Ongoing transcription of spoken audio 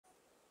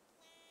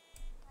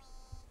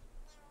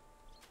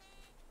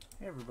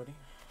Hey everybody,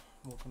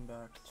 welcome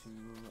back to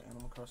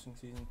Animal Crossing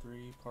Season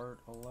 3, Part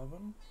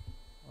 11.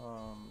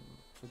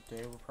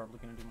 Today we're probably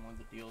going to do more of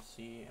the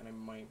DLC, and I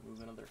might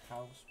move another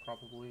house,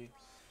 probably.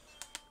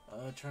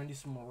 Try and do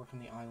some more work on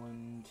the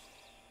island.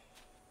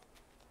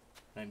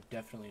 And I'm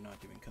definitely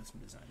not doing custom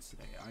designs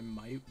today. I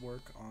might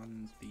work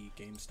on the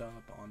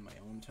GameStop on my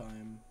own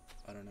time,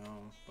 I don't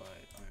know, but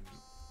I'm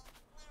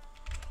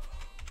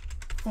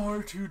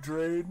far too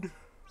drained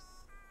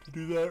to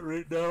do that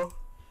right now.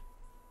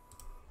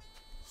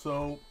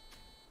 So,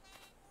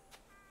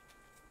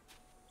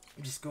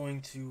 I'm just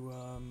going to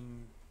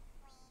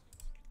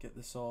get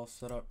this all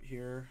set up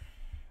here,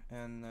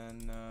 and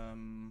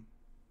then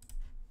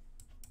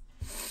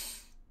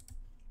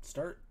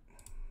start.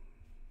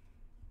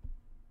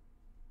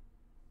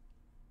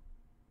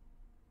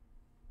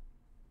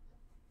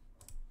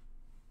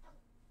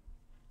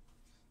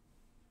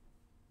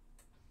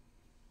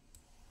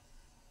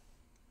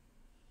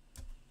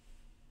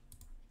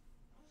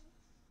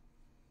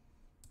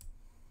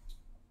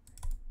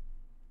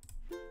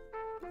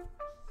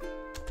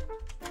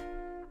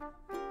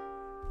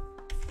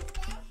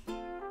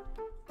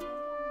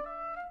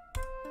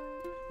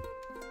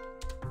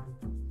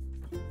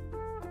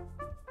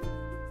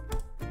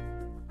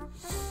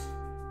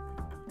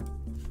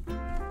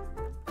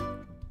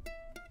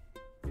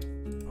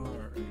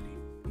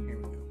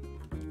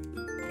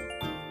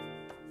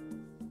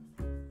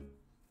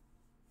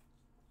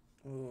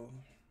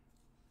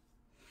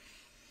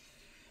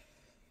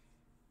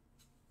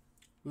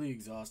 Really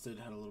exhausted,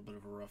 had a little bit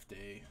of a rough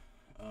day,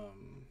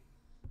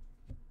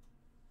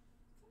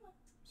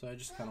 so I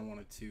just kind of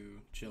wanted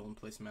to chill and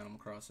play some Animal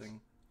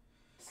Crossing.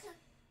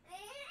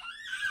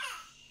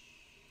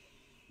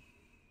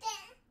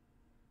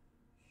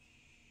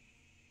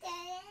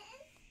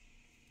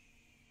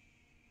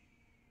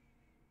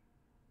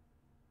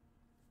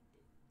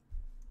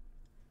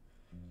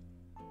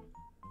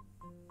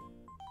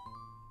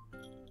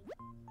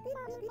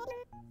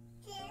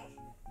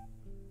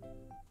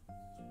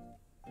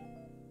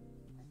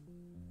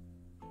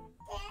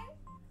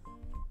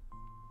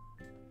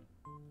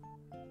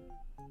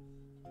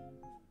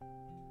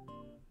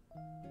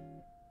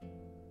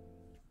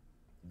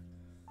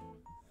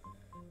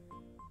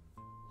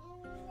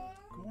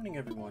 Good morning,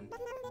 everyone.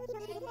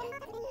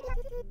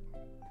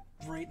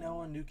 Right now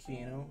on New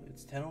Kino,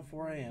 it's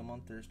 10:04 a.m. on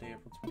Thursday,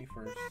 April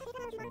 21st,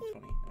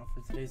 2020. Now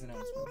for today's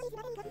announcements.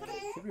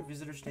 Every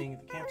visitor staying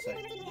at the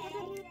campsite.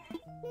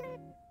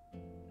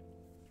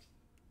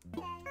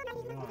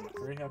 I'm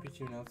very happy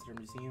to announce that our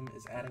museum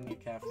is adding a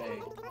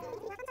cafe.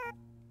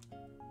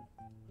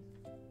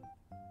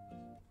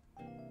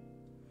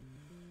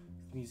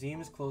 The museum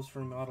is closed for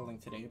remodeling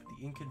today, but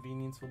the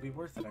inconvenience will be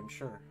worth it, I'm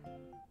sure.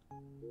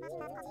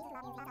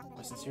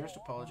 My sincerest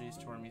apologies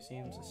to our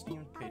museum's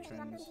esteemed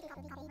patrons.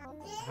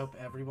 I hope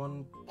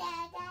everyone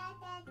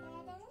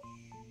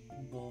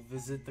will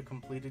visit the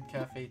completed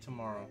cafe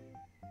tomorrow.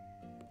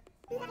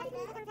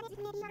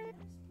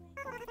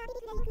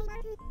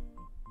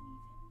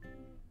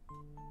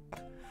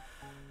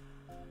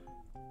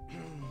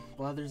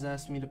 Blathers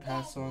asked me to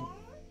pass on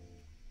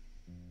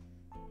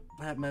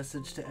that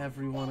message to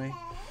everyone.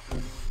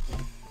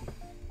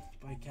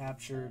 I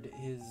captured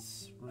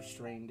his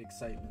restrained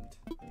excitement.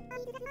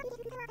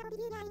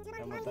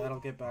 And with that, I'll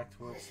get back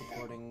to work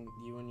supporting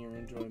you and your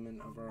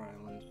enjoyment of our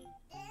island.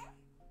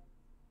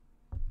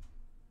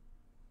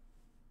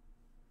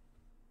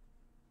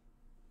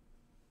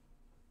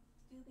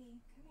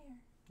 Scooby, come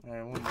here.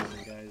 Alright, one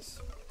moment,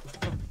 guys.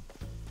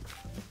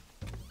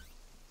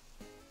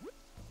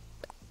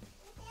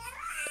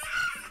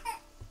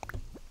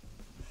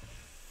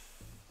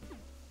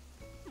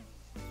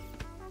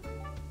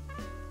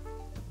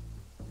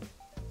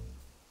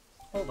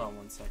 Hold on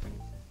one second.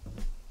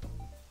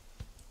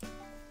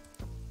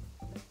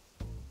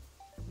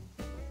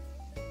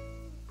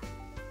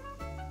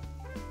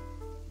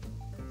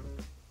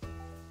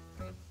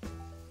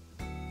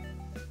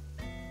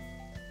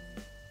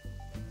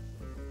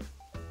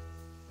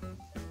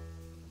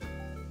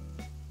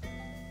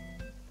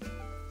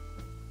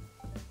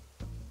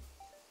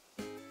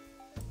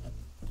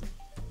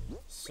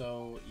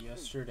 So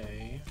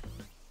yesterday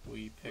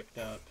we picked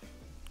up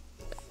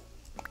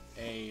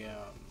a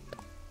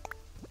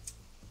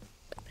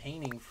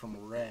painting from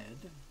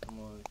Red,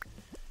 and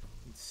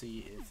let's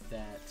see if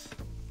that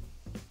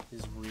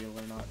is real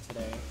or not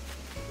today,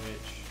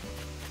 which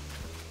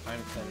I'm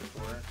excited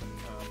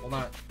for. Well,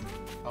 not,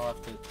 I'll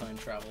have to time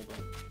travel,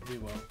 but we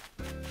will.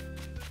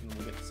 And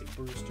we'll get to see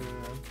Brewster.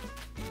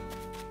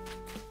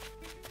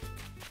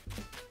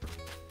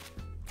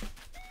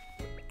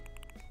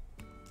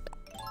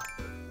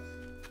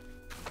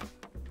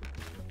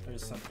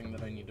 There's something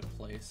that I need to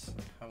place,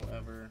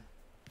 however.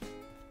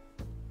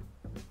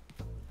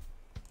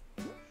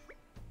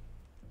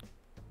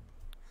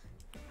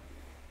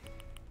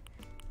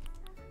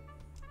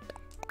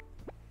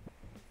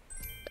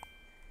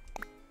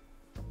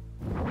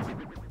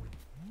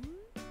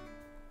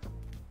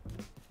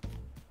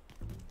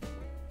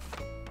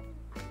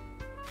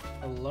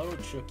 Hello,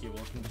 Chucky.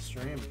 Welcome to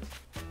stream.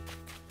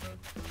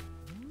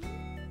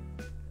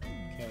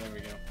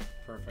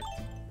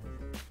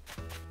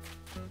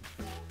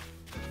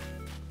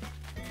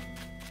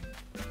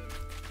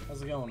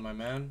 going, my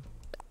man?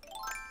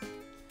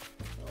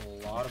 A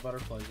lot of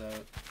butterflies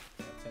out.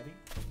 Teddy?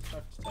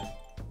 Talk to Teddy.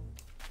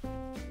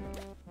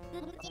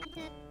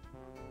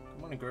 Good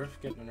morning, Griff.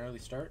 Getting an early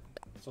start?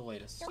 What's the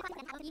latest?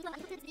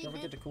 Don't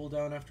forget to cool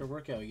down after a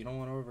workout. You don't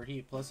want to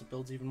overheat. Plus, it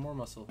builds even more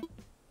muscle.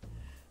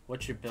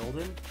 What you're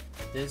building?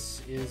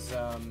 This is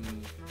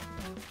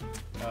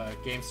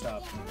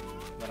GameStop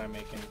that I'm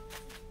making.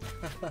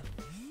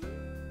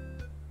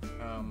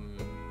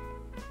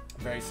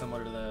 Very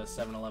similar to the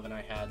 7-Eleven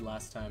I had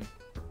last time.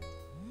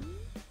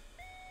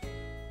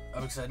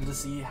 I'm excited to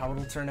see how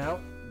it'll turn out,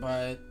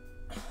 but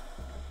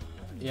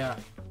yeah,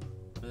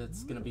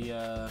 it's gonna be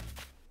a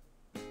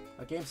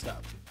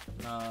GameStop,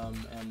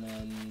 and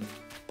then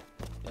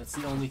that's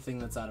the only thing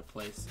that's out of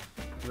place.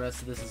 The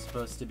rest of this is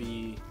supposed to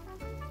be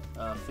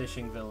a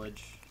fishing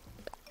village.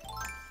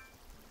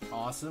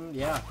 Awesome,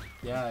 yeah,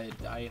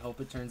 I hope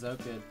it turns out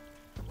good.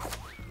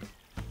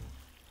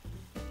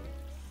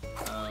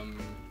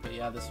 But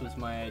yeah, this was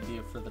my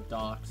idea for the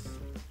docks.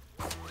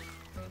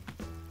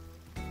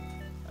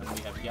 And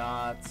we have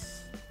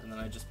yachts, and then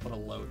I just put a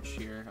loach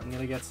here. I'm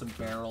gonna get some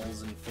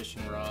barrels and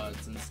fishing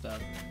rods and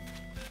stuff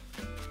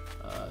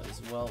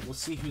as well. We'll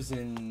see who's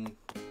in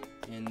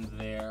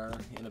there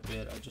in a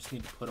bit. I just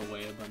need to put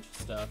away a bunch of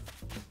stuff.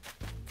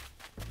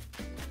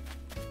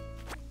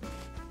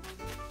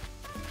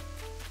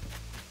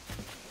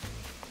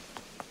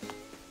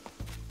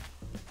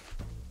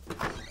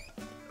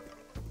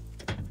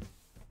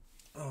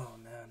 Oh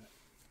man.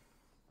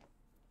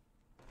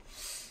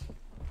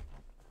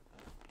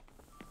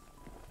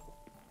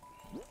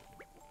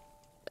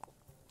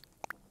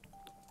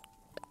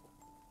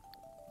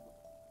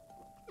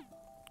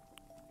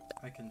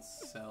 I can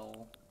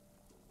sell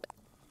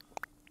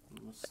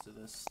most of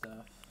this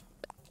stuff.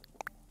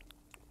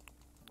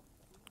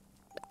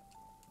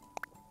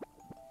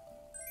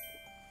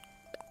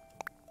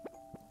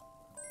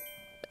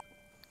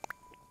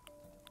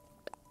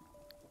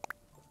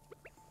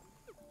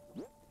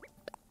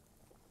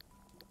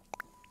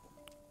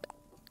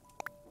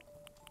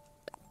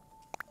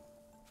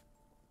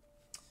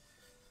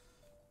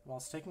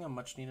 Whilst taking a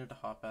much-needed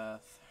hot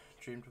bath,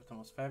 dreamed of the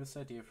most fabulous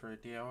idea for a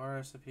DIY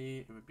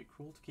recipe. It would be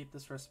cruel to keep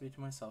this recipe to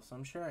myself, so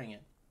I'm sharing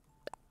it.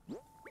 Do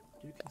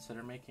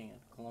consider making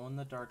it.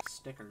 Glow-in-the-dark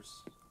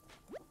stickers.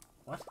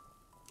 What?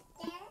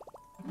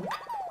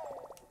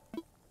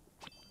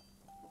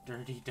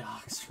 Dirty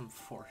dogs from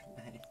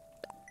Fortnite.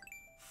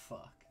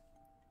 Fuck.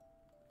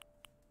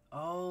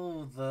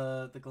 Oh,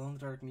 the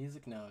glow-in-the-dark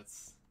music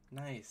notes.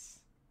 Nice.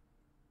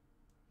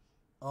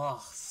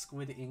 Ugh,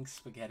 squid ink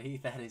spaghetti.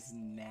 That is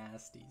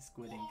nasty.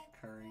 Squid ink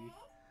curry.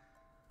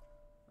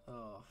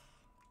 Ugh.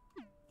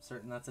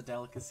 Certain that's a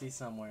delicacy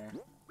somewhere.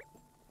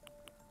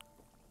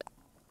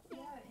 Yeah,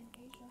 in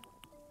Asia.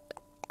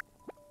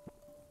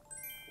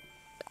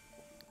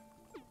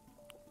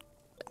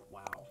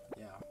 Wow,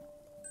 yeah.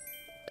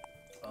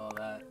 Oh,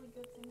 that... Really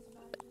good things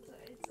about it.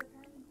 It's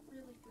apparently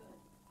really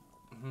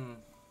good.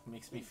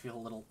 Makes me feel a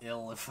little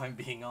ill, if I'm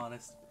being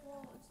honest.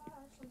 Well, it's not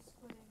actually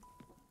squid ink.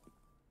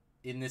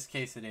 In this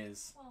case, it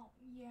is. Well,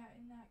 yeah,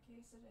 in that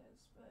case it is,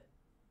 but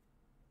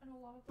in a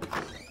lot of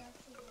places it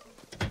actually is.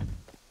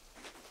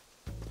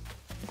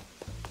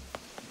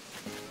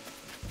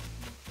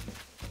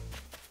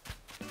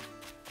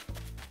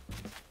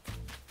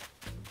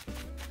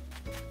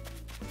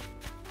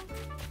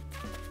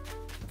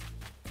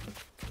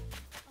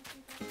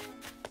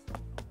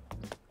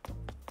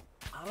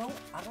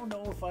 I don't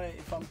know if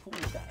I'm cool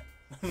with that.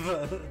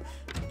 Squid ink.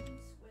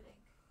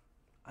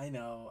 I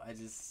know, I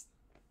just...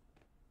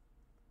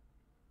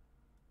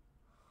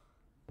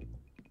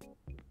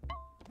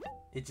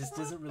 It just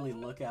doesn't really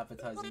look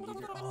appetizing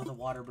either. Oh, the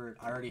water bird.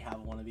 I already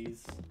have one of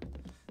these.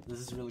 This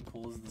is really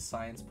cool. This is the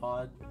science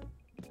pod.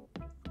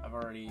 I've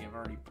already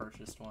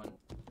purchased one.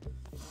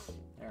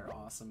 They're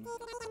awesome.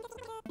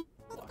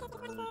 Water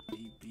bird,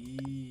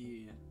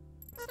 baby.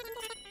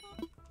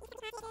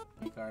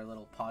 Make our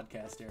little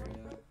podcast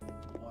area.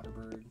 Water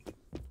bird.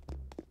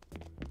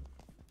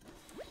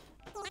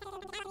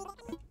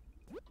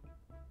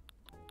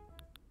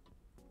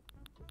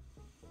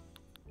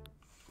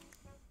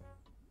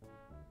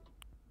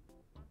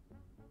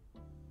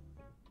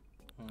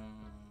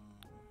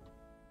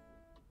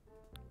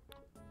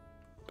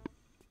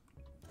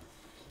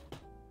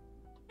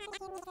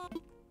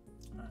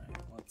 Alright,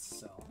 let's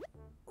sell.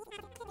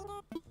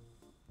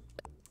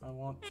 I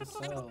want to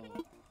sell.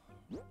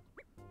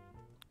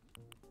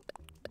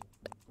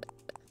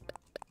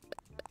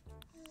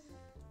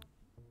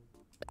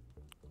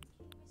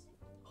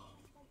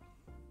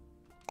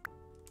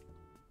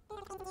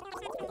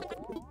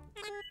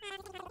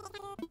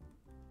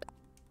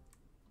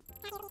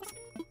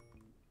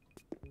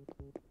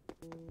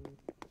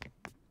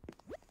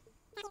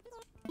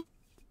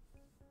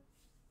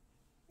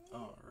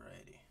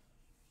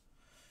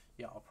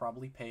 Yeah, I'll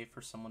probably pay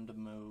for someone to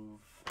move,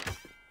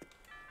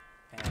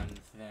 and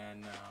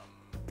then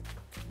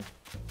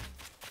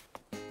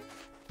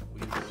we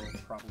will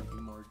probably do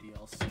more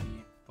DLC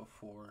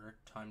before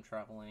time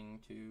traveling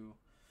to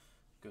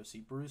go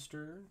see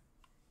Brewster.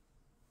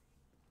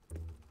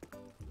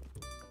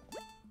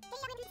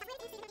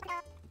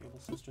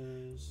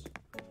 sisters.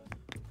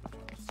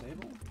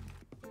 Disable.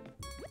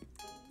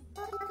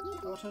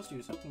 Oh, Toasty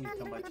was hoping you'd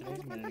come by today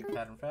to get a new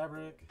pattern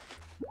fabric.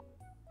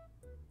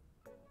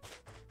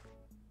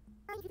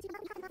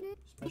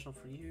 Special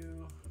for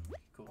you.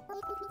 Cool.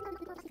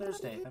 It's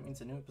Thursday. That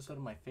means a new episode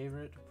of my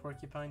favorite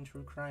Porcupine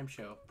True Crime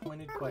show,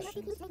 Pointed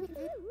Questions.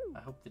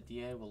 I hope the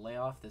DA will lay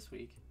off this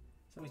week.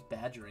 He's always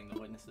badgering the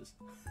witnesses.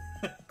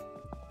 I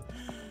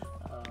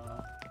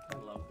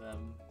love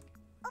them.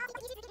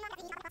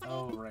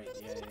 Oh, right.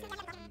 Yeah.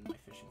 My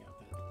fishing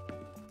outfit.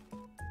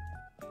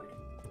 Friggin'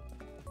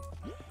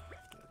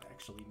 have to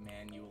actually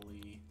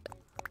manually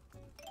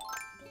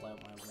pull out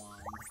my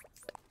wand.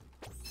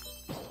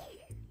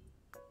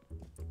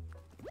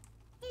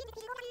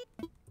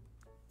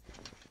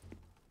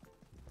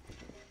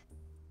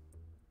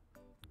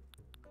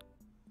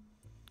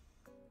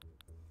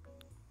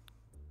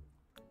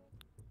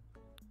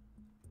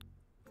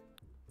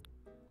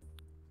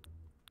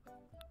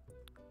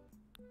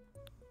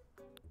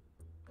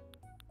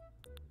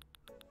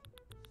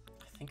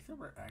 I think there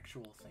were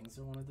actual things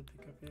I wanted to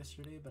pick up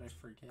yesterday, but I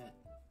forget.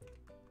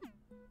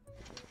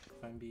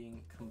 If I'm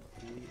being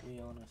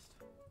completely honest.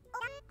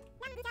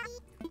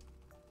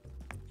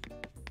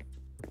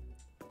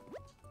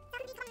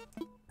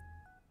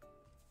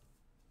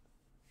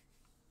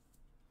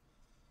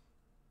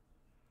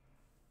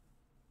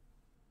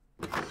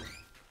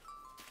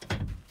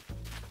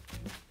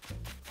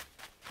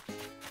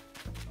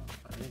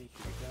 Alrighty,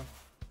 here we go.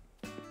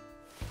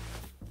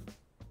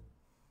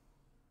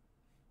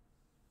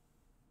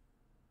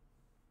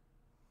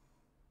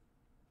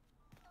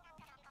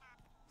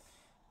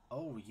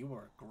 Oh, you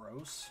are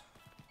gross.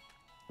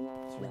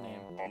 What's your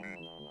name?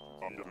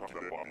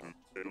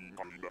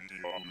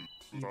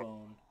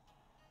 T-Bone.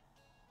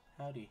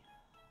 Howdy.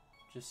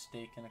 Just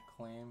staking a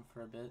claim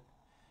for a bit.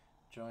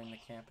 Enjoying the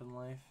camping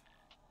life.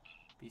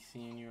 Be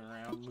seeing you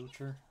around,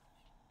 Moocher.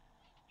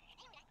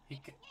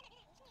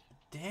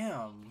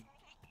 Damn.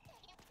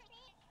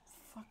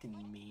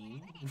 Fucking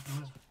mean.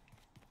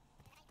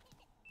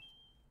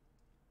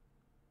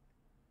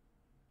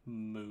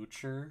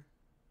 Moocher?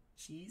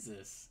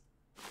 Jesus.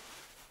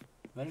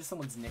 Imagine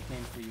someone's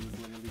nickname for you was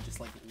literally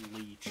just like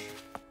Leech.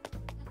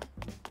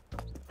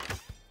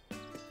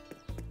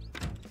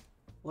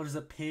 Well, there's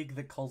a pig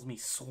that calls me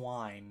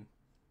Swine.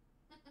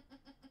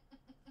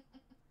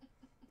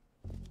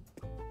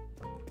 I'm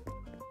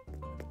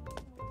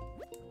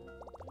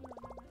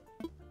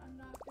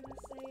not gonna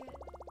say it.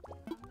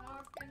 I'm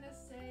not gonna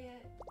say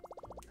it.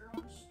 You're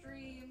on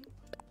stream.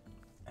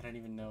 I don't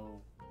even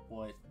know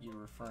what you're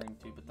referring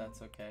to, but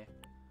that's okay.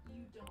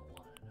 You don't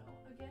want to know.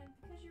 Again,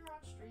 because you're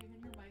on stream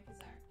and your mic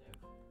is active.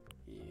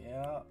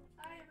 Yeah.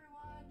 Hi,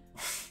 everyone.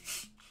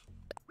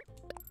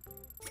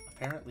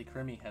 Apparently,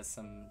 Crimmy has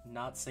some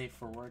not safe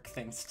for work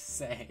things to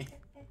say.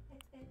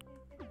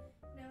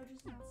 No,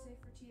 just not safe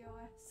for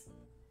TOS.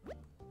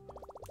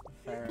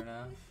 Fair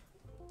enough.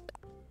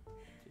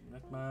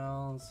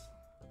 McMiles.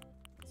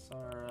 It's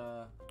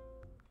our,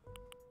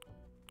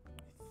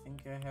 I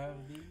think I have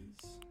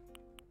these.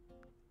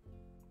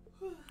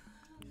 I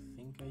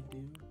think I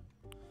do.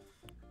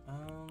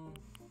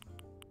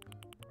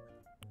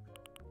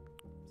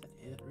 Is that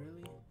it,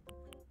 really?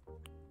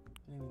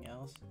 Anything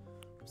else?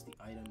 What's the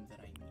item that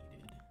I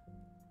needed?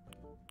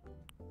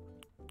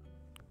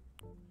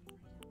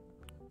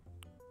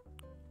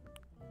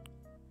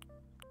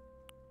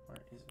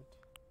 Where is it?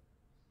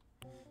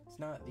 It's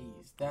not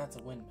these. That's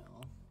a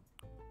windmill.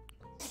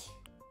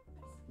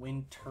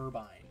 Wind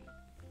turbine.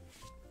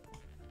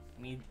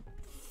 I need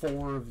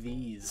 4 of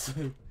these.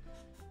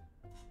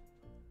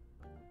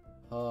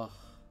 Ugh.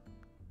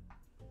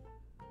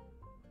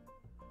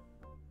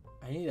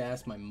 I need to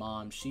ask my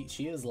mom. She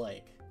has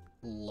like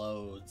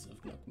loads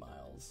of Nook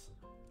Miles.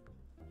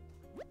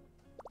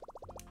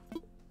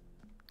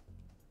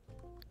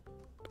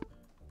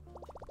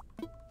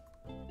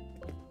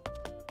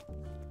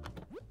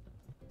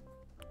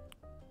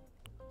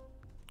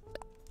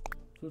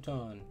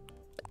 Futon.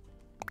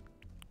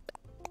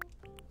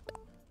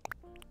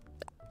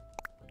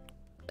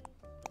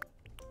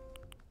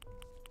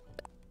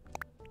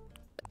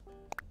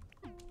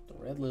 The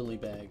red lily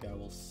bag I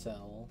will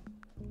sell,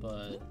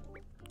 but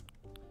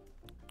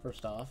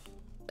first off,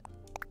 I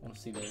want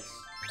to see this.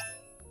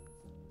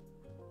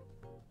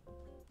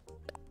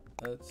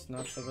 That's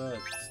not so bad.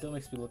 Still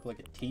makes me look like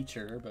a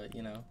teacher, but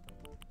you know.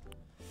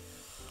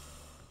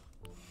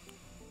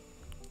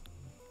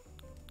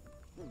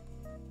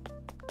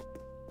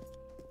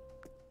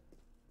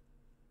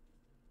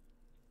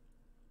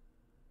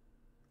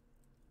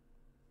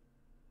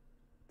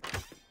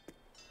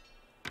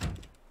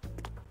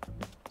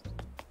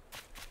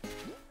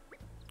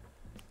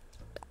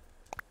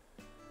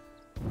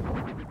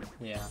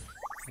 Yeah,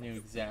 I knew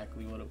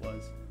exactly what it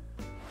was.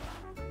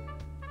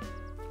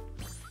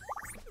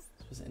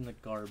 This was in the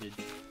garbage.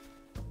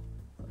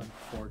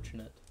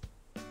 Unfortunate.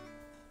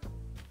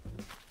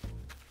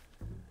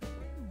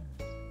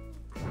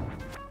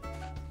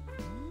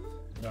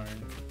 Darn.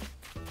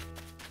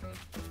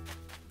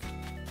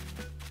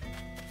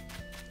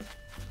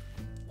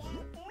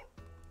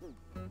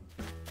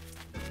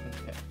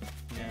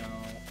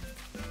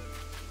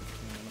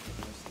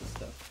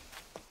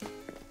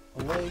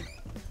 away,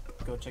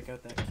 go check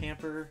out that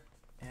camper,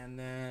 and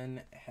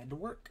then head to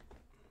work.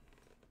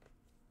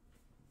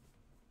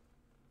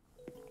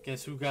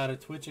 Guess who got a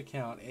Twitch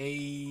account? Hey,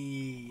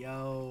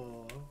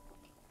 yo.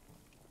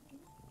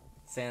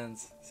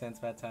 Sans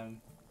bad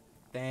time.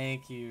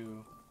 Thank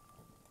you.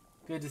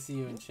 Good to see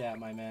you in chat,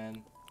 my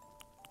man.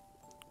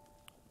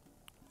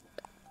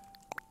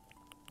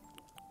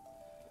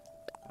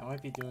 I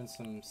might be doing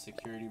some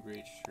security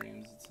breach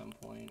streams at some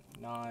point.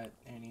 Not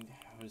any.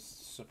 I was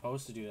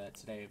supposed to do that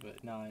today,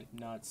 but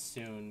not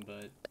soon.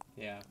 But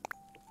yeah.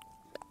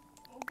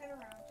 We'll get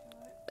around to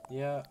it.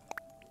 Yeah.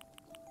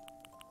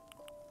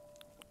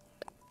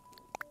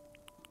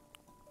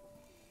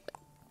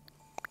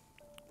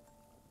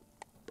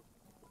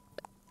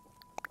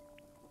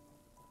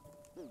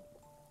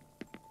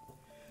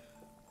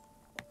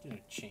 I'm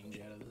gonna change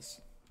out of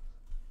this.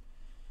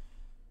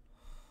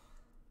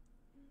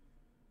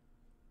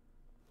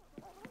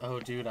 Oh,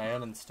 dude, I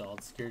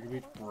uninstalled Security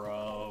Breach.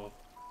 Bro,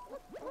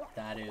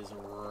 that is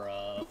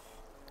rough.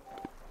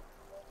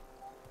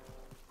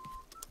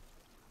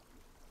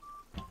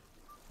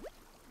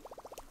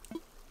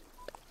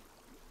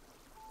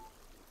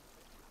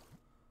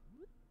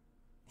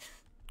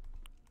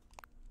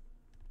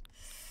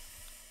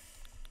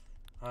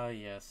 Ah,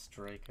 yes,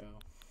 Draco.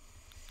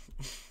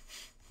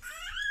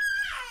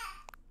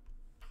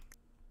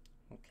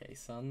 Okay,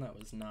 son, that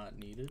was not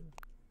needed.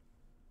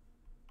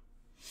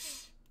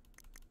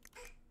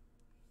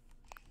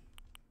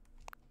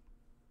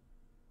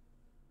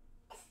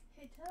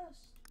 Hey,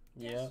 Toast.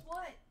 Yeah. Guess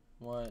what?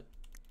 What?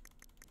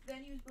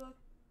 Venues booked.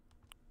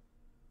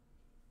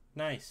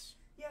 Nice.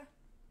 Yeah.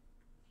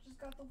 Just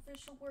got the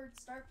official word.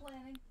 Start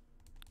planning.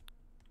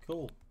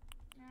 Cool.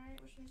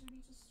 Alright, which means we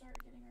need to start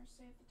getting our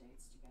save the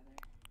dates together.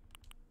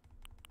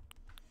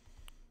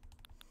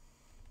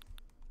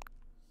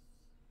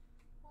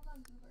 Hold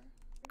on, Goober.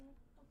 We're gonna look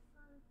for...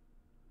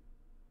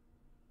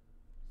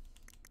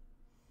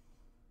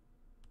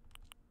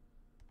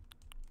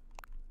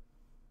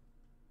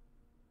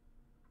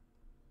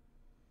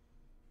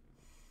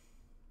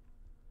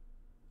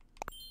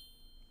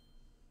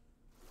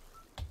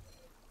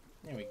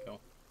 There we go.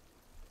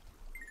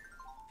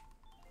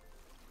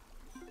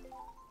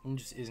 It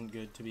just isn't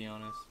good, to be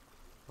honest.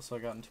 Also, I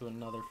got into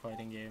another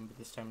fighting game, but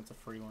this time it's a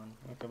free one.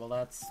 Okay, well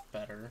that's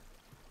better.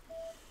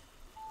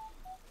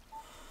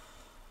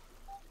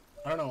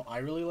 I don't know, I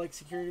really like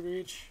Security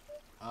Breach.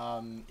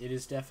 It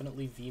is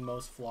definitely the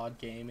most flawed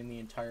game in the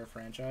entire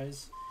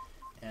franchise,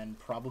 and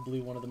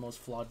probably one of the most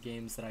flawed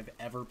games that I've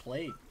ever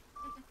played.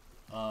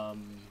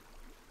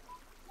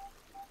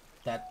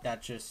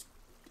 That just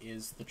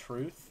is the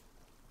truth.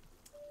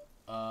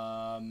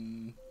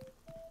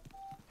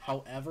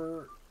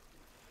 However,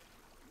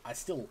 I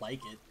still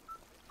like it.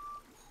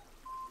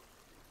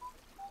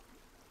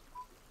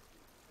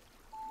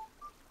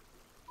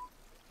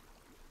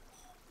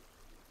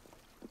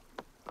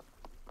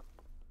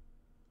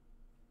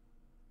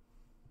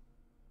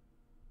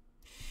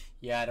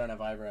 Yeah, I don't have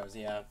eyebrows.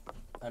 Yeah,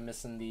 I'm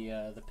missing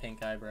the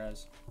pink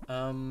eyebrows.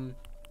 I'll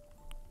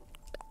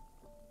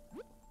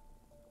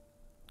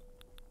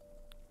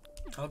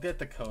get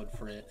the code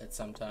for it at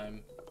some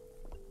time.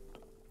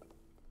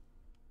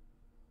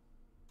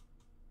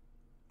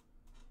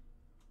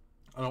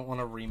 I don't want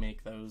to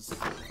remake those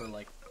for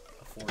like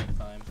a fourth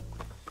time.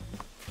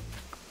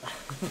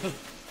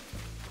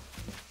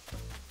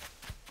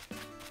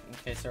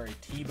 Okay, sorry.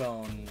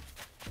 T-Bone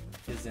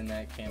is in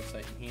that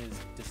campsite and he is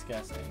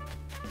disgusting.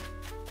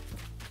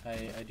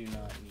 I do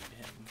not need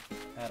him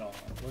at all.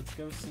 Let's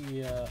go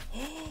see.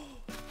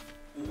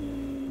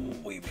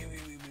 Wait.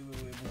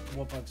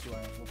 What bugs do I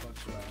have?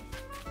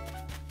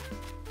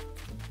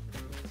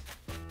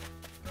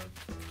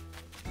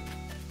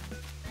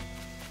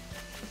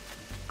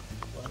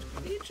 What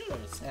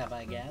creatures have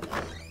I gathered?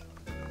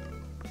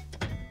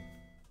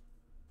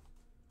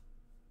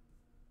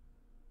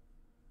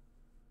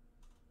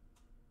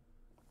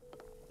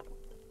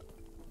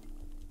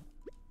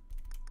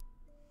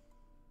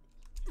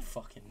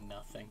 Fucking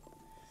nothing.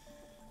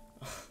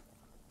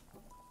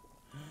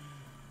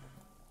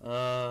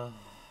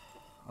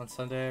 On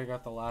Sunday I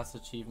got the last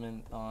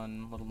achievement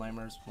on Little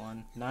Nightmares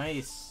 1.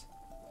 Nice!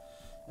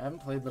 I haven't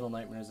played Little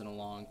Nightmares in a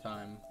long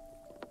time.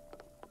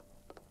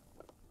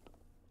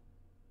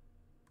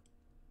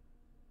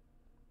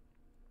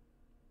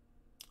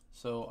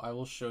 So I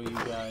will show you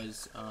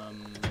guys,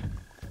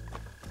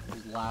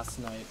 last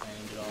night I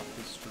ended off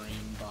the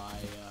stream by,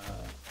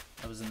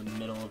 I was in the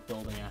middle of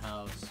building a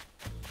house.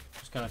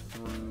 Just kind of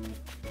threw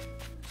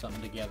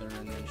something together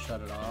and then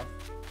shut it off.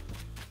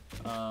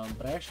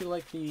 But I actually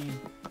like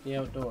the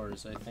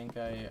outdoors. I think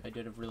I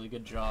did a really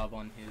good job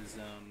on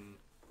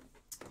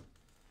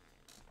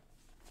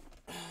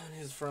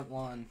his front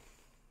lawn.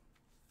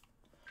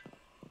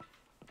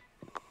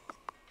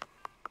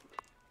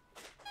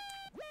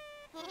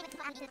 I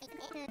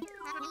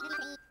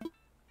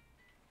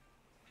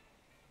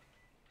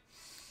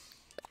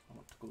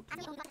want to go to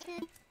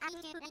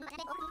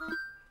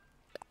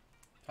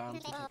time to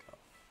take off.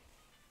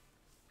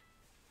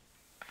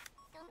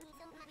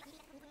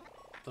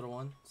 Little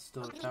one,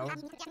 still a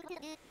coward?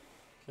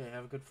 Okay,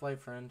 have a good flight,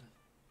 friend.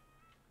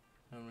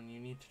 And when you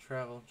need to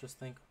travel, just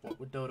think, what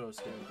would dodos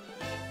do?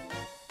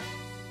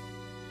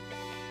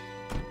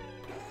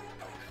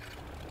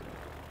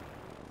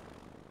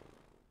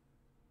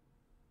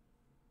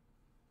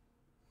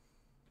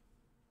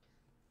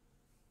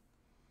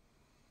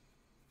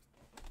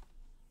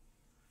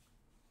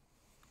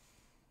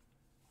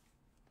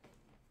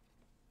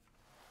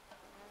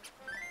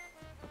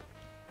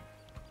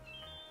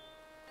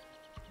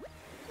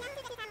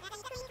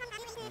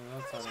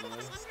 That's out of the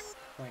way.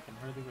 Plank and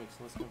hurry the wig,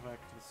 so let's go back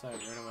to the site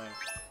right away.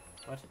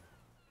 What?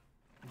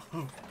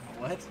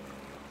 What?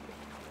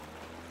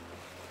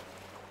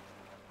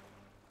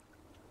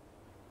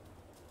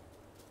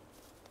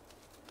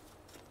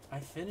 I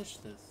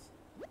finished this.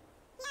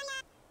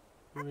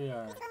 Here we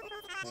are. Okay,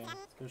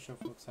 let's go show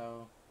folks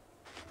how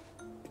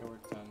get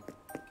work done.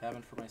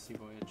 Cabin for my sea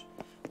voyage.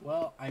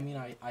 Well, I mean,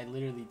 I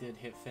literally did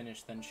hit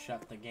finish, then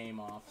shut the game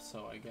off,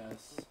 so I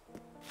guess...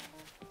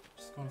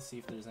 Just going to see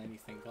if there's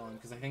anything going,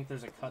 because I think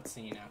there's a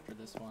cutscene after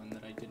this one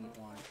that I didn't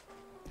want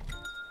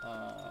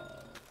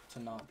to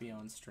not be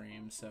on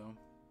stream, so...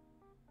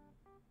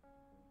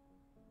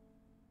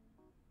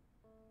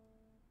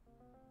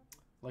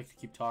 I'd like to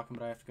keep talking,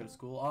 but I have to go to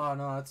school. Oh,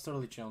 no, that's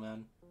totally chill,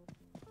 man.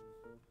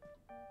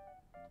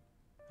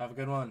 Have a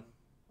good one.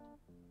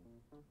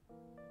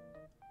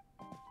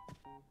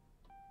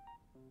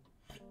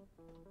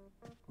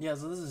 Yeah,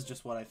 so this is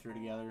just what I threw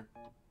together.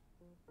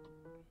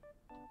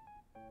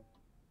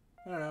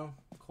 I don't know.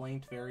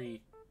 Quaint,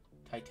 very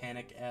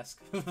Titanic-esque.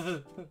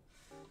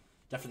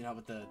 Definitely not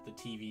with the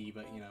TV,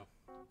 but, you know.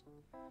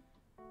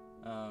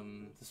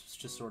 This was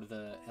just sort of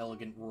the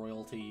elegant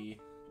royalty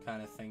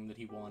kind of thing that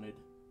he wanted.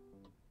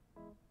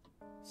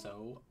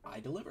 So, I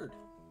delivered.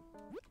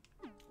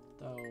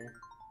 Though,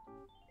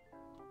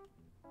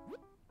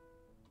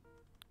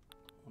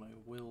 what I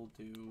will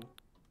do...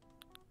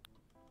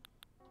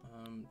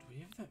 do we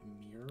have that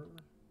mirror?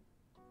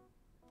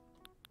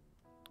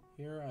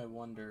 Here, I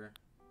wonder...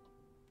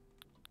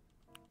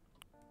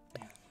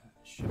 Yeah,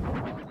 ship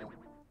bottle.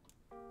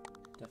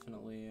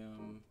 Definitely,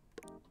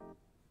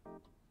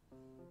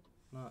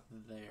 not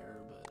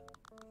there, but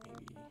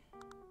maybe...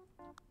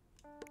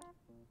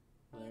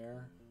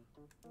 there?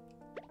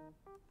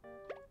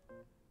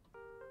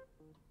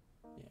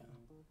 Yeah.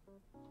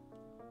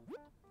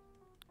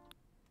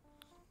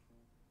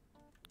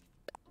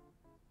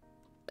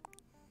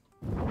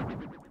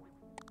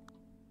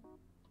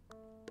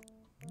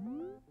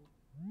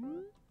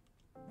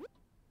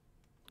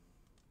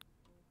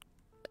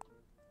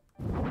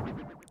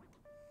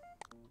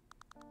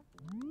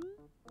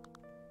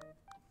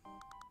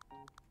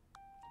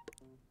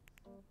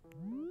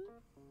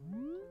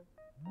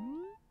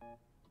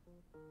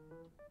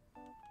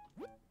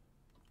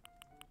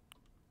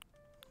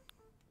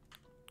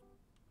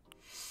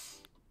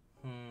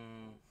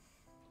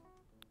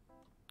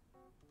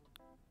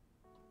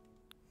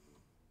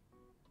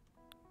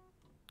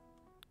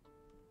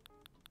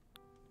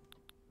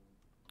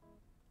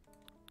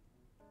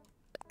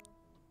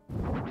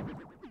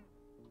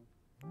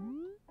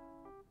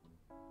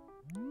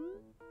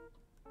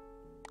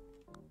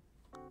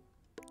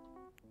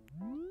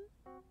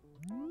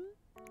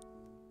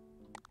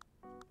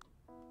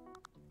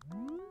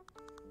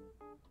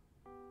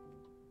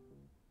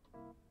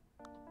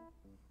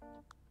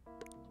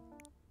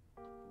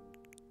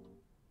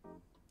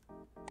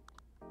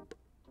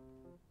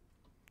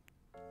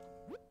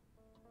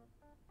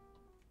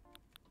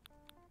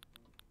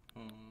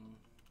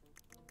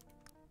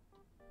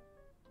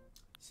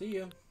 See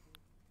ya.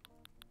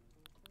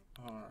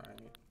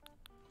 Alright.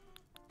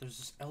 There's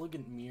this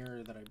elegant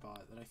mirror that I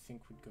bought that I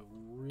think would go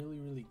really,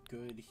 really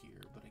good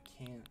here, but I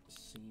can't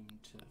seem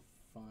to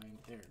find...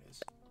 There it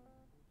is.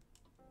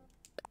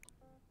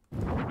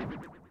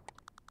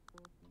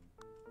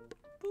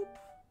 Boop. Put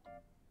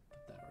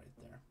that right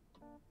there.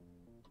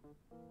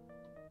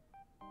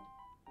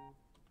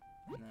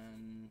 And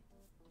then...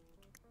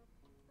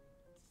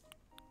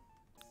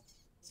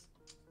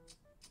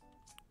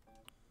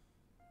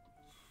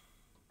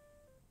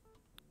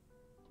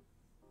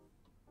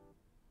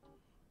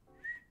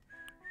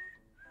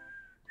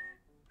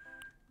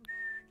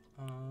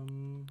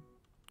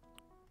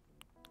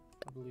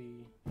 probably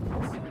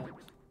set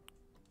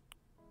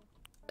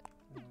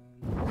and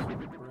sort of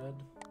bread.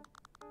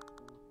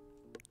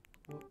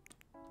 Whoop.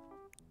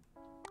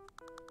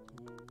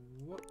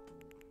 Whoop.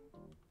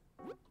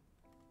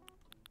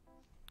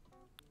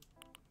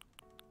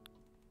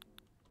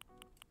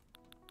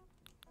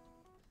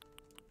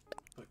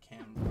 Put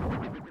cans.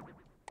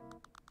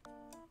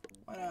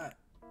 Why not?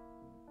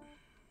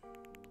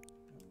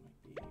 That might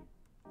be.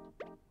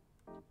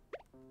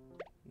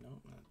 No,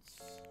 that's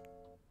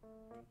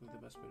probably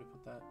the best way to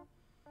put that.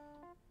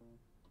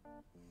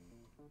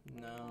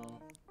 No.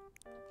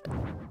 I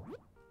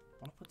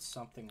want to put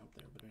something up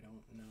there, but I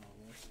don't know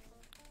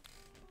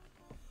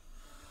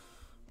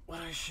what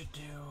I should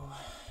do.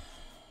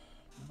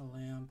 Not a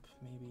lamp,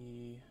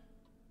 maybe.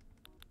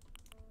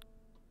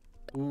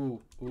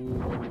 Ooh, ooh,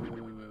 wait.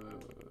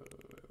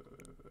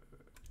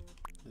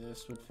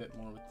 this would fit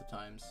more with the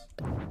times.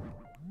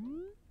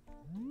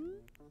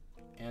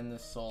 And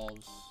this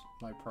solves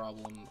my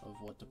problem of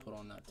what to put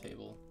on that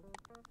table.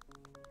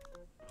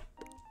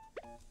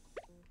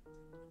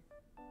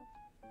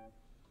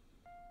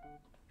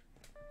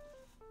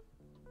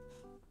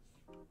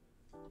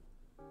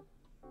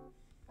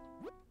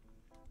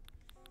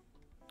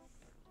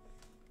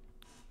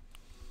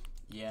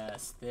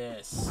 Yes,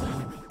 this.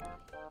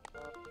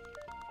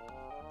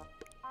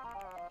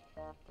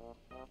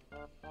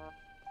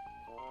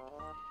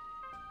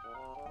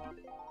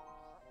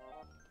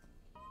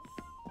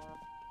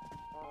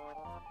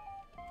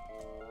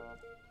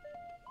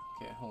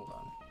 Okay, hold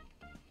on.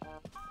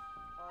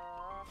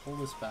 Pull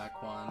this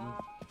back one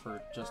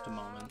for just a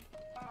moment.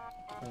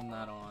 Turn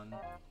that on.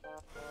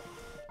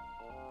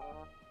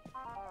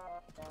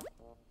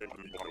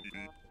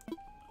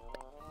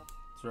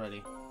 It's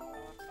ready.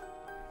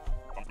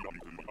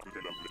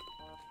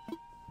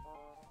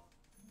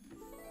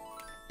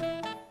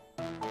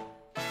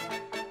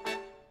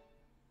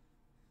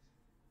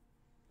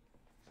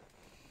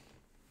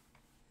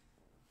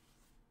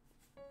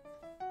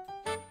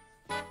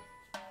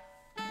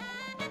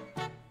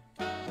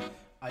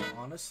 I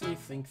honestly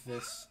think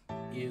this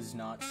is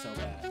not so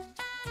bad.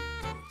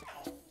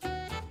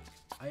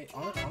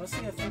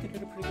 Honestly, I think it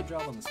did a pretty good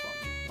job on this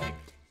one. Like,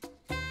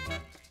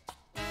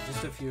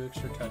 just a few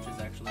extra touches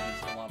actually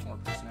gives it a lot more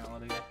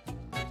personality.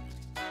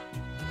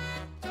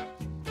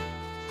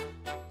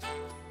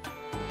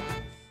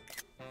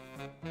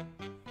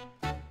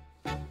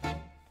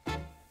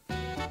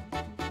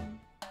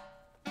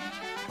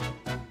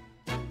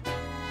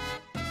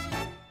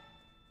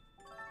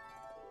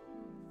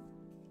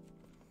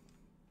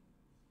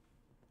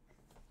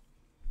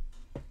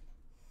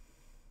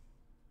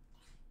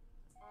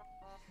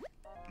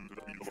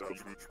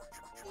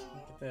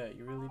 Look at that,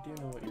 you really do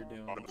know what you're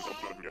doing.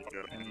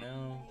 And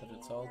now that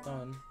it's all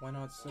done, why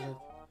not sit a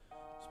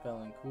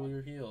spell and cool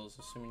your heels,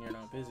 assuming you're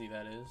not busy,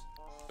 that is.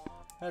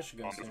 That should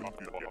go soon.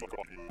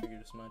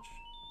 Figured as much.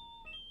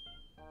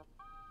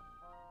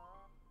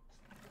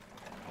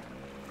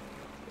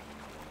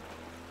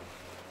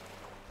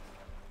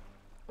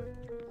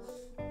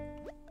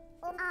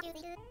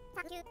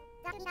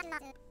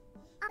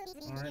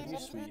 Alright, you're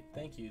sweet.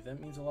 Thank you. That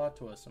means a lot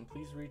to us, and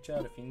please reach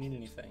out if you need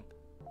anything.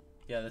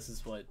 Yeah, this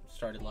is what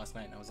started last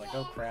night, and I was like,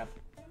 oh crap.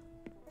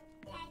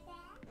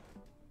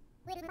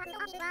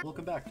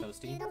 Welcome back,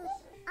 Toasty.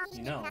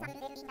 You know,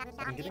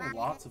 I've been getting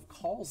lots of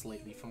calls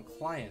lately from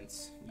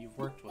clients you've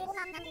worked with.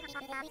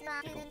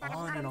 They go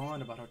on and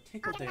on about how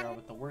tickled they are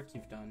with the work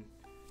you've done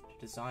to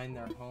design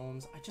their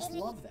homes. I just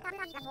love that.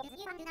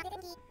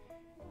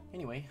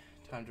 Anyway,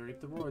 time to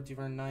reap the rewards. You've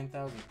earned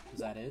 9,000. Is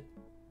that it?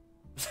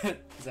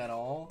 Is that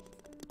all?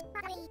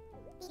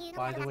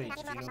 By the way,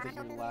 did you know that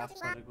your last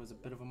project was a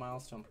bit of a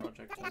milestone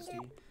project, Toasty?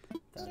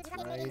 That's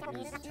right, it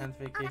was the 10th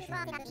vacation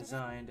home you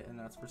designed, and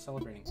that's for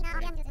celebrating.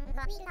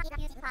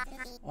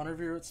 Honor of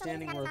your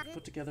outstanding work,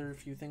 put together a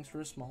few things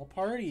for a small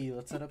party.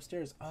 Let's head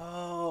upstairs.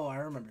 Oh, I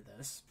remember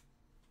this.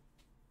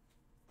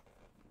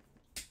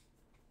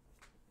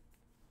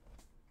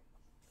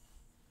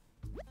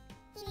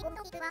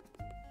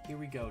 Here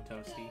we go,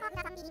 Toasty.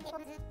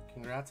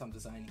 Congrats on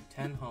designing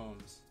 10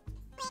 homes.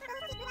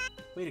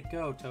 Way to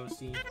go,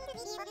 Toasty.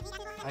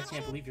 I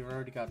can't believe you've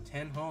already got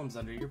 10 homes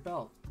under your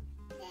belt.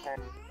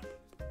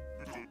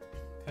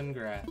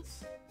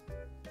 Congrats.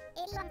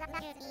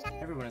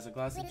 Everyone has a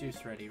glass of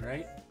juice ready,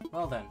 right?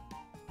 Well then.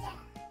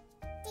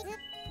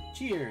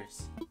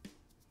 Cheers!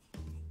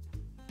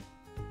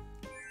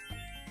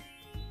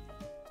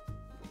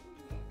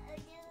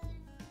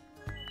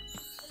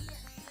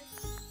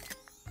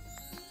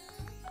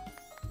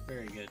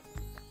 Very good.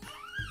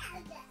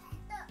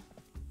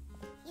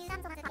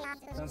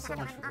 Thanks so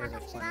much for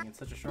paradise planning in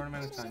such a short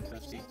amount of time,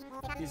 Toasty.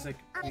 Feels like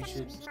we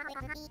should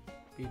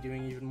be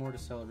doing even more to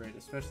celebrate,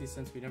 especially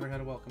since we never had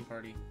a welcome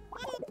party.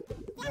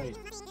 Right.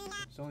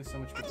 There's only so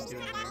much we can do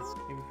in here.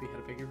 Maybe if we had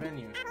a bigger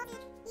venue.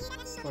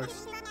 Of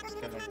course,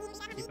 we gotta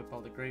keep up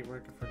all the great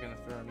work if we're gonna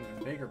throw an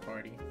even bigger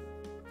party.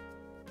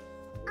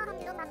 I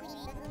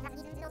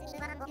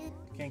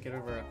can't get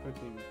over how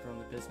quickly we've grown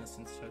the business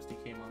since Toasty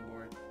came on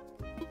board.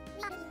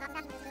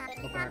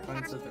 Helping our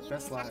clients live their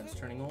best lives,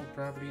 turning old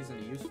properties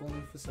into useful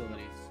new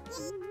facilities.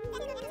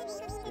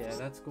 Yeah,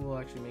 that school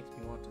actually makes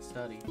me want to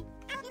study.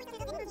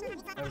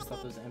 I always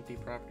thought those empty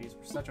properties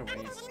were such a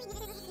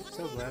waste.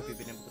 So glad we've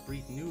been able to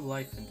breathe new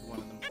life into one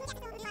of them.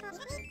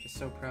 Just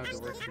so proud to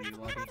work for you,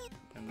 Lobby.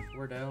 And with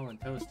Wardell and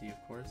Toasty,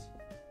 of course.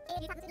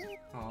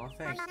 Aw,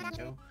 thanks,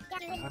 Nico.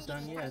 I'm not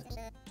done yet.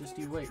 Just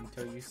you wait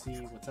until you see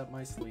what's up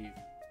my sleeve.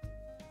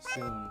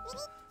 Soon,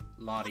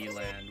 Lottie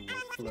Land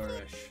will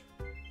flourish.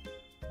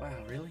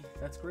 Wow, really?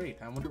 That's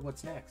great. I wonder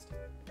what's next.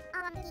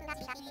 I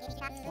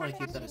want to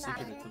keep that a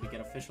secret until we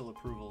get official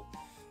approval,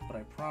 but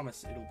I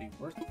promise it'll be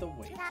worth the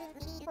wait.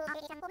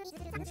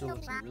 Things are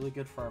looking really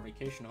good for our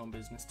vacation home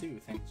business too,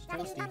 thanks to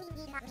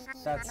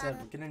Toasty. That said,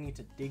 we're gonna need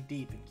to dig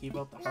deep and keep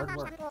up the hard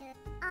work.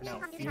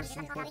 Now,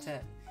 fearsome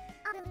quartet.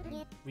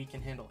 We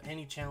can handle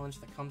any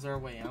challenge that comes our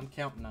way. I'm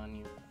counting on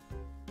you.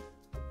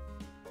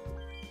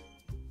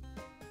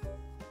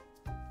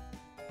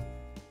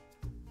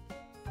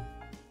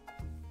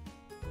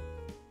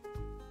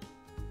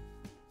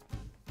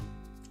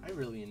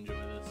 really enjoy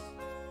this.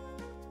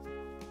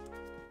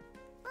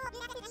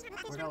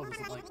 Wardell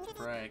doesn't like to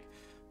brag,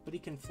 but he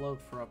can float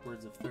for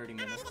upwards of 30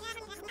 minutes.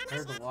 I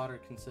heard the water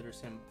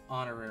considers him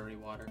honorary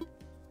water.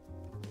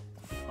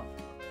 Fun.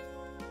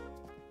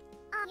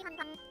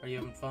 Are you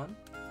having fun?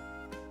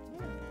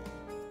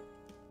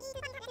 It's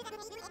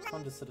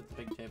fun to sit at the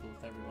big table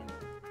with everyone.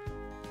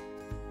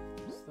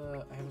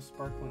 I have a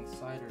sparkling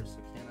cider, so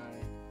can I...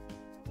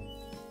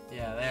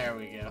 Yeah, there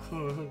we go.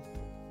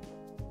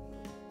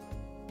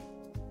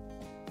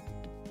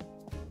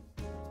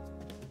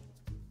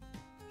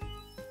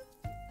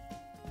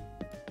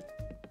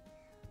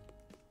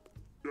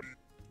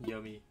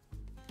 Yummy.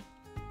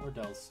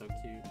 Ordell's so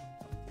cute.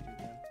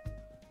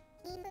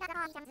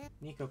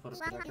 Nico put up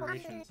the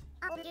decorations.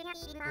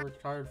 He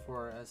worked hard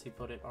for, as he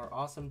put it, our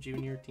awesome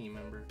junior team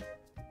member.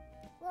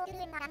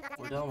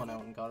 Ordell went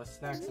out and got us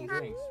snacks and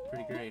drinks.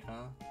 Pretty great,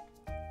 huh?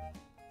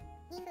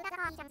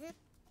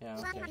 Yeah,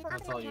 okay.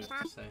 That's all you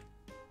have to say.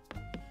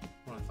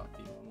 I want to talk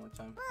to you one more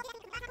time.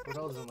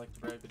 Ordell doesn't like to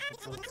brag, but he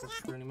floats for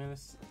 30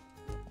 minutes.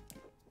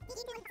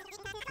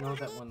 Know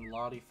that when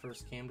Lottie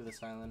first came to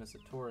this island as a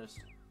tourist,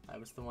 I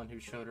was the one who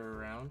showed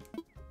her around?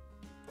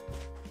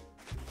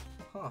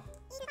 Huh.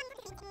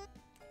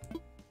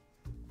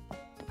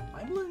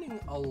 I'm learning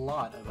a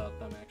lot about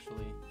them,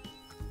 actually.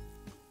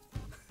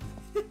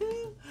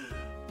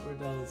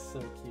 Ordell is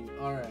so cute.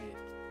 Alright.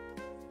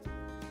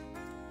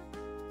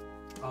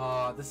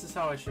 Aw, this is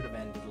how I should have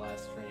ended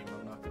last stream,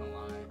 I'm not gonna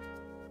lie.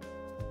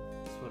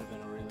 This would have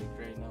been a really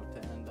great note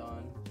to end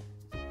on.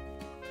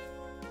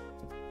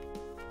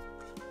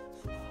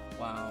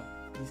 Wow,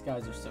 these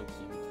guys are so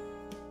cute.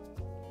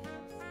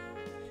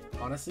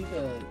 Honestly,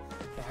 the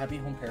Happy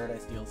Home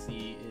Paradise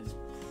DLC is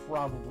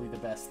probably the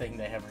best thing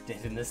they ever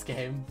did in this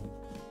game.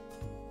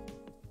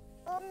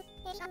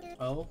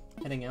 Oh,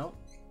 heading out?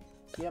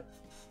 Yep.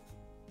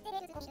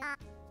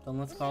 Then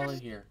let's call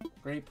it here.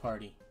 Great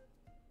party.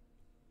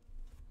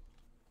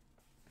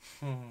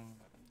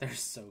 They're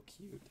so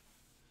cute.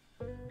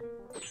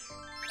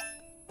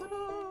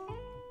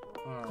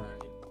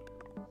 Alright.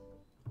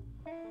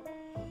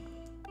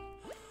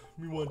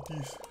 We want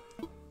these.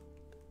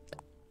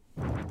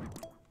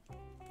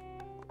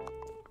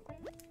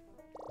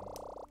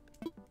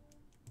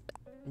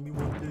 We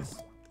want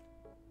this.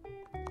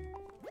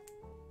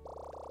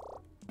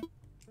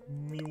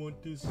 We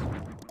want this.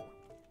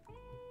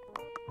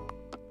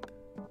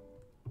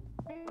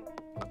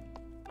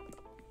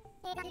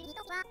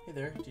 Hey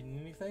there, do you need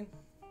anything?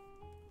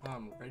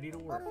 I'm ready to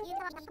work. Oh,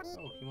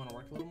 you want to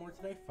work a little more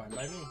today? Fine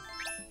by me.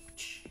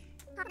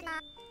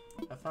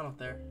 Have fun up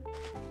there.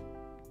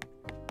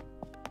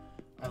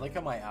 I like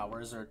how my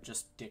hours are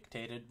just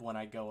dictated when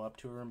I go up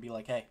to her and be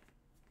like, hey,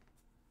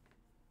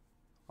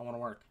 I want to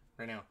work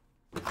right now.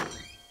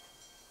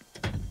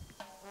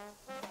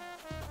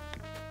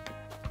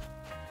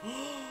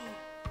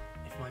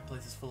 If my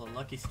place is full of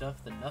lucky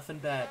stuff, then nothing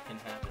bad can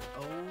happen.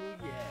 Oh,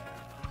 yeah.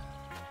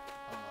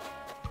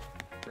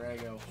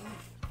 Drago.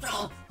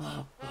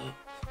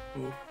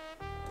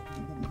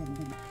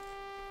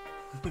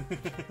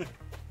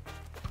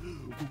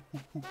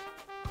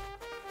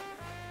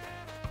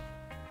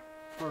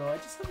 Bro, I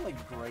just have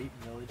like great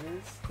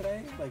villagers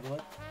today? Like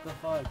what the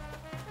fuck?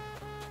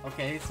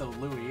 Okay, so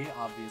Louis,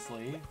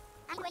 obviously.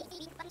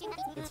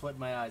 It's wet in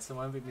my eyes, so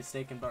I might be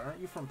mistaken, but aren't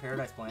you from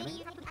Paradise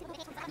Planning?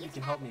 You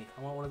can help me.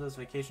 I want one of those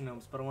vacation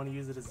homes, but I want to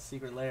use it as a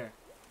secret lair.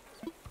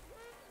 Leave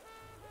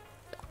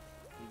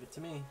it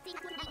to me.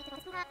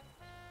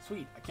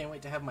 Sweet, I can't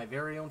wait to have my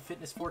very own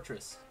fitness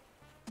fortress.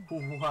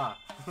 Hoo-ha.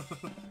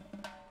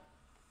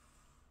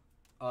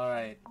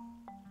 Alright.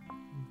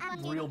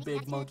 Real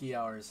big monkey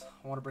hours.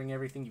 I want to bring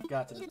everything you've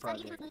got to this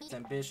project. It's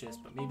ambitious,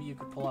 but maybe you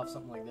could pull off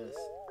something like this.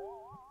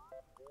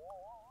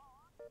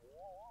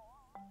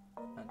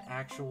 An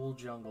actual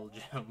jungle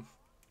gym.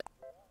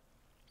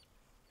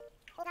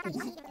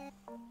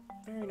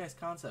 Very nice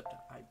concept.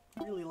 I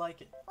really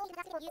like it.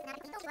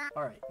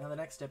 Alright, now the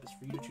next step is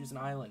for you to choose an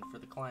island for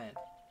the client.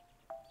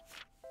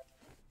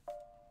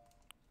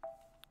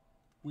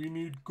 We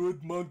need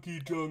good monkey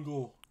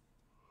jungle.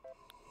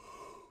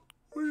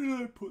 Where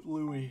did I put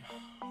Louis?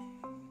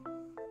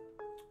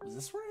 Was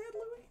this where I had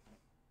Louis?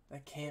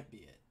 That can't be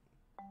it.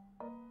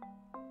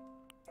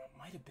 It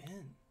might have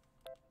been.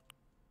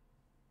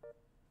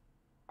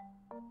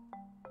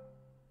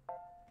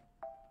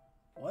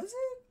 Was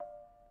it?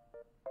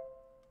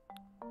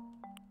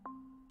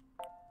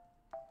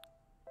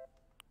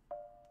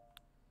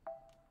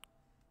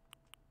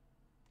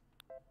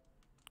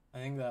 I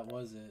think that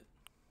was it.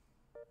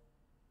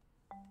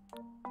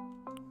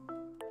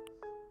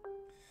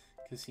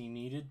 Because he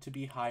needed to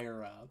be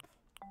higher up.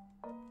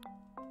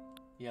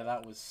 Yeah,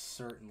 that was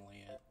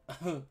certainly it.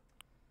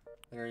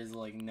 There is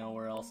like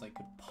nowhere else I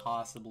could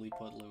possibly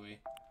put Louis.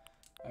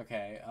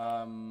 Okay,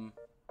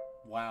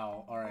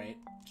 wow, alright.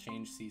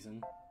 Change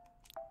season.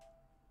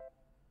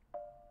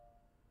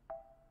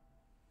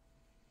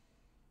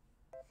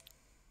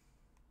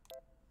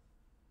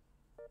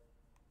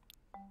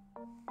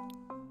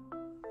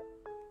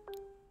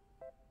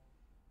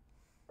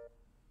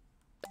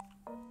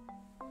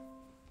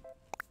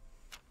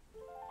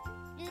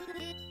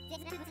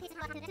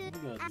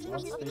 Good.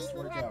 Lots of space to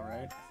work out,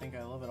 right? I think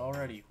I love it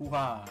already.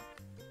 Hoo-ha!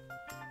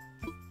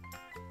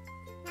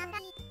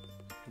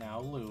 Now,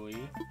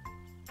 Louie.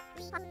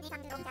 We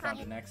found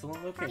an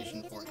excellent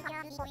location for you,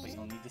 but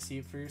you'll need to see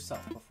it for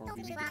yourself before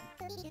we begin.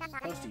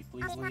 Toasty,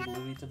 please lead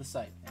Louie to the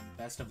site, and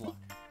best of luck.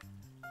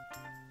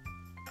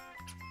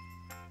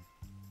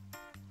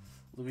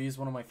 Louie is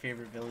one of my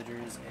favorite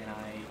villagers, and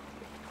I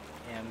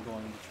am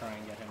going to try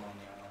and get him on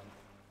the island.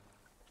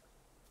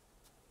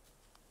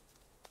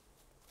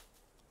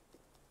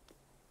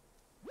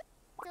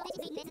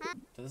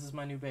 So this is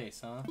my new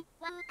base, huh?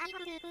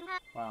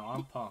 Wow,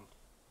 I'm pumped.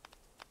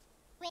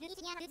 Well,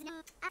 it's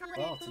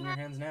in your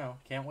hands now.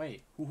 Can't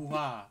wait.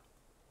 Hoo-ha!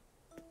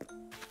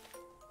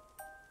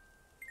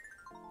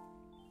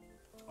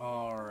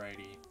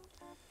 Alrighty.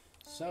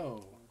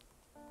 So,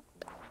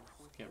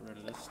 let's get rid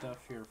of this stuff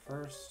here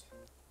first.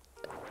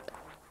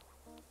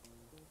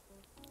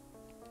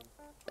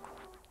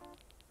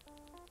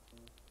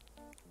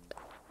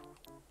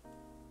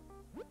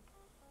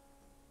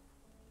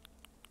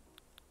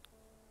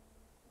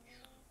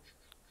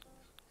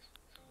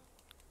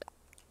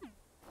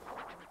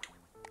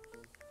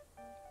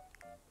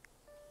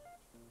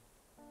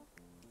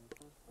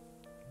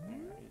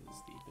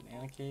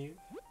 Cave.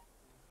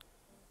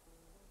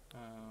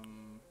 God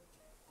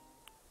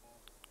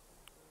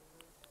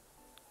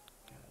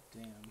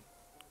damn.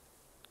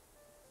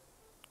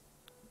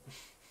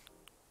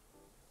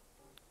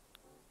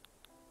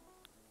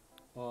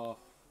 Oh.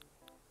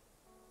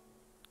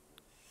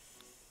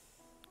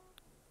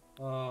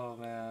 Oh,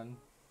 man.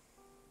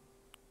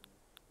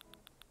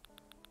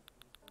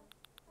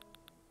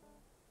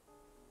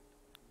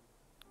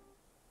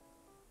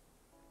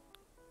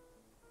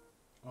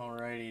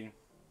 Alrighty.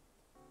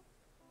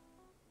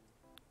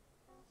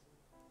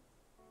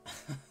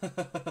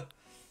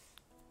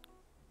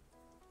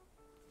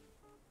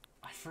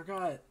 I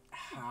forgot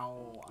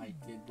how I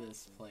did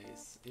this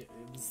place. It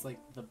was like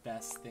the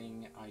best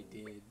thing I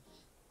did.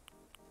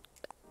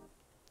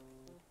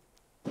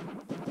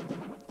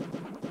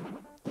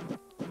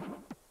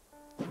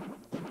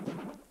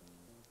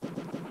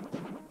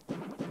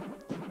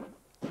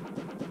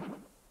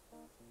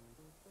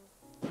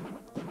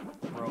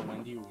 Bro,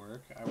 when do you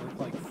work? I work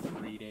like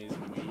 3 days a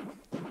week.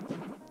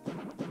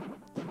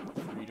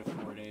 3 to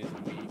 4 days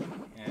a week.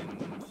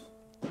 And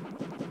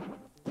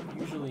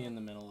usually in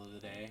the middle of the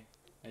day.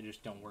 I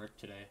just don't work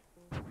today.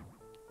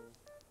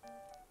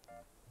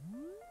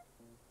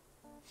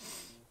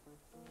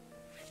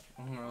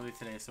 I'm early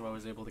today, so I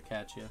was able to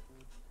catch you.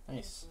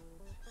 Nice.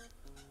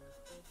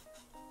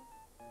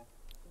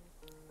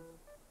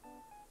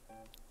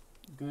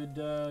 Good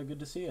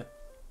to see you.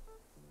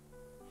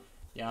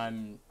 Yeah,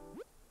 I'm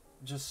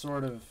just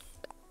sort of...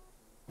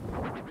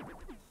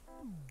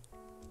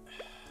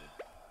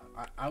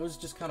 I was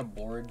just kind of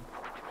bored.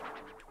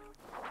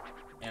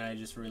 And I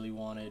just really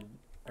wanted...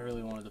 I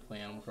really wanted to play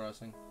Animal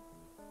Crossing.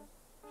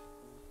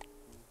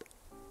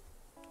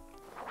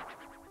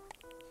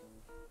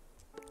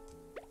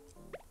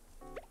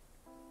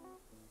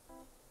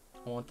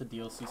 I want the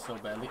DLC so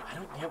badly. I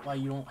don't get why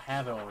you don't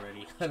have it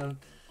already. I don't...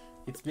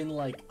 It's been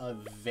like a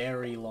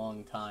very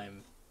long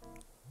time.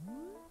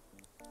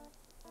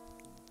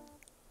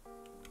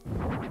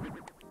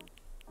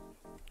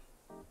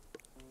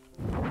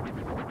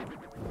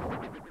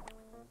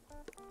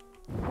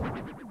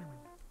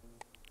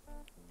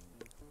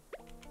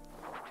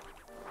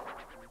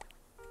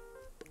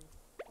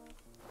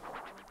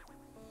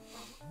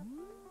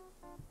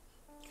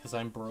 Because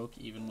I'm broke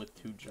even with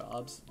 2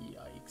 jobs?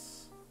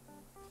 Yikes.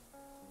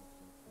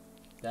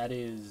 That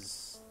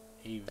is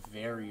a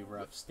very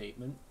rough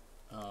statement.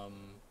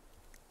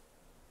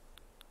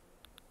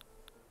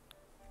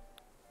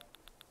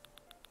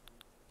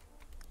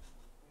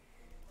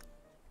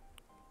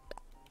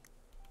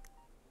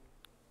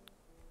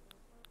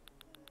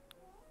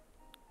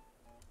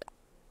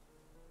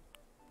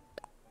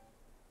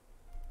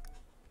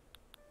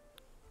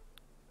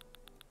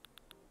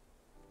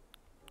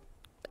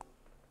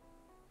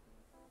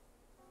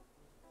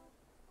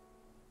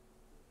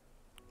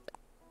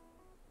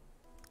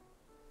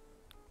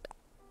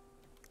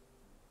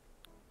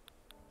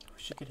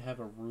 Wish I could have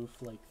a roof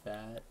like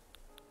that,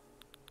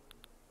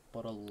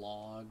 but a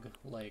log.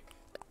 Like,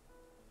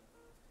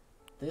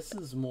 this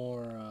is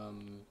more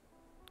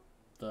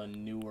the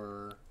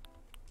newer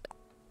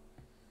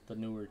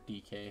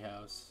DK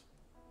house.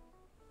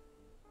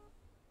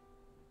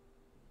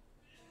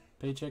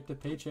 Paycheck to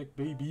paycheck,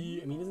 baby.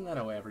 I mean, isn't that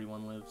how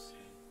everyone lives?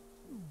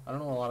 I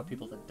don't know a lot of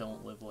people that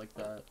don't live like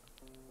that.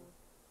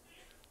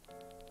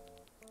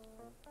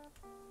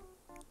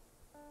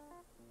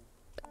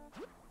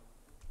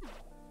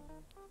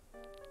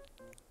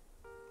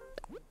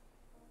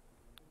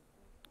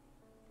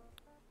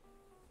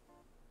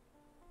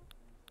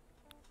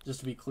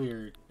 Just to be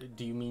clear,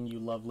 do you mean you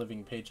love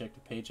living paycheck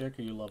to paycheck,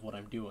 or you love what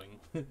I'm doing?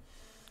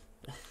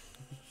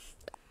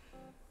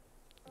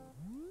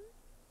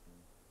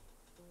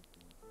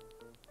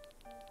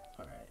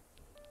 Alright.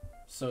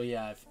 So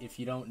yeah, if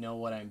you don't know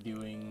what I'm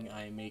doing,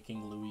 I'm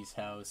making Louie's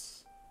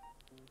house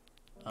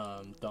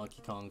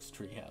Donkey Kong's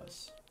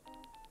treehouse.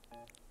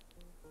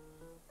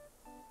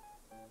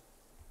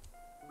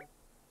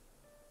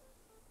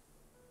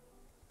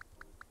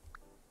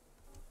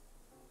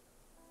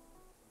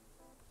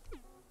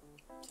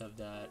 Let's have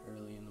that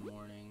early in the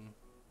morning.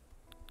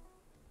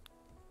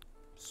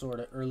 Sort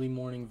of early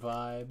morning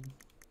vibe.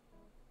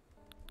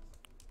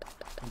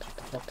 Bunch of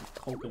fucking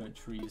coconut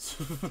trees.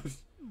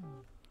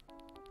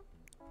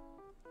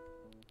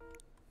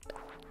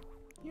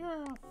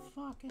 You're a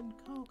fucking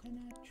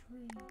coconut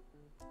tree.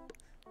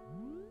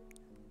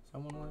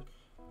 Someone work?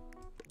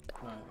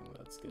 No, I think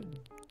that's good.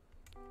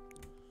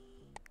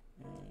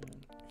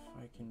 And if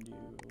I can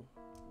do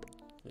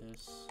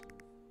this.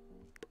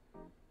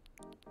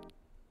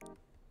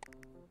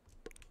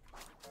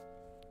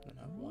 And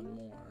have one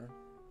more.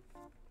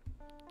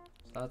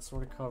 So that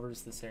sort of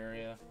covers this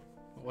area.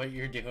 What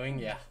you're doing,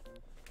 yeah.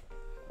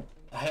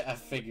 I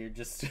figured,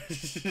 just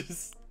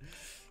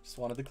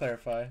wanted to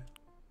clarify.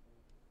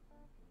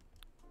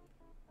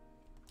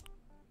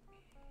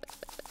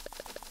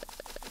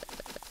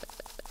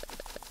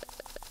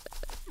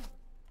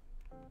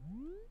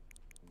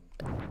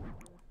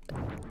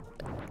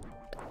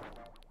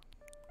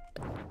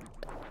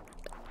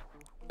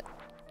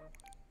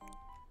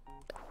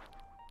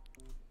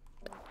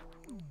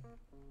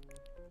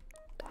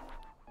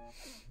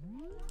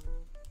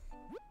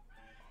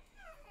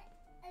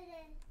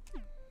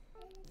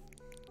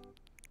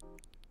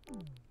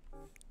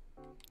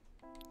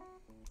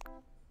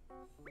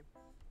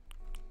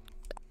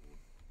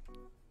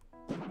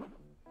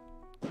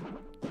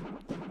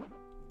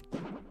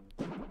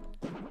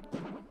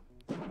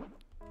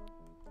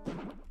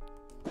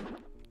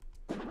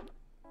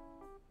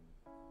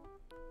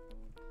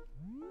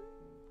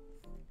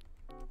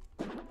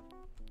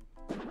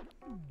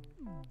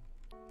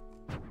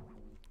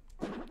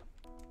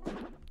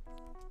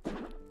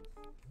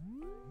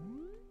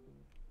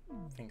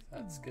 I think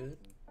that's good.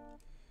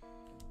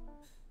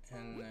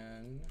 And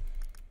then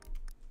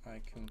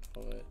I can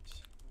put...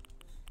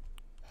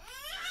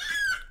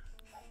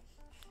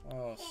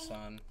 Oh,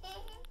 son.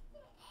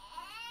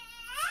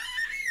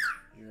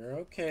 You're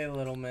okay,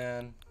 little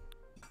man.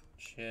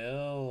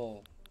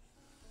 Chill.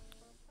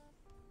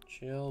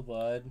 Chill,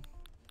 bud.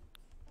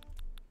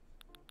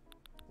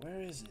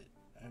 Where is it?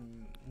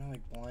 I'm not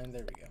like blind.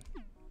 There we go.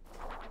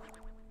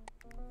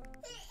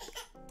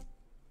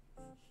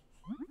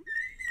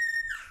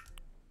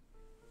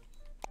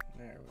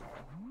 There we go.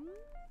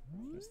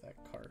 Where's that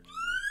cart?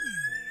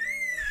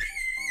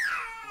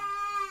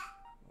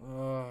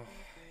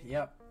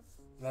 Yep.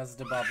 That's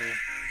the bubble.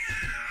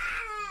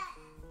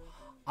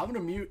 I'm gonna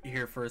mute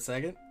here for a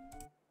second.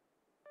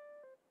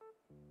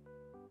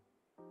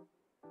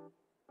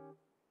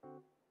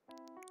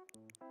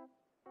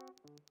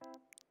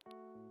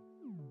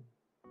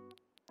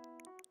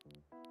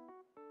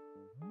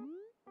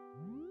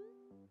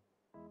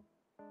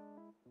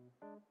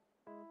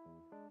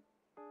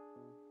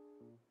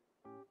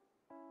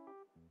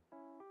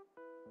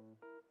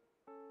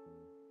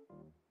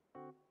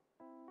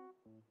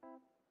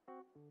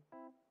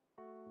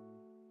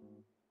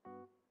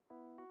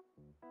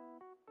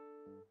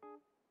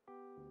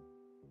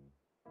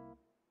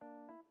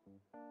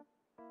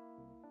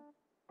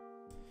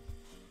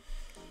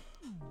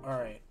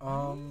 Alright,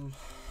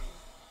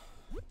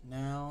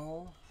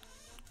 now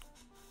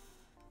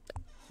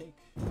take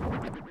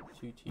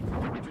 2 tea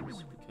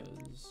torches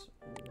because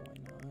why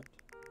not?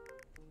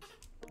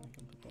 I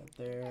can put that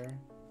there.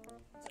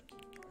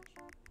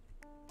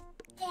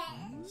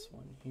 And this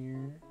one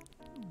here.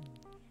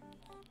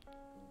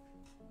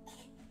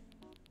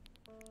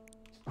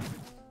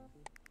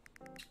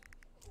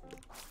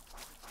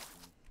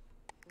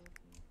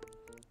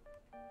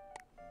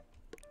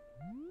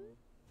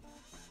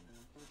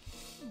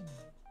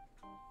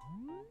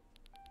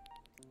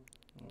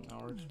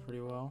 That works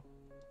pretty well.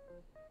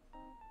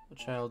 The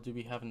child do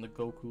be having the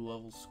Goku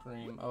level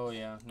scream. Oh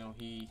yeah, no,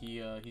 he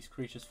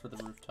screeches for the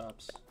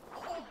rooftops.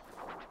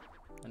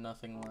 And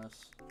nothing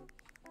less.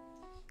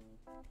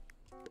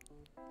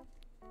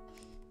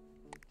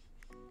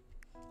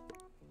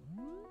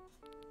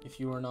 If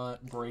you are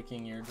not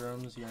breaking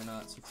eardrums, you're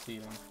not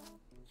succeeding.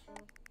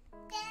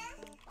 At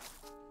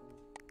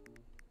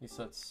least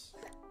that's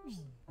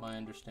my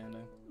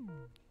understanding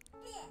of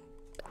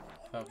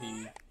how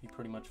he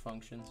pretty much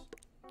functions.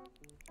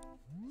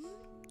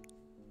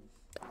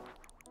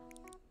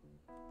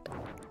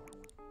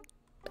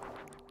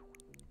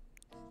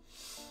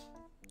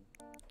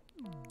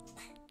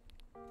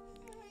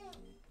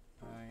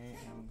 I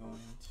am going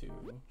to... Do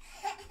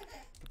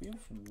we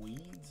have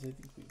weeds? I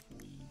think we have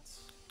weeds.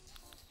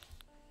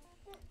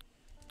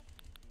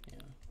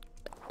 Yeah.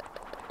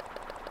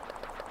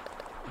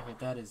 Okay,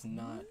 that is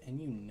not... And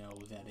you know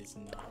that is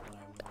not what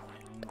I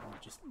wanted. I'm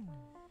just...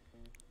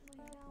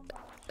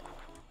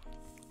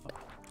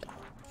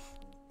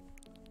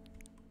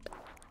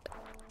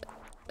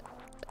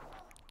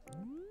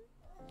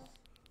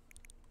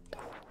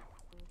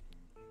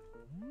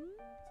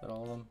 Is that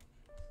all of them?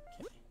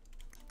 Okay.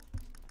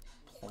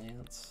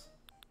 Plants.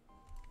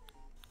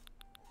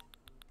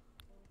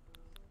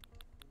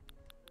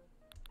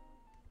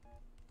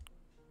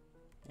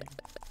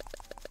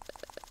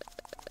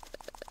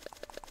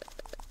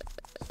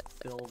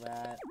 fill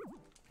that.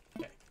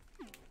 Okay.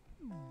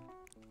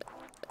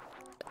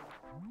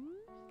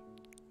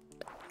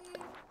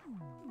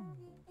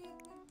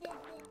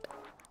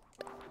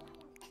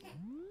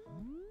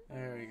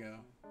 There we go.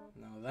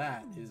 Now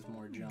that is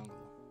more jungle.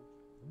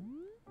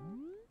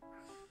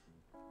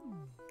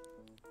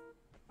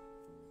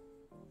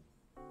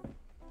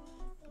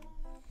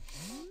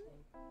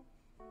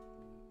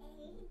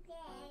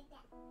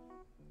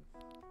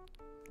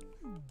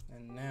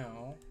 And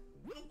now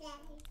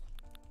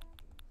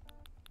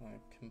I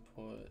can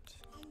put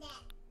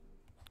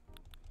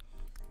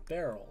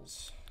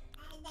barrels.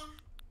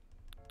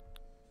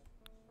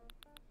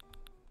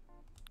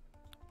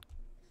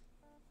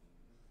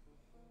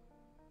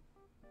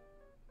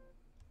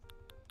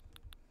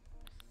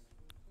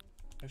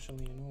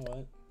 Actually, you know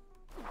what?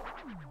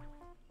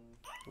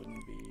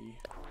 Wouldn't be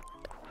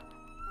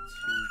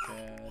too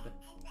bad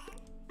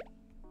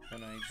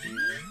an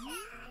idea.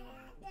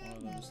 One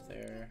of those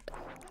there.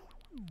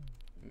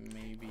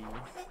 Maybe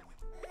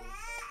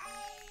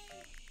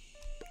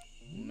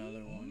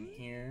another one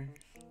here.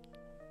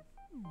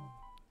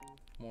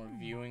 More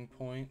viewing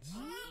points.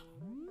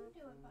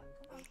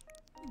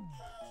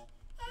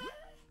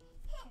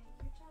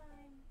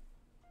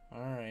 All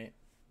right.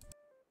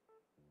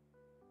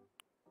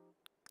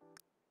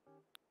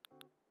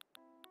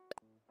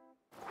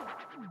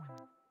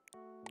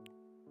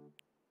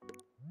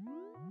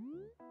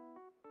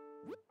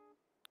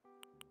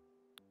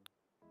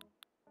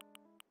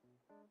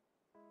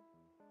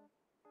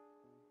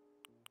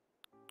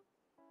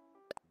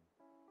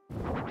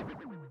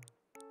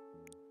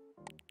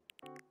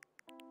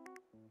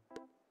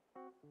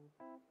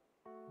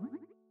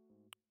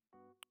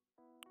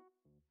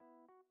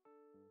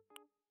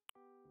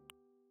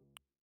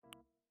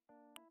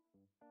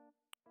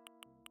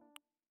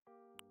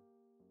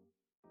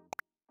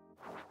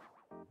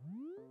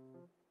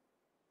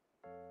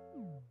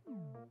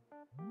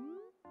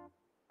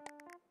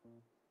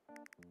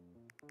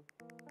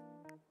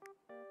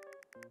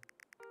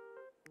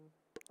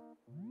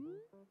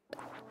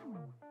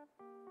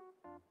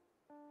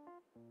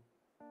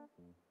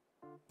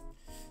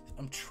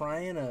 I'm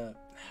trying to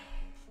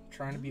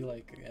be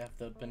like F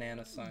the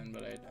banana sign,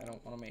 but I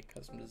don't want to make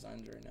custom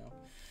designs right now.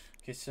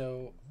 Okay,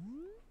 so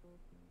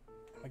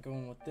am I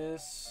going with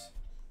this,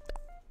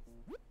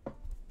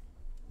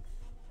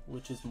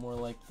 which is more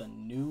like the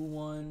new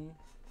one?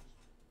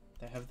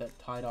 They have that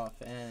tied off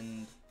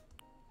end,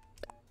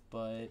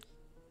 but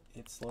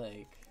it's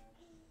like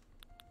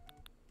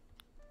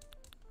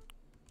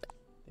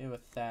they have a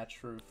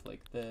thatch roof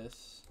like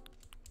this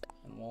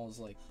and walls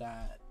like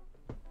that.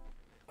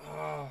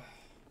 Oh.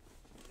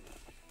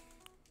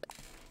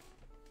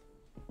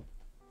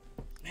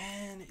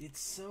 Man,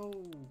 it's so...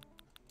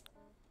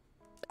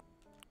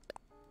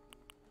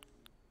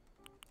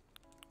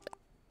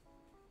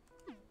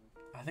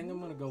 I think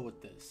I'm gonna go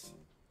with this.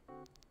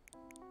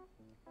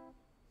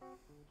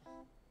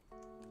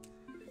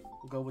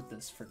 We'll go with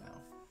this for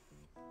now.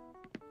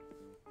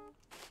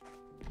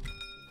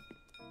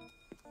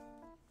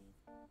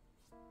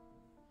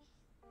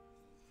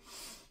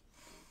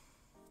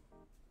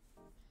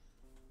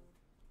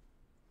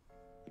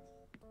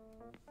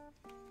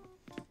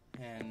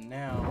 And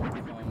now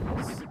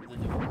comes the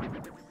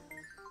difficult.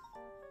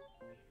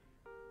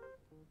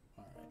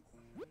 Alright.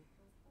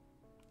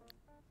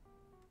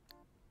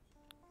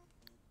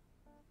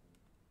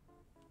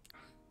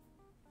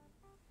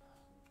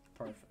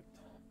 Perfect.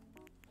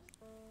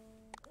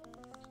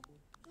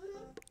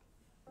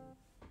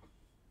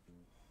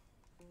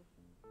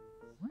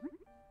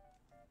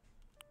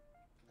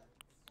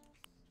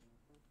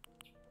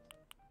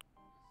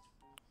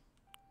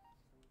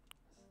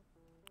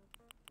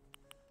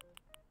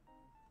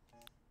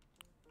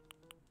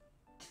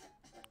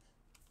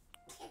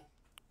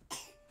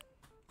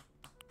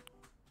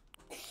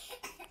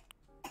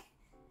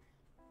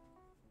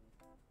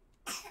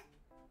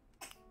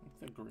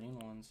 The green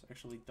ones,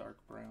 actually dark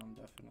brown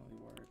definitely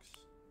works.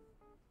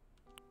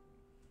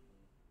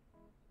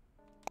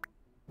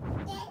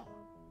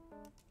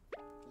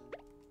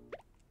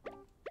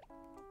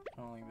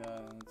 Kind of like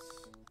that, it's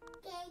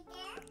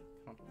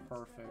kind of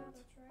perfect.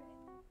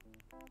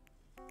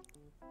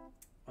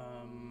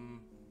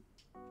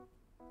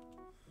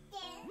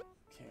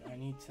 Okay, I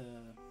need to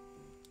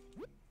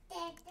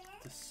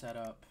set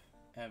up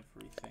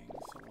everything.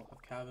 So we'll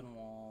have cabin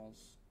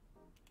walls,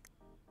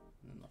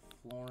 and then the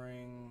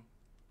flooring.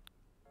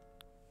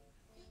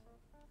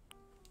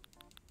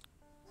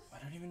 I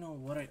don't even know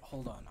what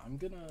hold on, I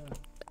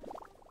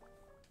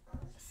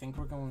think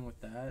we're going with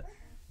that.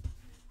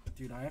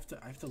 Dude, I have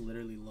to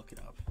literally look it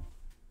up.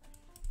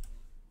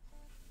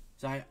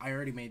 So I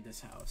already made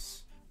this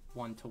house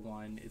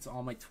 1-to-1. It's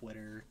on my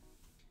Twitter.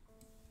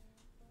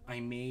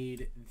 I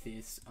made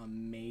this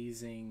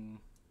amazing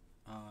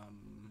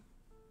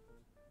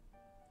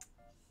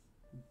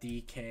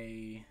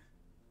DK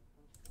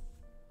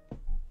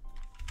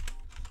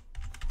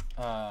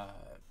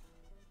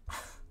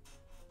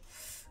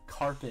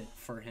carpet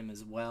for him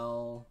as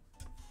well,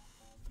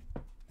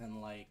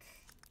 and like,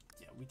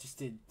 yeah, we just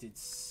did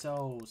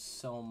so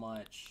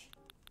much.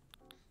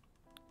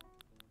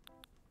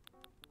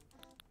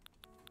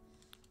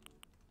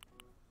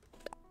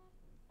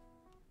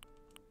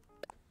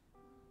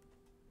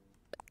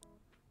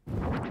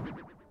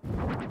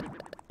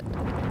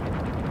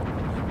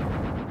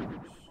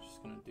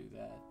 Just gonna do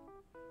that.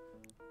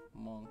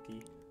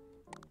 Monkey.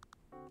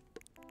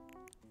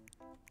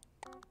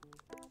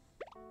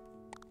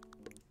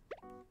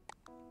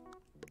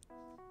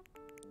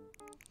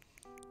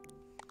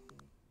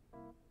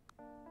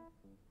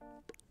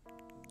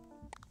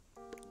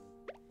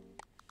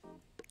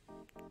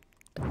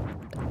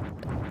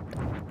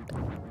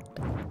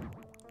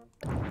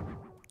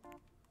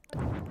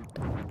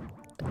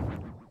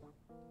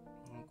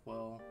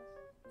 Well,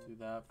 do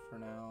that for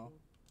now.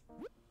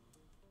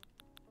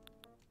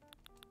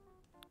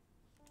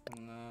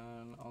 And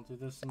then I'll do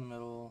this in the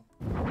middle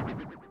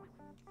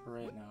for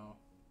right now.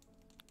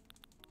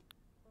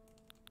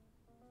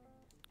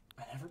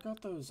 I never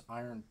got those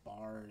iron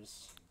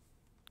bars.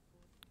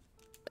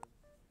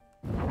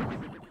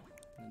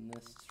 And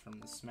this is from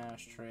the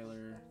Smash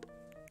trailer.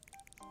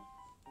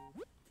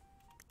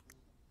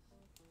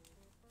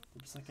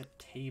 There was like a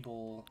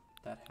table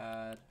that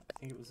had, I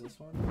think it was this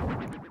one?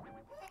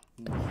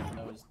 No,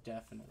 that was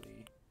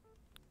definitely,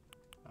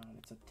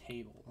 it's a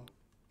table.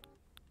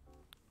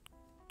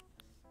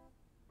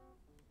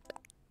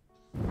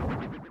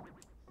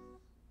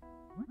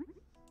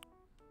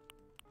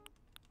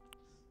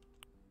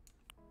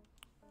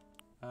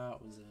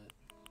 That was it.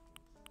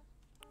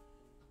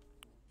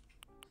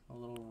 A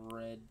little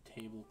red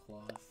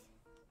tablecloth.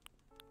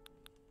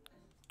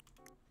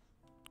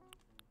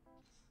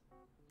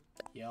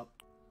 Yep.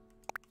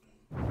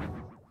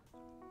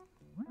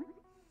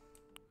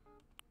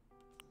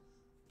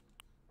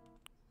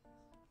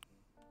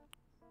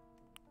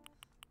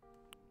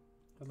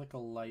 Got like a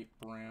light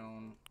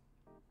brown.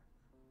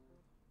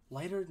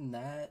 Lighter than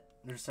that.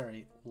 Or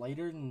sorry,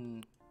 lighter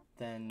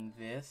than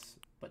this,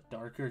 but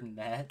darker than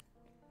that.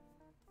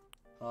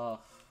 Oh,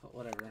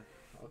 whatever.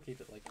 I'll keep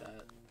it like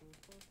that.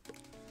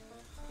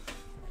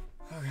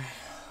 Okay.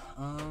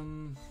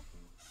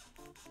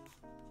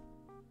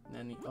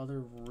 And the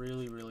other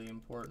really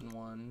important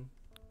one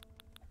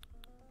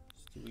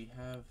is, do we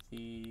have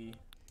the...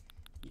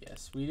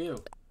 Yes, we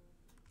do.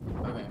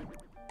 Okay.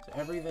 So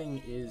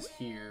everything is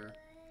here.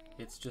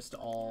 It's just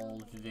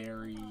all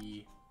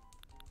very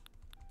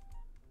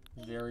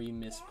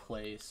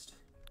misplaced.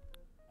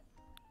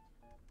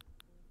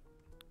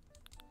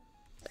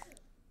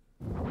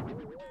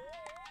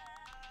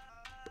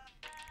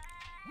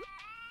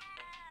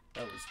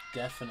 That was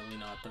definitely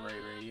not the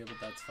right radio, but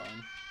that's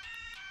fine.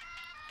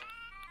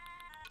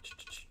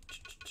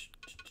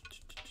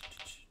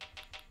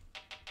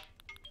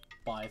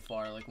 By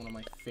far, like, one of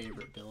my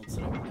favorite builds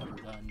that I've ever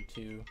done,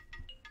 too.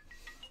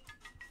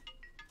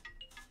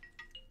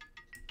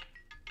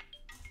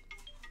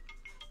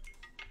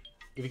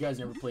 If you guys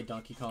never played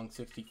Donkey Kong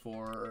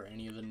 64 or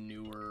any of the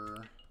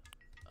newer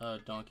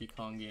Donkey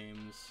Kong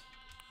games,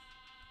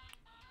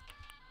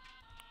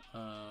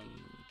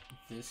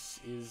 this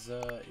is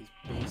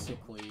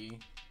basically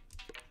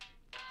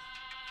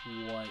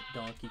what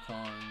Donkey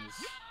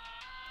Kong's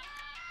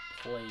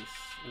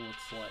place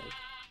looks like.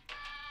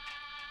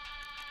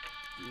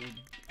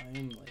 Dude, I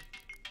am like,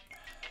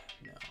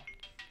 no.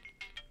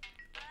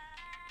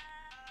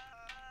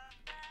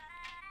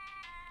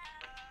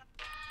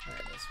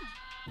 Alright, this one.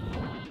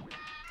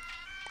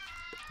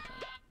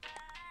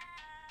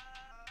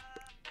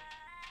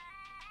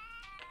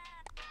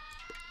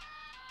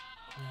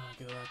 There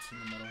we go, that's in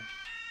the middle.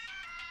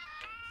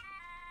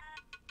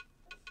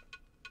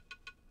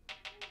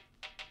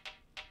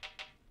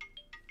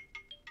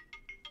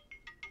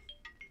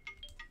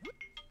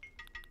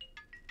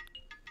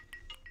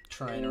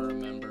 Trying to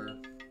remember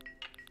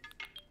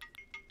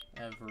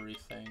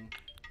everything.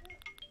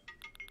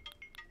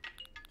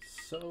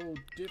 So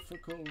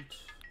difficult.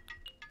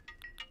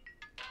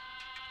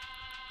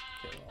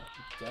 Okay, well,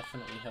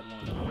 definitely had one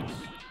of those.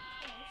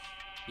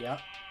 Yep.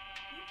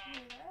 You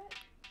knew that?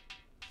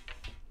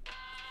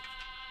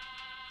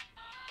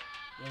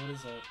 Yeah, what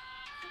is that? I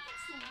think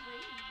it's the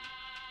rain.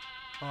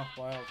 Huh,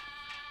 wild.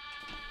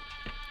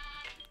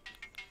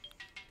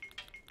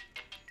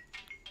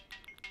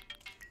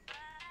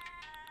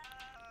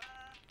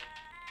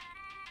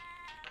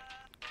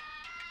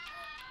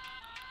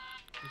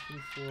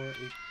 Looking for a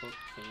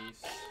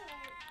bookcase.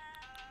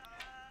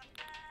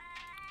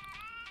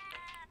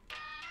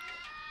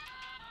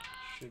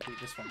 Should be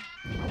this one.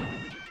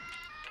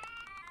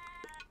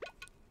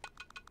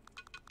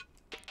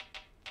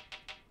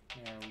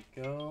 There we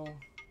go.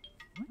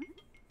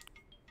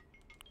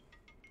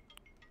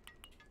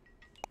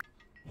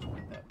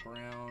 Get that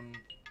brown.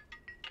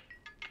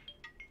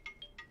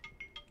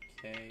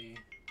 Okay.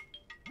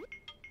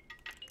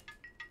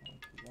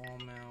 Wall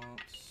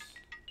mounts.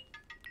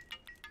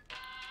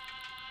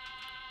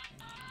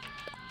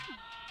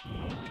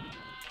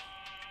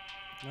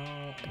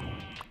 No,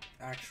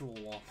 actual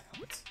wall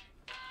mounts.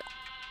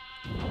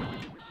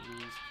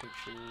 Use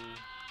picture.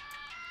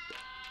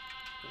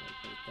 Go like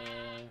right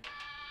there.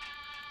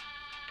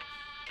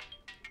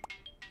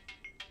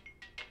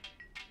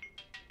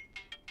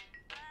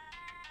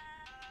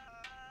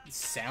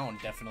 sound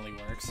definitely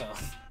works, I'll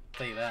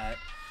tell you that.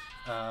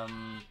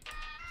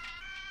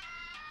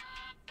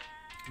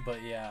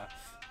 But yeah,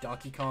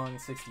 Donkey Kong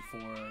 64,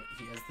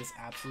 he has this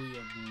absolutely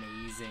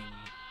amazing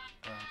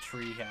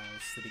tree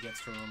house that he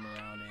gets to roam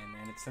around in,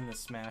 and it's in the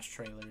Smash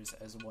trailers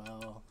as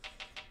well.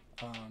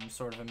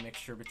 Sort of a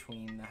mixture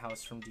between the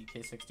house from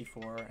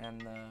DK64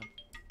 and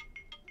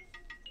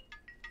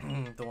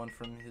the one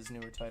from his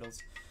newer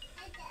titles.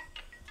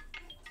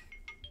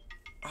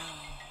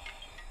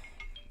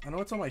 I know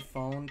it's on my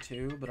phone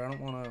too, but I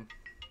don't want to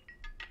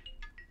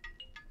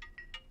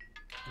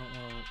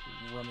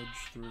rummage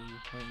through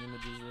my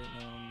images right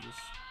now. I'm just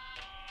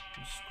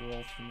gonna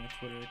scroll through my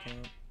Twitter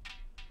account.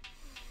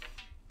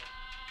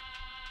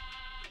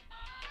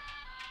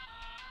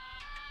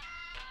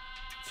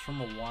 It's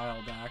from a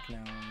while back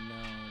now, I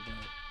know,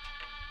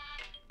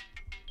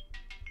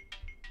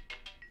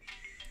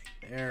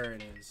 but there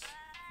it is.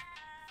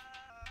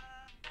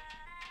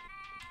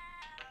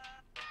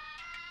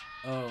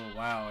 Oh,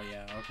 wow,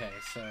 yeah, okay,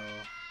 so...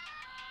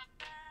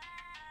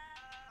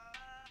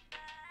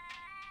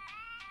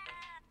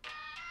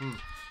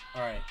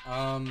 Alright,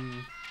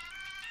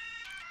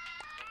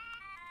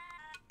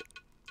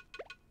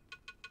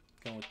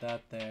 go with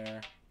that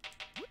there.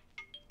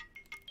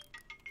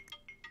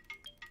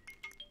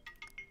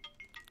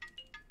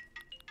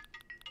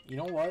 You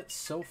know what?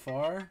 So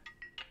far,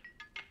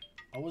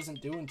 I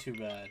wasn't doing too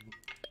bad.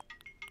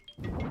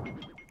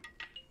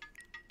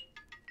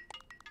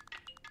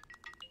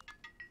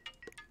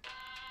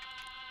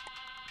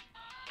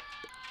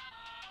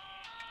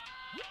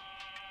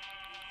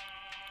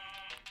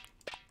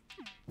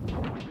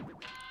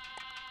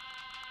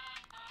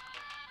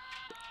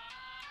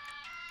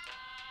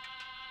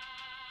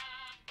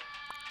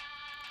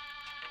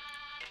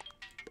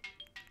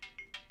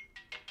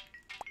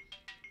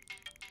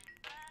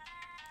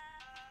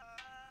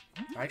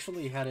 I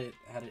actually had it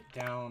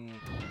down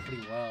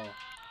pretty well.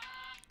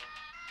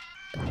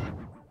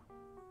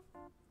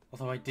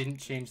 Although I didn't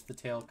change the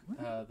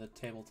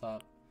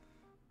tabletop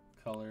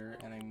color,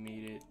 and I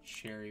made it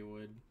cherry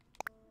wood.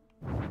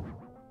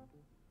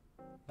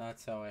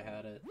 That's how I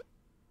had it.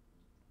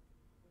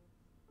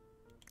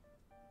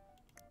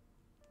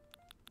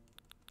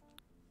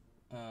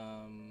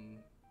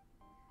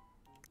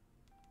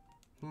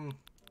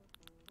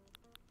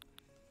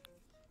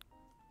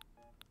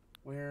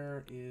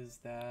 Where is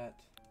that?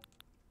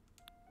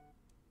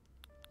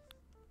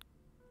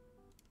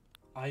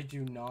 I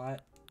do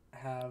not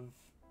have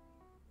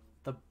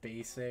the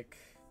basic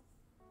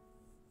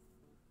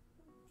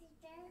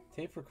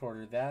tape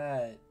recorder.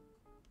 That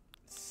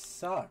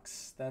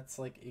sucks. That's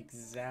like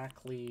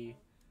exactly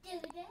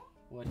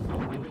what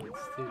he needs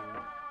too.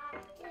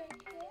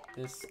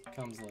 This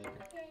comes later.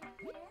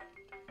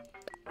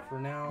 For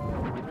now,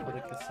 we'll put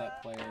a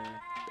cassette player.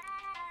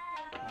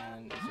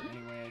 And is there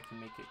any way I can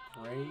make it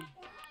gray?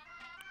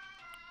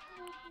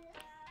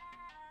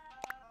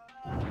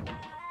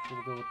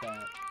 We'll go with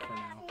that for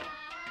now.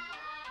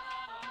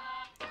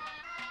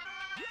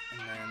 And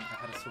then I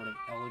had a sort of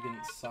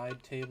elegant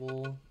side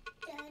table,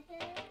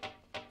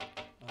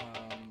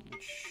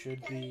 which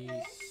should be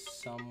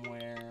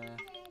somewhere.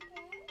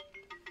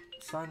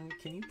 Son,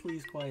 can you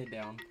please quiet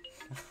down?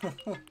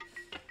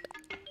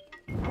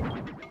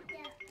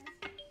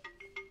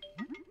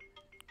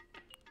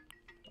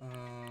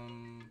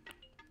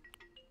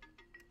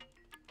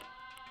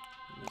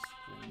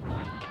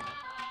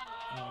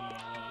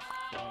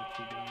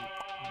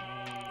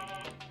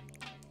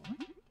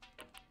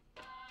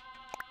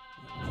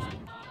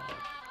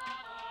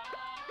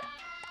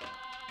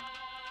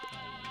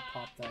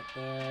 Pop that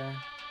there.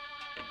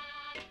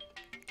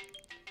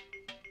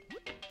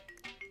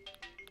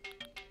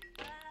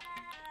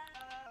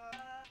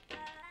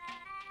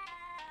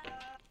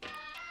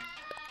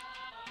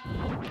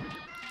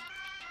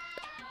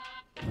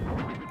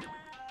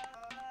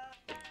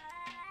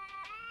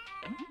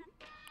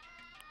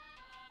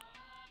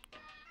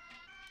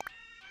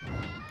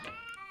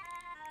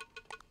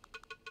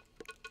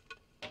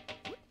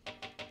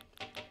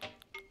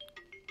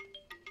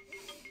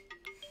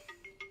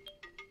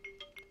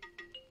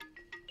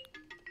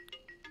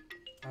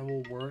 I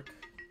will work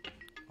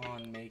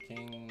on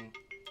making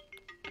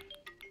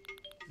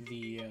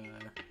the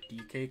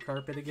DK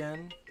carpet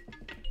again,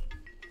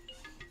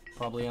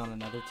 probably on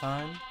another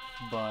time,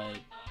 but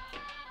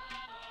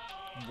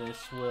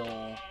this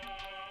will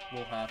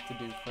have to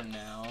do for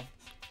now.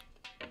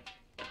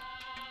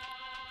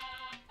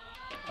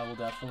 I will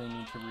definitely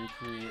need to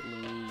recreate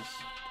Louis'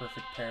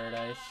 perfect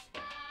paradise.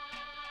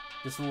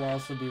 This will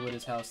also be what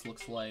his house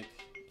looks like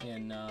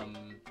in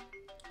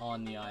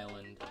on the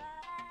island.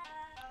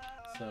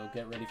 So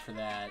get ready for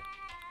that.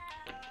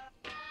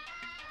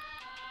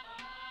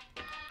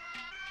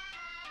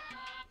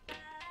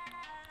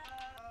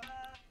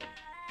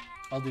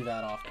 I'll do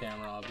that off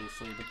camera,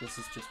 obviously, but this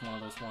is just one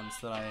of those ones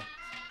that I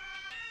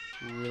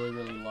really,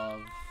 really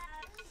love.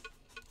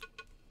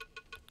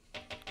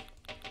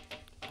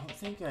 I don't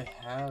think I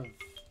have...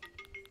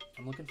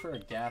 I'm looking for a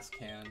gas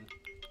can.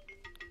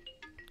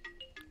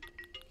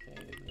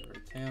 Okay, there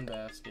it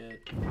handbasket.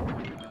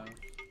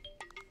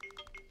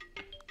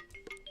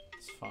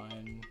 It's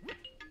fine.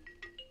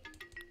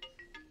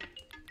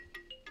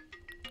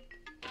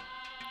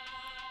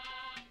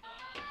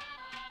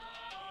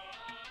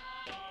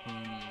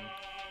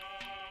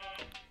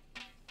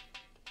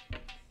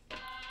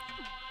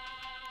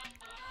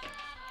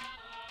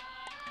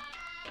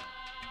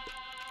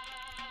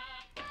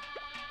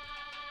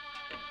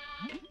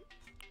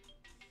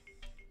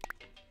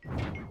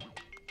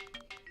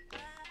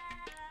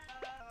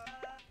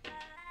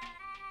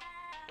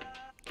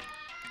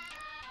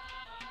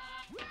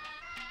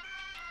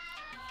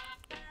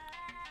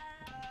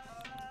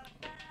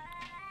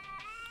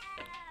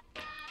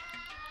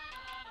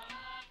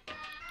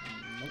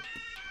 Nope.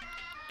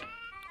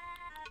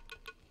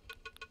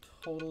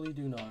 Totally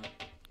do not.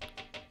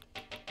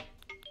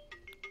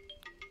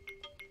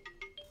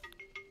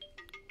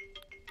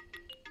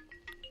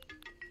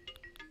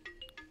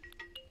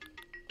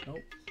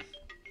 Nope.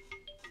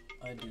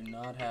 I do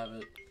not have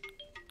it.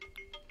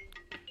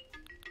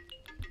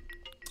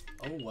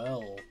 Oh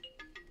well.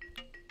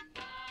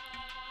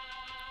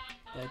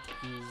 That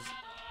is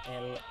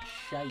el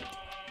shite.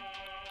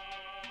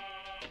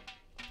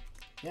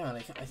 Yeah, and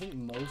I think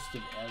most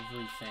of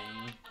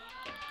everything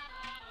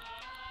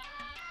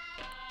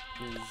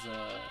is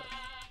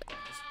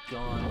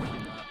gone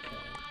from that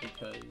point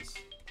because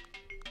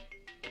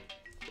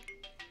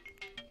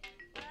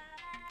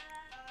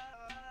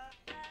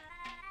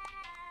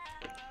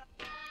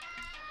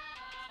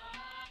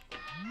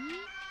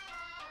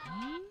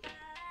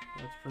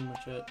that's pretty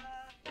much it.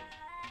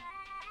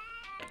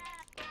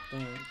 I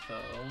think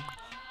though.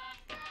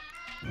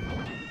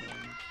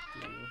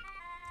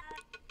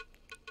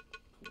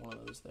 One of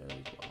those there as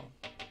well.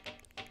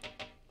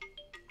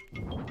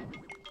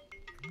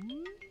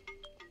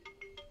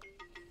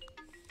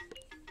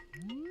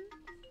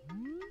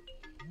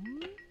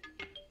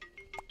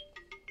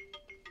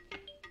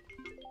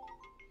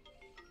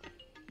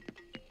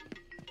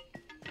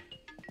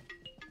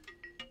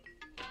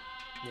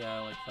 Yeah, I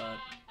like that.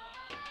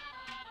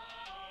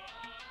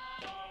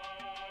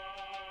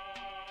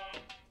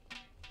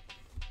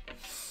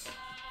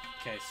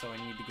 Okay, so I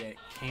need to get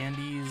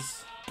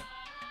Candy's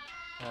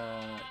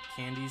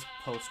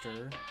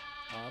poster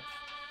up.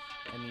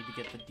 I need to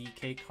get the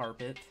DK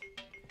carpet.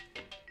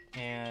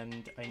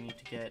 And I need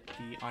to get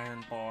the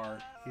iron bar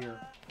here.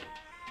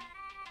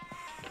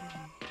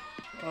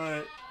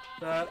 Alright,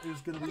 that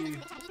is gonna be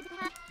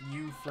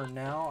you for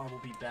now. I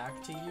will be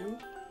back to you.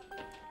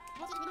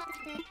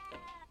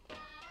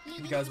 If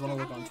you guys want to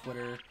look on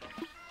Twitter,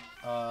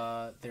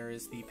 there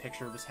is the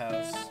picture of his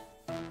house.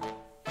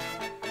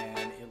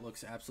 And it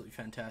looks absolutely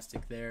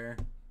fantastic there.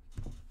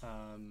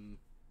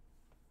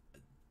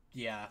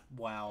 Yeah,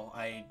 wow.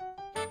 I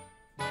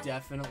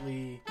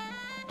definitely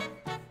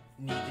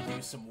need to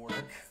do some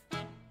work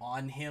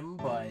on him,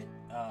 but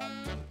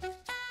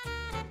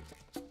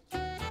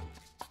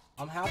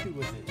I'm happy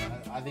with it.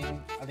 I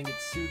think it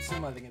suits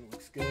him. I think it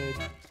looks good.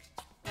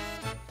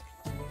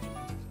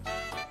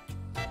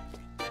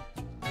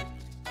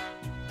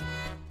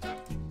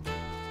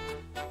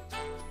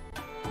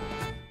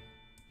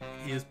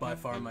 He is by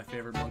far my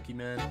favorite Monkey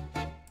Man.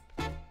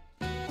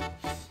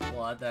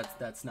 Well,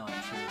 that's not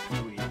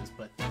true. Louie is,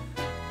 but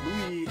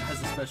Louie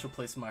has a special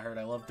place in my heart.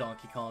 I love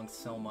Donkey Kong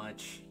so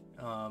much.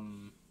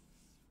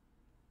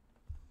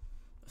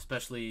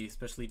 Especially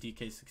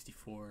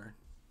DK64.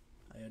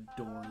 I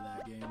adore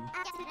that game.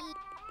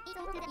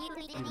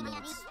 Even though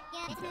it's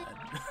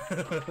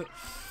bad.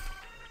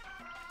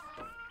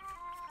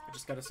 I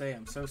just gotta say,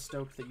 I'm so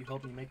stoked that you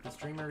helped me make this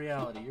dream a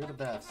reality. You're the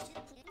best.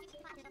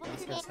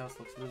 This guy's house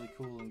looks really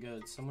cool and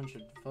good. Someone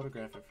should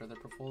photograph it for their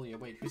portfolio.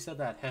 Wait, who said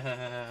that?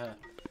 I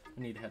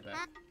need to head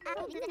back. I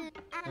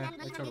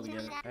totally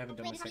get it. I haven't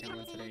done my second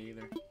run today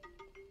either.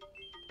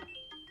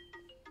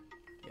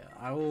 Yeah,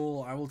 I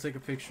will take a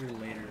picture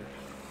later.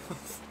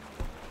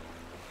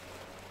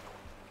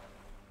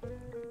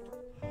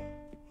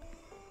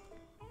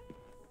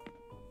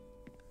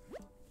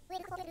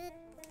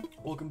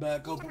 Welcome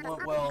back. Hope it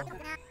went well.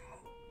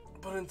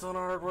 Put in a ton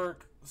of hard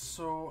work.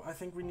 So I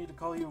think we need to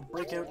call you a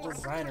breakout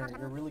designer.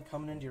 You're really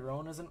coming into your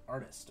own as an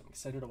artist. I'm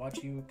excited to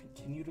watch you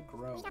continue to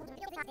grow.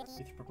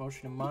 With your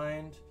promotion in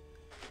mind,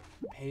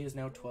 pay is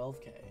now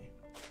 12K.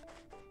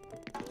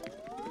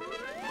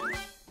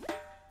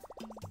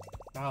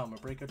 Wow, I'm a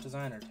breakout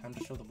designer. Time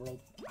to show the world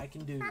what I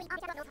can do.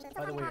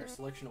 By the way, our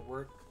selection of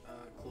work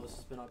clothes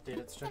has been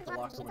updated. So check the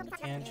locker when you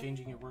can.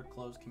 Changing your work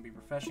clothes can be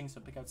refreshing, so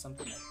pick out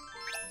something that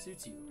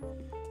suits you.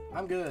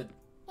 I'm good.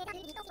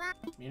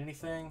 Need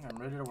anything? I'm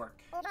ready to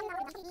work.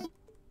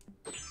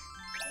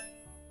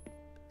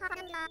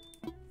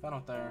 Fun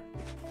out there.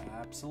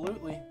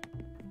 Absolutely.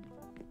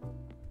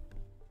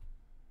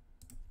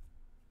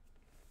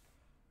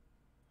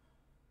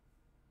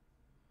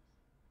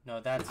 No,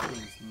 that's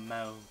who's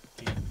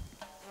monkey.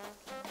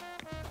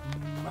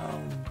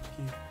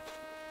 Monkey.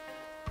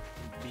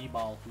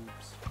 B-ball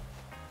hoops.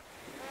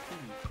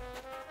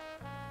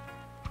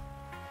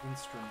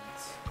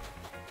 Instruments.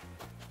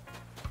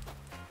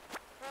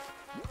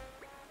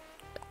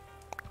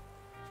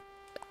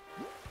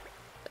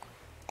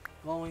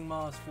 Glowing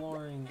moss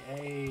flooring,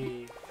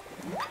 a.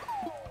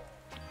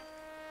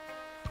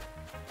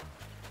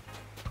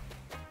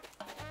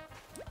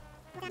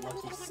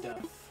 Lucky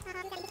stuff.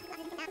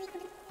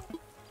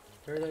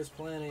 Paradise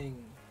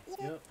planning.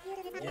 Yep.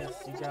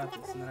 Yes, you got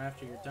this. And then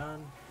after you're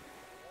done,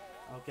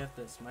 I'll get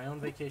this. My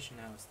own vacation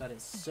house. That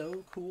is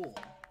so cool.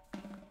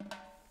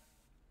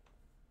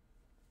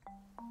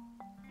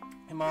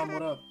 Hey Mom,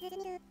 what up?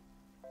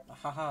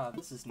 Haha,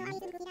 this is neat.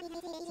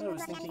 So I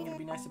was thinking it'd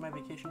be nice if my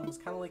vacation home was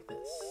kind of like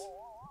this.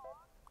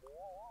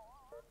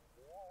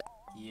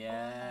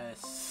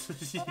 Yes.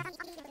 Yes.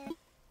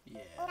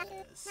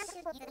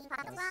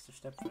 Master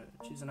step further.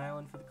 Choose an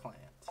island for the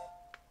client.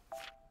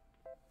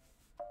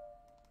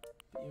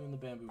 Put you in the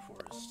bamboo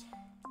forest.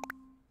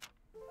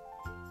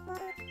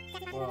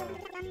 Whoa,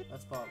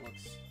 that spot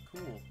looks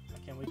cool.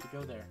 I can't wait to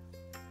go there.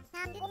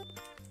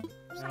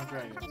 Now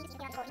Dragon,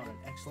 found an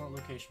excellent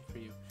location for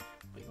you,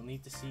 but you'll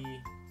need to see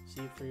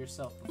it for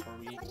yourself before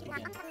we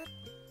begin.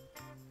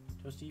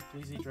 Toasty,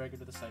 please lead Dragon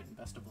to the site and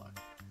best of luck.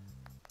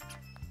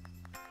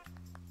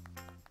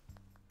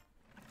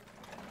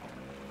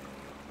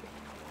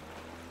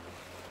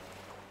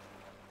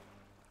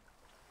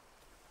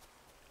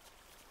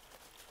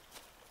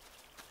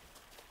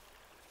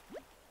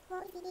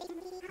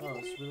 Oh,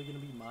 it's really gonna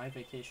be my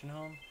vacation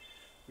home?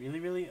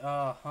 Really?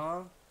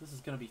 Huh? This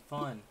is gonna be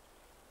fun.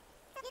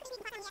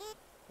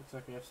 Looks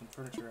like we have some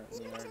furniture out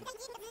in the yard.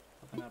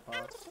 Open that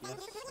box.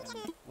 Yes,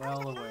 I'm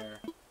well aware.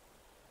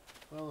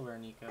 Well aware,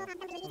 Nico.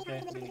 Okay,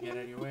 I'm gonna get out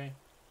of your way.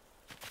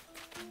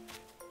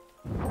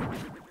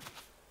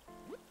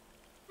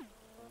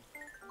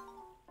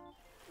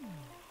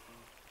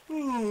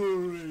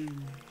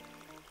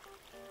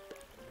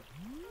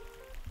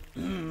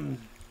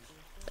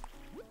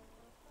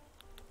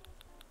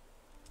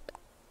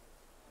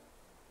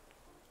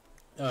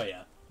 Oh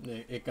yeah,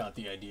 it got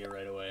the idea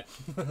right away.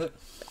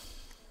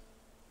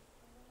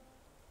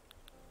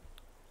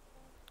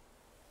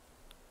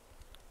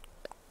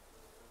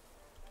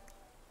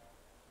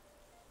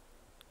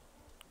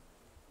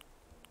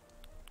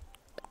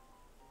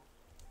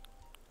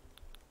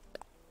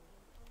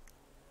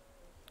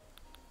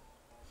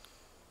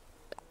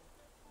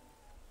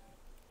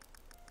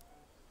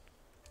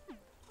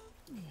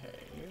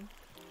 Okay.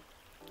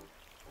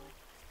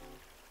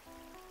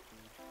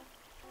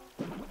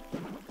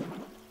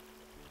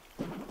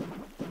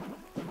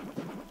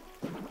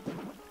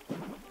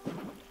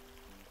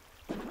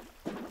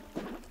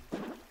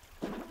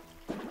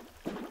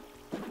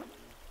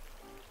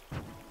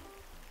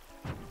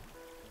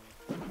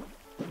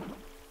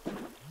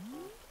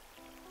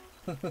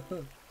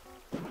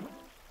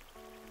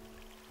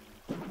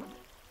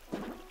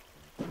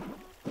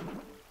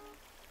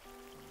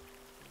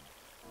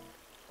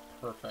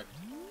 Perfect.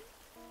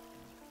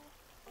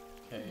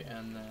 Okay,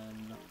 and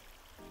then...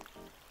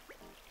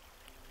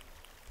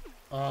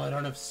 Oh, I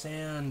don't have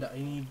sand. I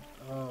need...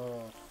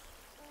 Oh.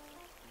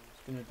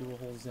 Just gonna do a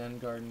whole Zen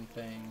garden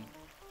thing.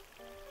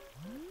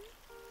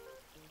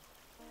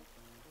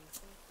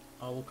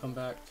 I will come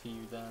back to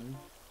you then.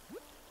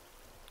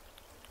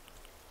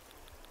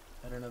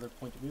 At another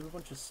point. Do we have a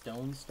bunch of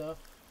stone stuff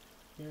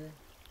here?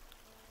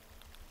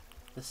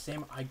 The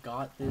same... I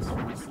got this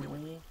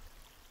recently.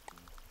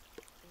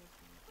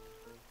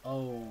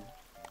 Oh.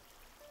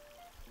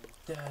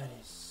 That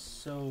is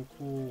so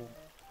cool.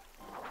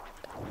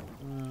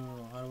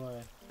 Oh, how do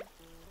I...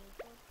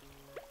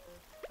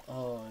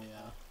 Oh,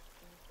 yeah.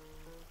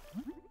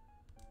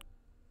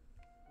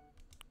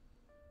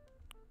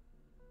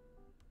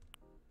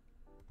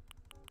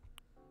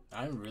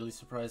 I'm really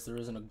surprised there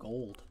isn't a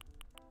gold.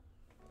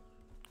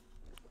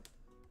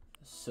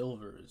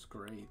 Silver is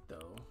great,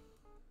 though.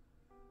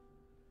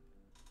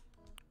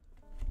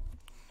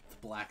 The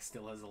black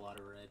still has a lot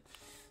of red.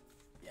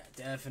 Yeah,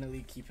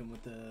 definitely keep him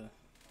with the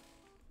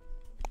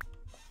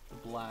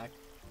black.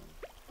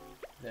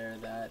 There,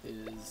 that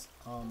is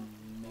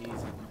amazing.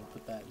 We'll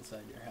put that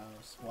inside your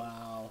house.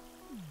 Wow.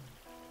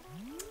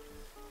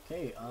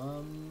 Okay,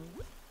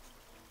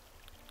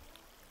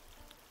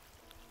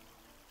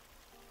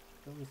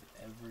 go with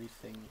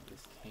everything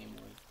this came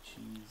with.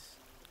 Jeez.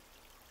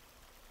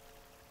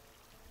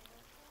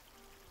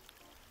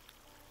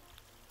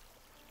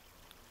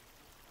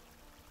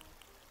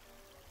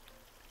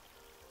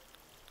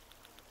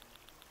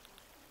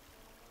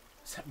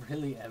 Is that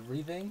really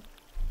everything?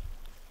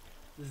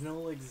 There's no,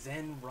 like,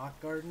 Zen rock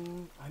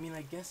garden? I mean,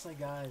 I guess I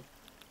got...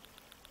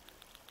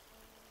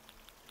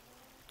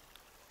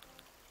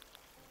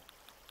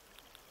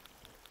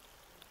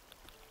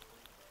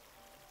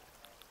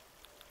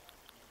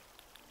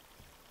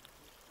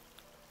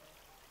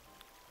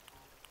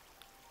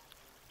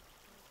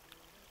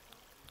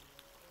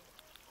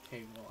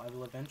 Okay, well, I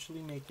will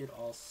eventually make it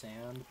all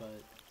sand,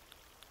 but...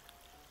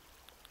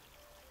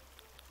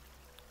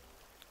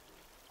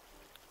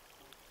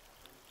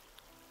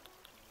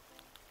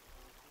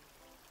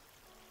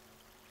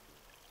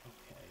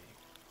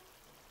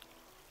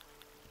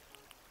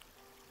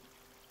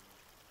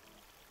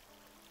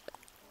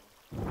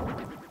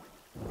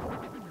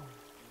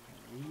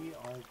 We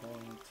are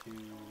going to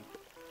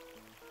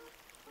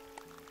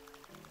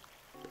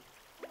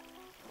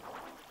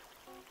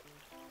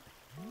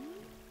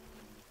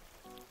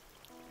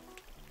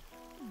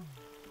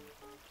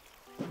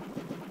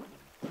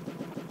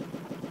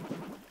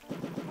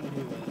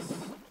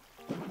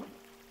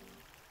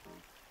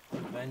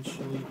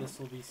eventually this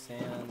will be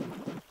sand.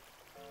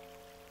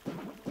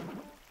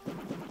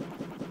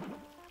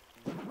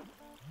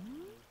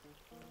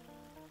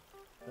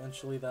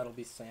 Eventually that'll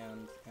be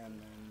sand,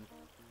 and then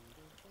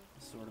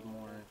sort of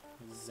more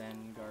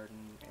zen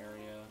garden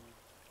area.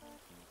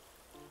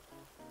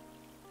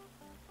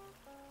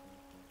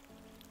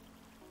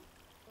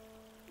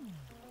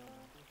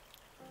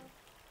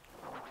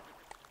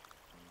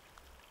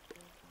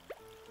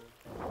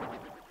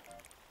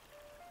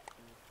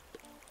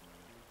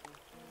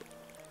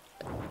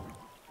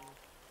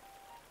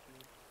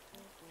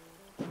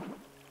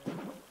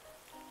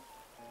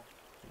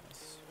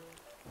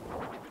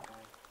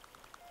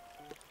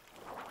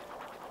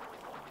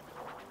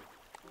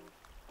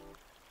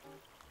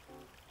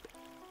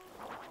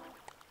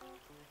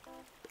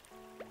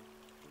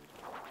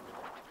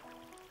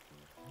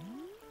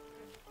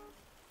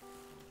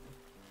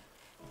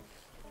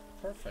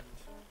 Perfect.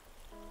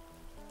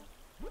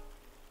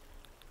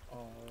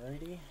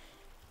 Alrighty.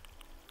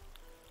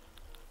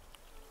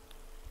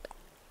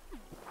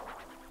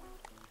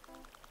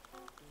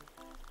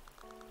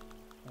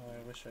 Oh,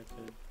 I wish I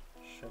could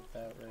shove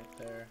that right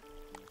there.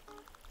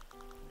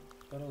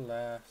 But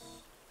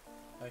alas,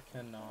 I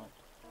cannot.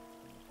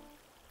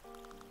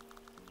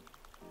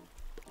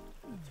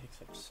 It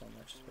takes up so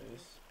much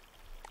space.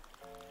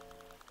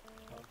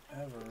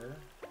 However,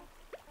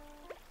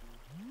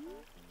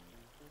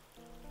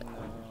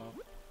 no.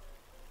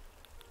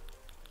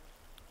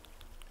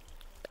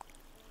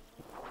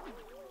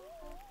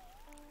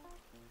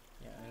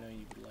 Yeah, I know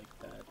you would like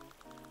that.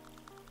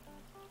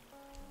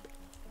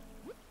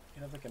 You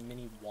could have like a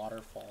mini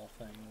waterfall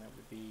thing, that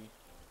would be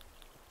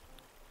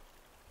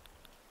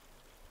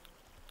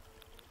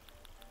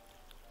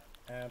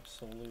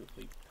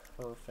absolutely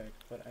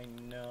perfect, but I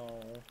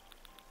know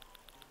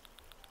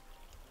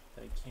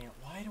that I can't.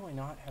 Why do I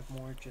not have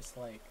more just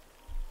like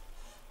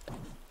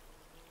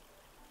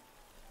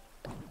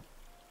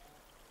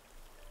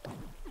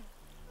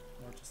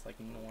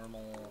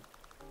normal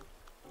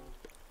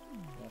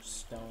more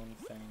stone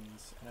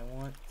things, and I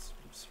want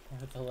some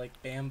more of the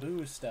like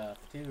bamboo stuff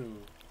too.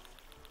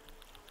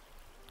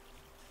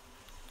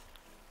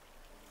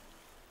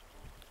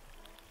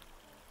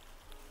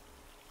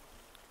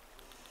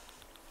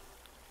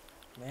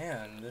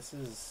 Man, this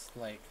is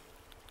like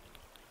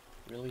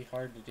really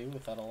hard to do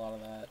without a lot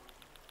of that,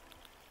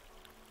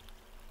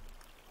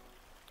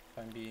 if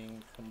I'm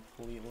being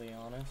completely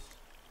honest.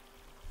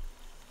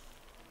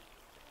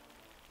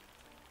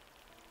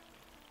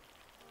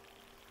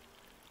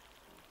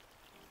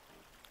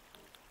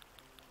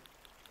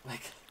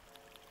 Like,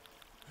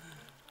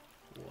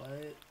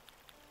 what?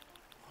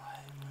 Why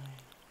am I?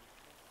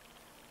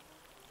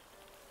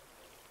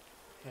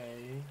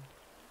 Okay.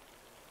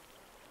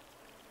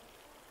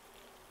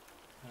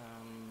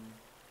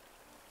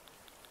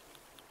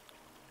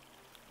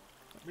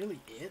 Is that really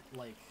it?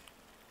 Like,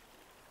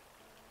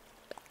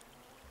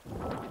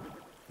 alright.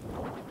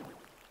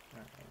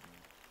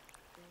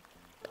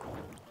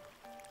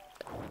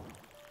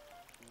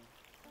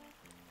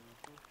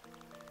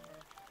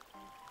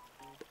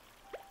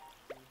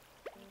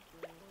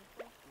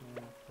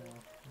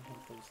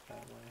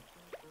 That way.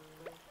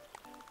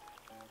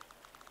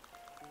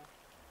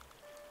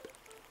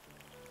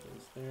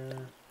 Goes there.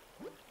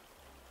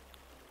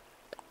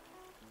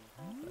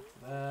 That's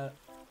that.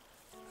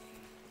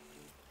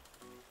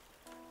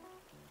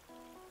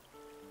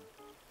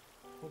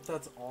 Hope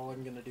that's all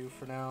I'm gonna do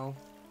for now.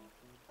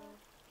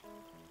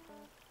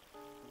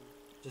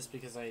 Just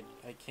because I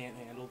can't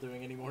handle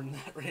doing any more than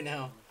that right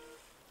now.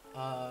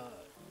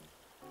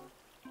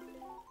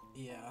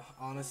 Yeah,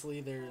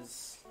 honestly,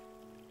 there's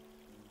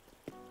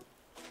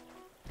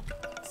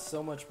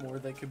so much more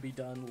that could be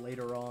done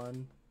later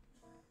on.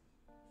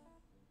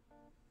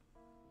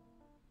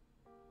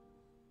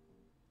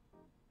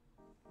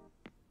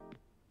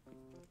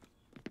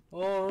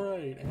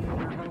 Alright, and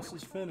your house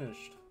is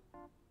finished.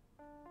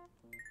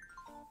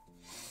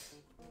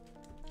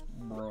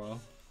 Bruh.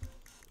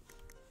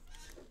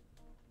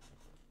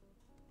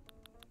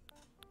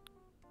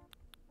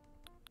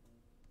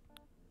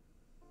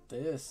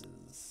 This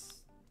is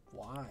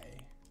why.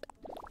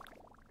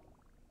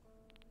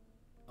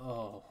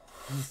 Oh.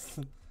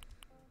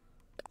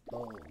 Oh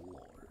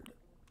lord.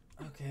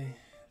 Okay,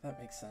 that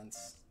makes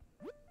sense.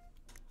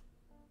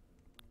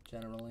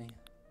 Generally.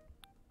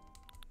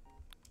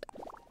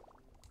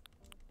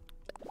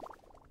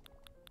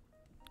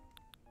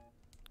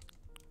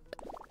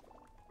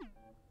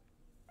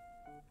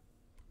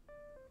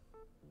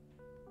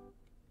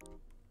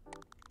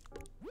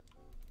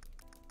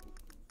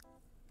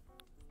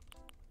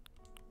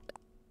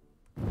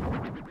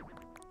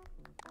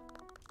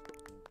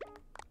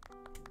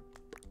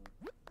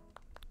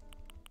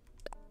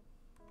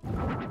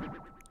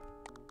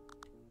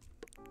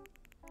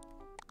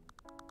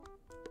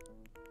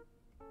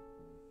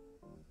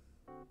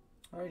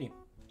 Alrighty,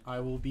 I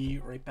will be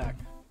right back.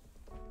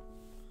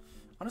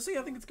 Honestly,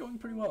 I think it's going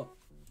pretty well.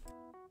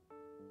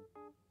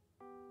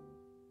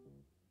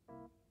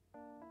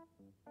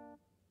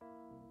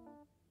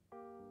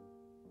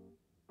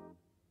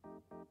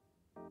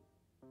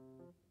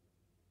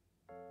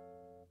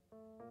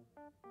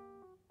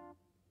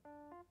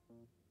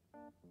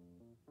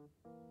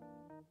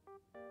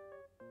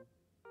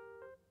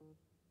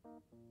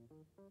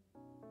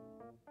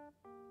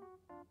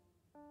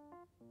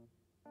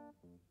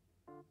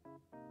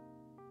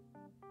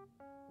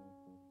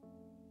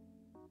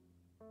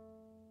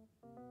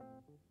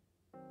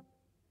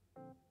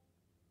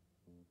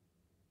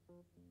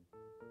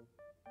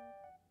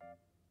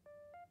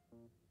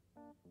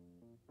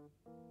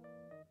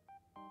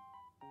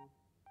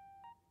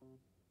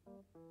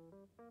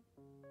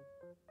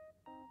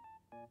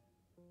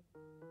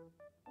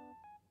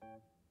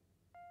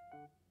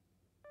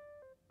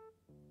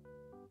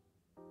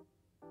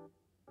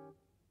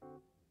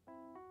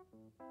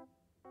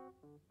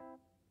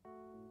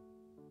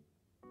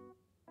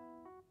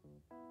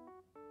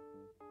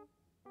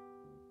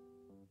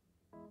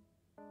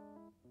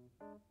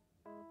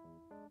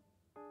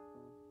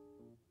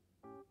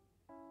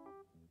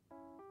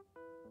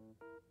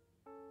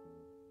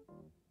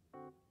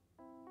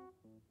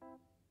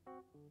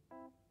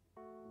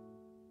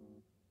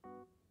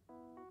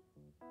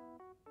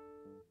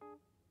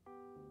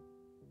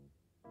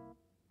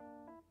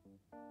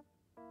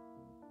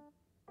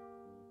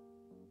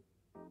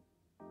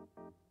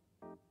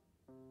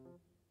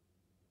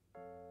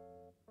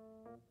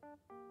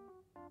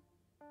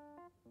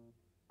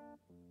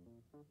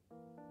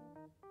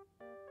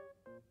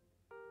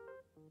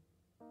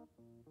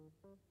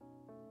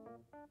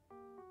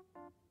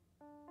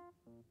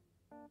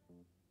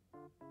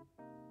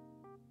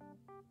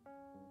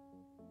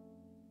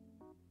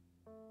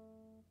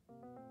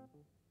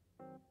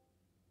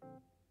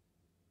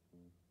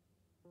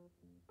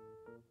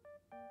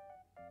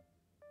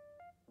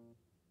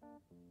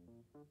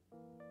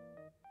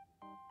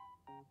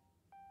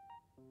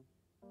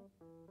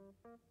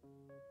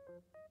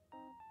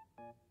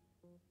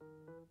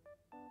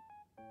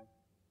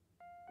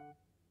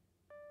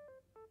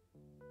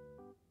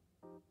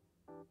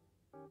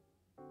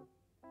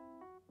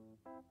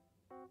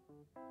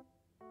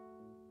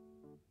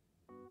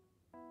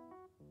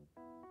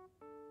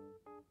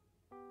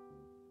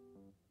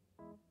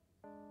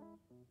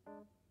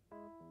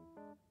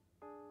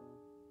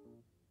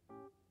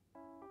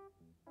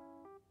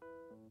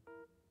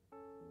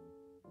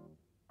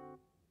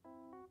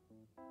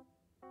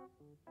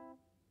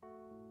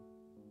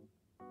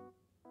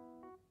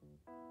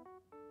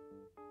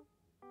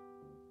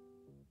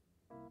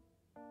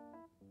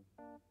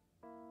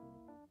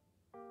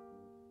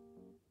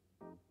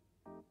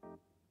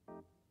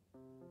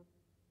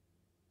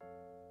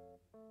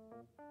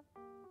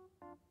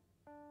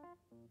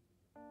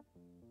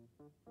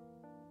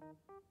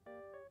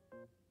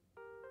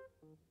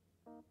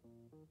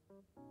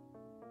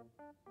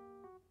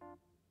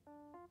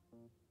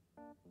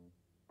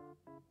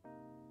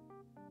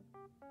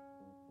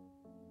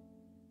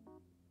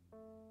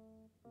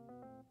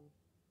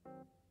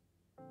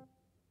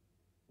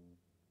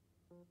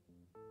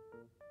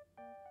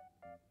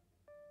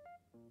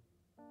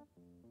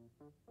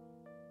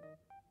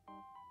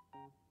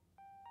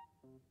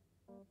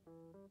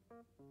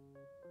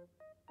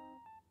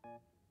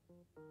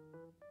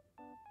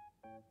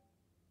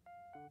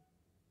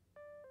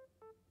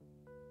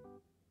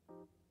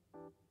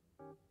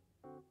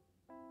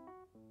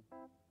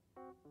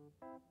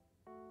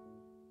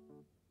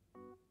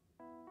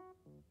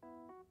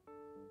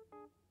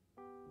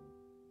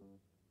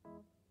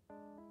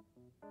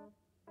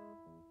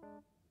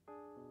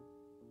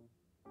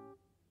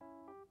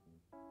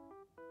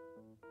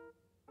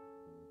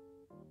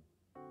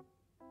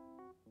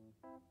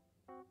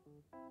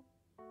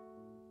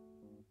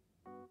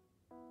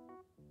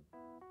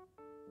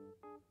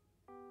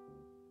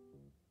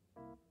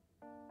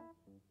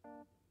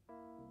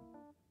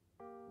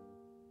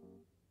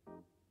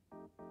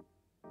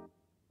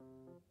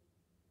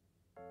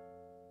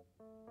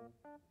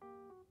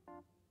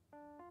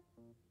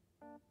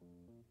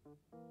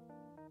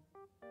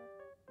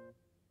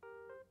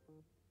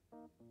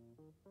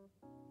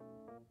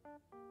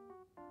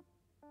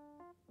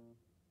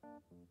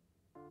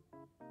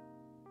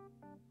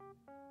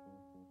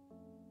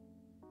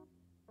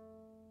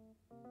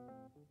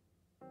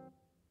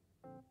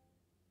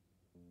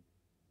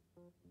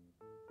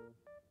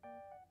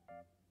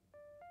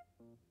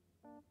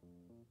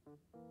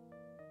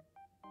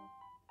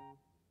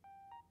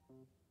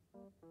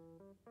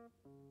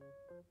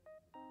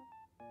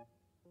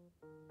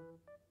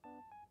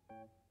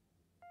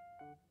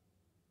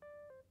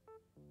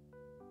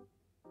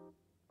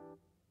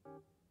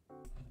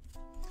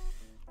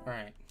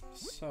 Alright,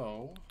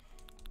 so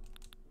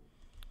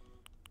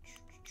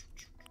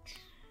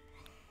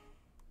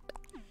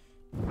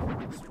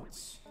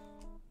it's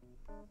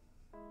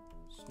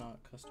not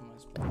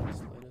customized by the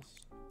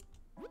slightest.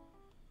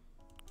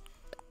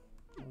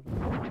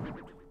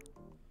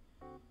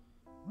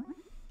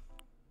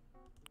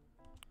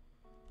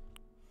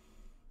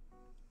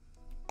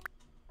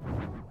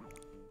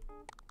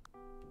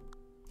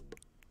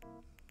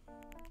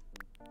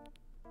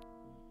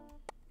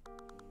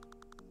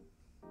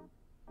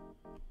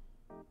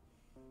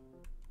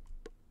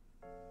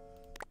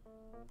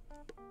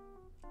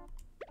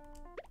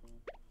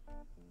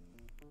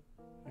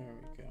 There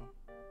we go.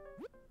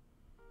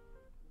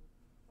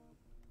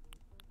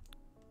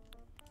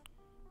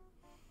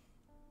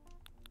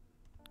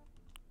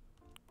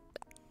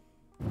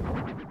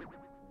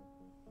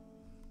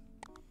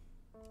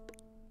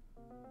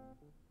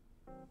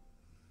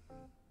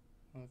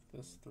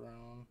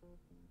 throne.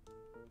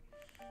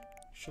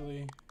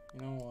 Actually,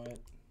 you know what?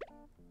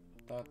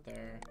 Put that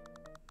there.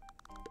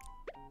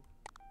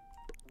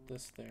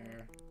 This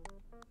there.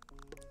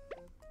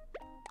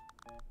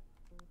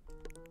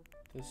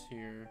 This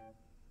here.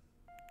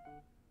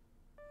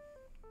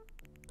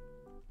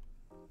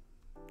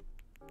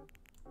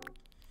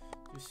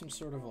 Do some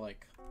sort of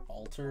like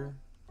altar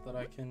that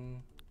I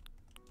can.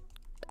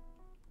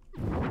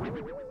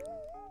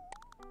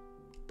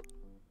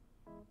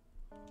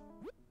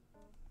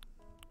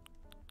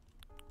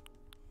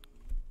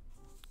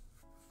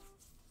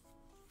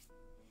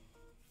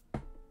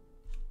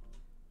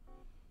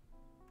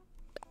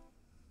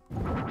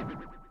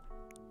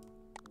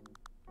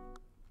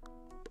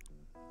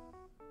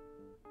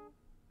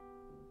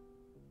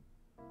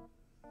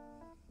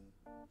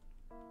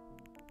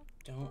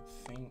 Don't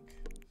think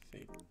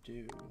they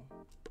do.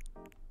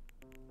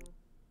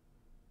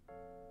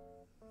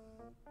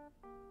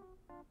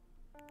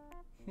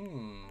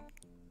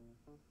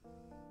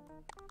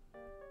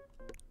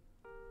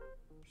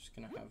 Just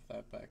gonna have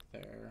that back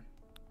there.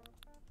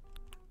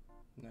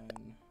 And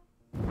then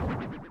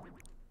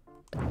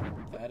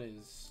that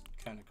is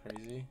kind of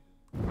crazy.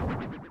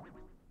 Then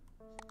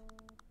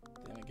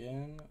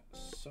again,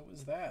 so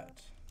is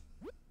that.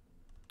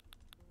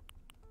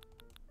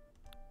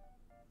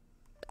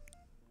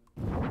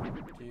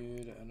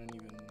 Dude, I don't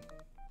even know.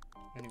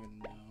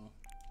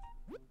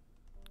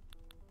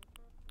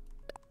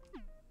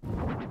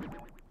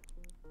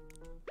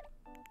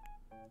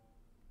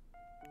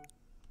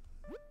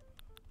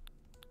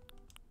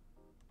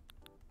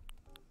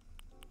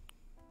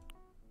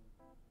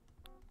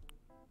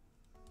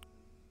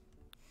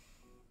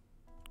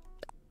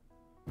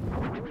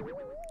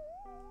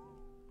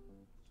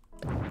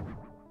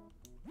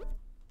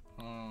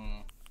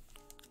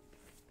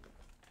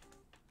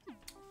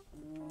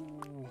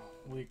 Ooh,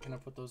 wait, can I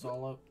put those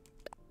all up?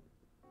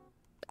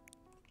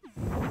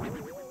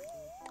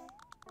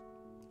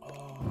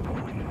 Oh,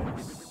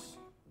 yes.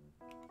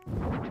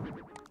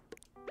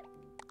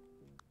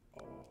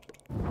 Oh.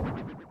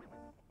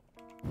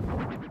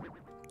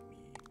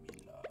 Me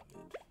love it.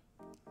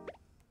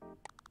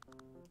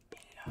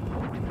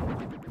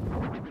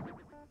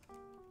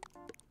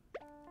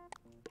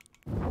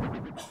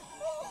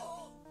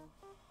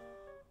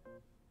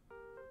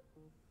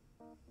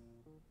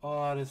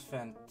 Oh, that is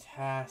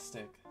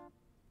fantastic.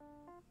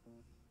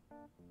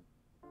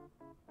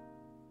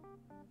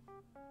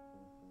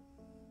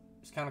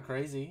 It's kind of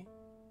crazy,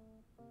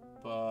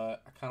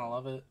 but I kind of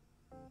love it.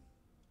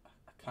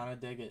 I kind of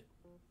dig it.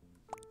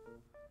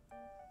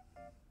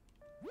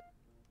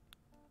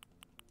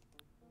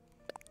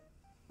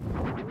 No,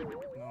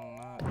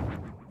 not.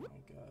 Oh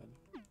my god.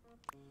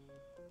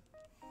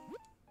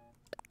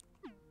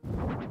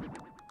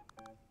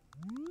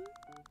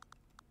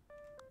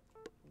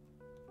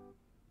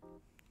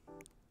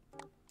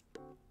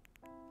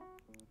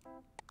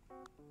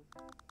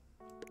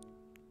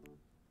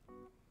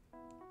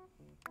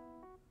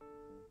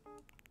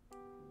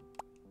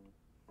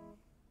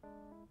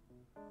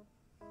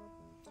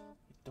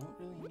 I don't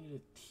really need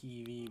a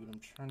TV, but I'm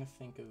trying to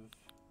think of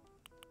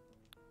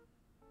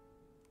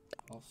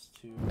else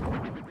to. No,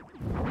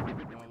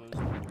 those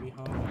need to be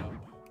hung up.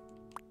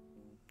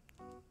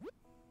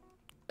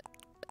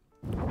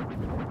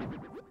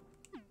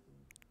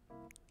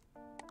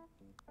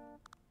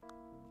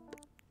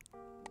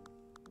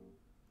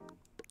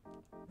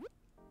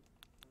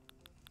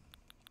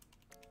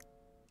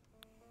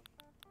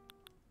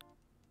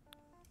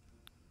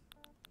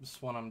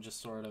 This one I'm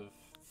just sort of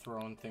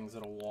throwing things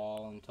at a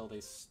wall until they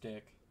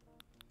stick.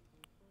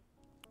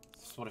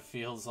 That's what it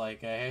feels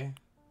like, eh?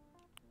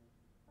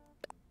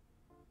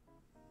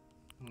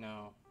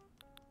 No.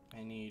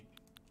 I need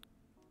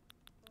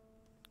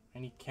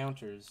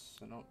counters.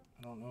 I don't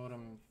know what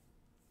I'm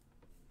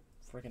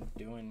freaking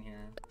doing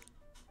here.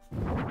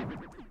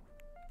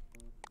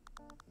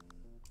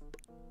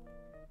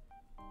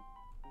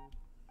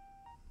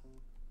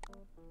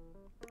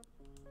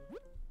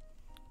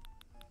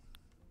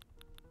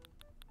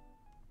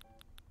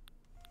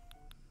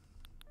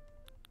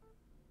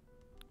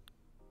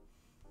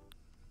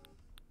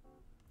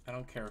 I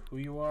don't care who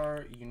you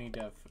are, you need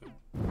to have food.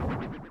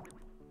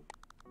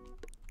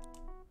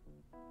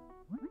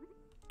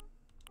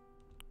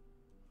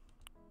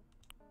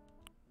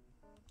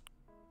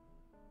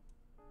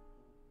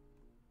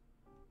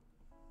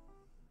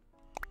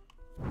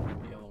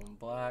 Yellow and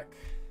black.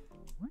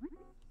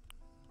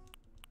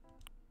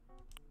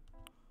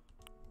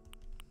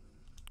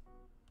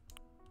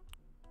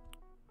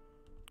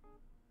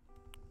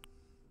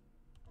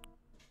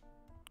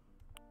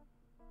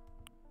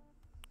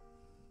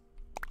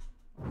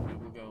 We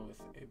will go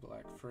with a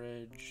black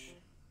fridge.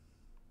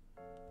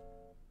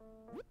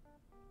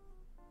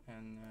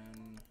 And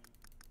then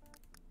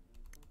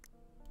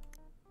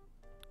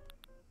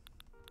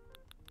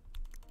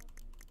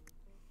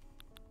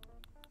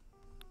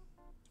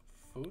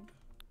food.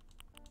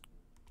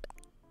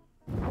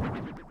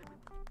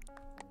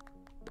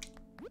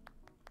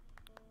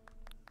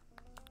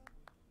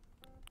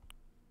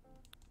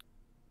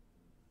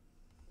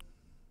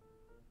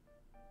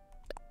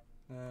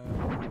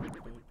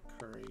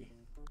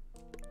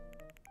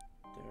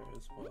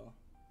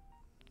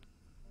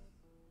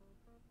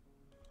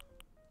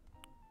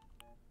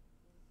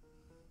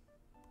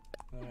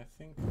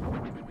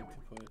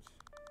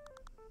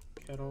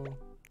 kettle.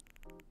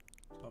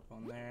 Up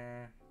on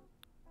there.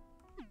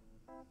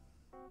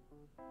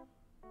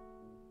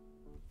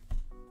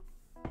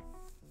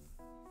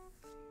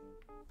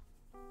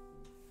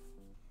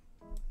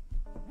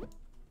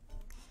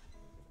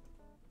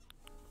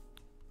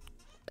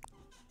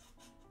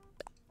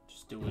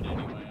 Just do it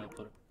anyway. I'll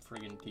put a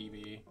friggin'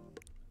 TV.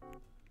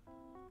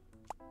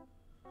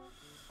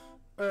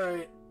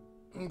 Alright.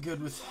 I'm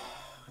good with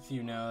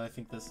you now. I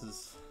think this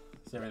is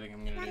everything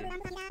I'm gonna do.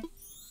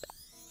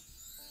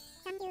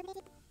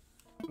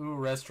 Ooh,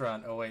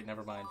 restaurant. Oh wait,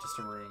 never mind. Just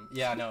a room.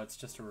 Yeah, no, it's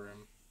just a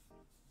room.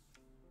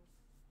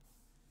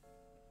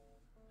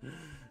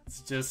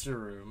 It's just a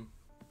room.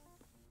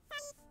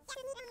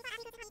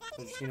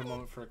 So just need a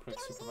moment for a quick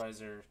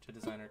supervisor to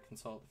design or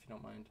consult, if you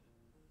don't mind.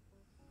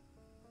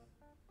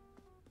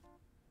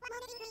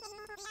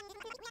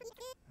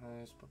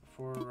 But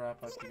before we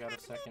wrap up, you got a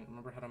second.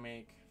 Remember how to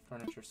make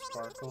furniture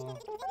sparkle?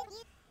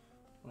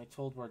 When I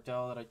told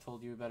Wardell that I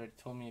told you about it,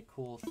 he told me a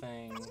cool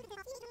thing.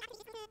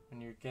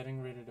 When you're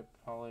getting ready to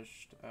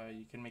polish,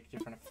 you can make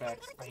different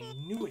effects. I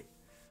knew it!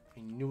 I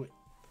knew it.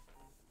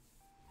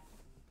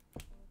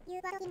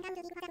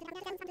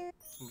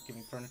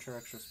 Giving furniture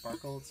extra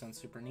sparkle, it sounds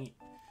super neat.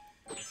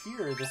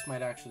 Here, this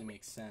might actually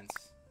make sense.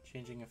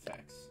 Changing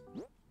effects.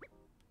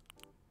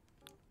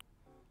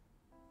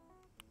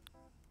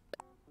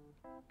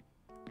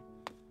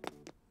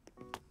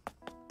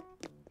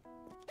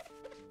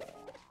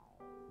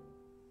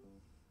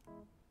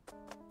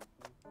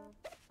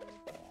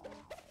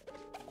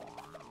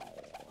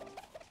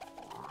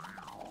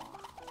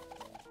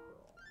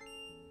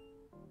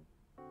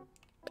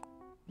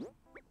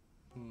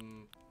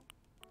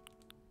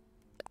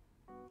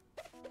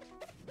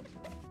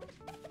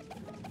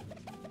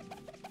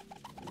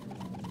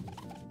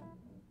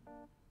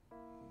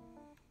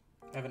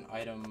 I have an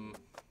item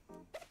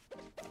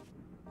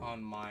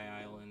on my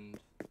island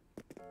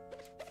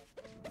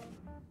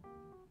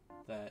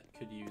that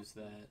could use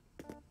that.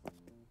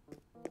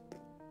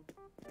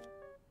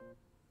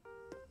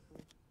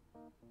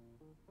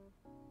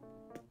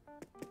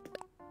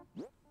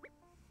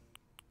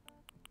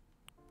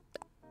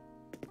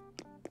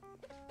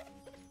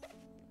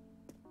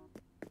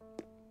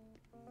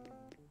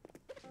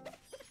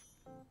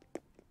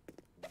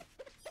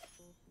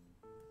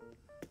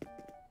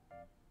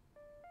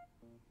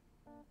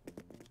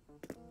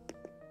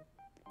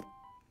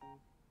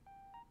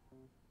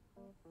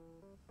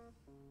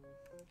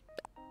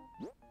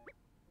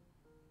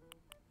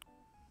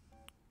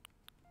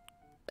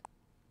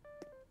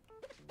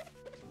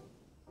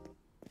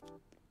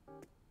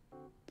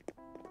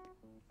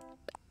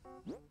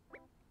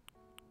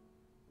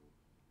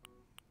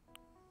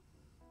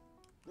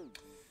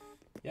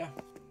 Yeah,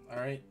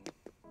 alright.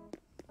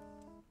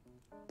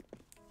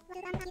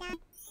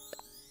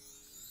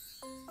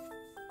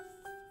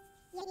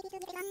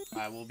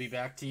 I will be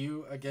back to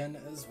you again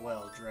as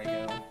well,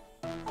 Drago.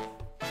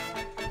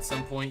 At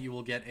some point you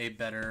will get a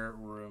better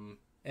room.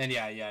 And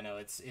yeah, no,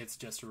 it's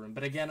just a room.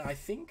 But again, I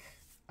think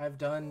I've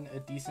done a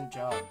decent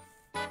job.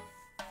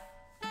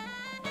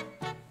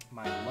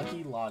 My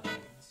lucky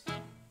lodgings.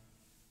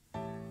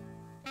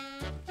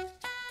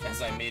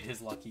 As I made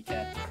his lucky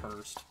cat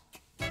cursed.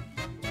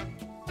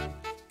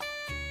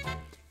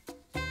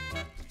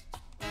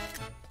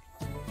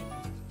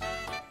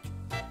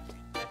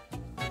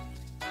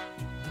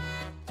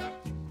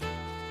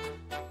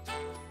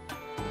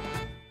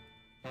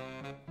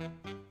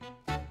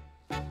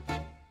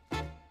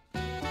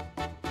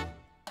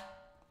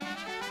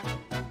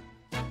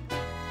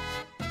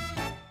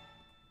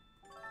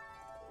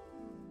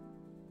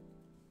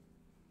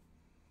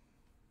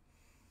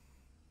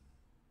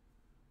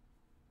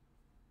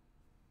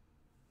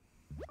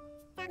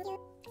 Thank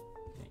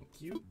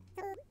you.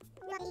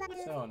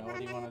 So, now what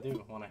do you want to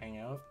do? Want to hang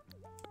out?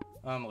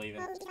 I'm leaving.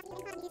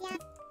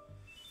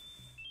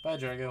 Bye,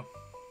 Drago.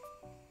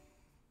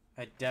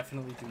 I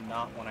definitely do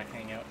not want to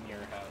hang out in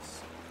your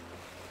house.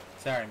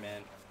 Sorry,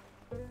 man.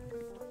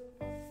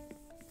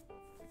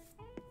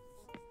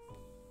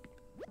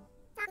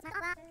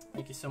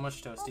 Thank you so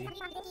much, Toasty.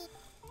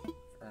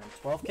 Earned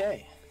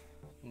 12K.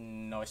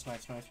 Nice.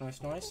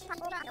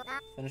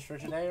 Finished for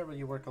today, or will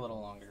you work a little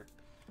longer?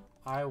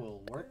 I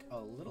will work a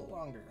little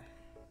longer.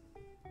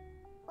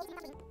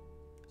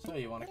 So,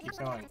 you want to keep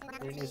going.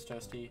 Great news,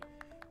 Toasty.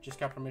 Just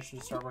got permission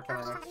to start working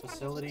on our next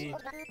facility.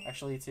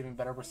 Actually, it's even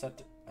better. We're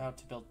set out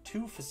to build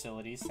 2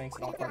 facilities, thanks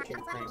in all part to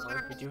your great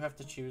work. We do have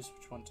to choose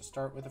which one to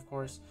start with, of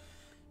course.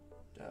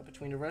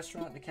 Between a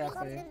restaurant and a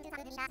cafe.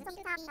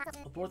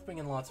 We'll both bring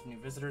in lots of new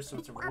visitors, so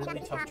it's a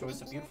really tough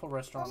choice. A beautiful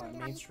restaurant on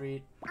Main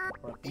Street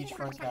or a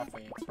beachfront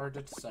cafe. It's hard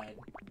to decide.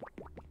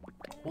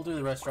 We'll do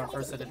the restaurant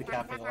first. I did the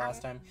cafe the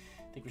last time.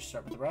 I think we should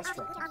start with the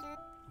restaurant.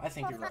 I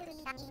think you're right.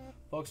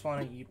 Folks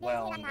want to eat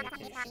well on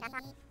vacation.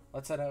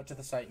 Let's head out to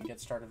the site and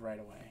get started right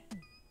away.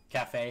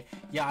 Cafe.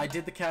 Yeah, I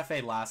did the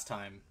cafe last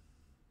time.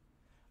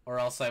 Or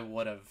else I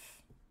would have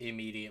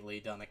immediately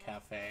done a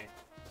cafe.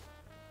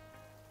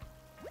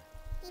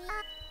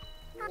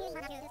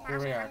 Here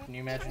we are. Can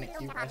you imagine a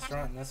cute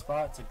restaurant in this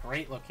spot? It's a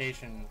great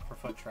location for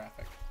foot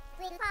traffic.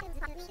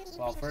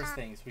 Well, first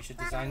things, we should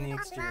design the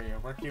exterior.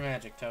 Work your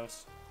magic,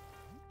 Toast.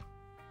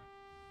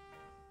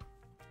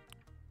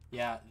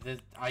 Yeah,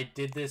 I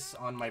did this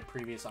on my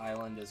previous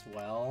island as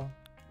well,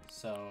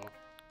 so...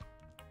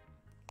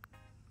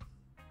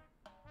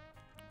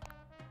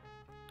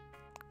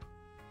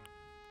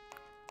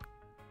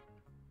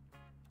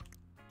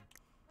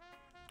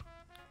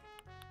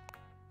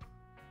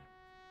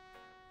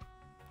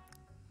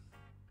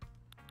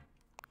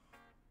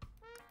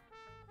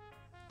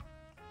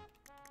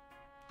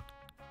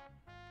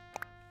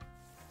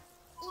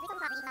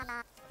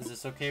 Is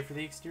this okay for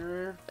the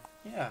exterior?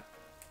 Yeah.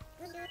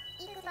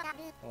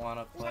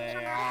 Wanna play?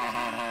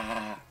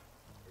 Ah!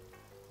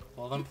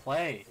 Well then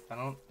play. I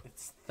don't.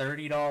 It's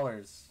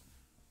 $30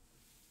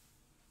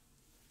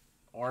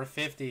 or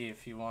 $50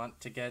 if you want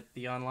to get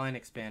the online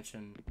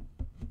expansion.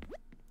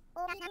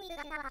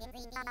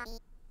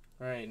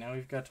 Alright, now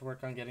we've got to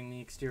work on getting the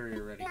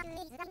exterior ready.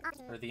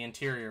 Or the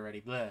interior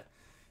ready. Bleh.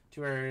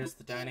 2 areas,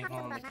 the dining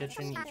hall and the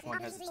kitchen. Each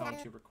one has its own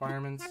 2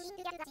 requirements.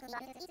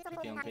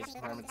 The own basic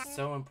requirements. It's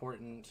so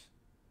important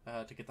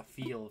to get the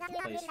feel of the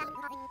place right.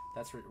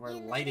 That's where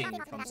lighting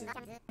comes in.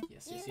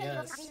 Yes, yes,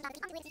 yes.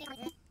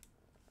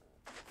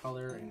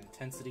 Color and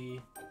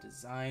intensity.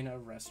 Design a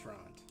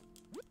restaurant.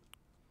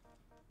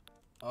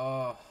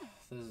 Oh,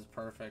 this is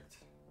perfect.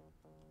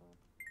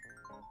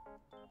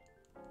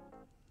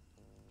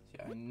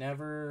 Yeah, I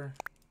never...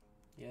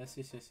 Yes,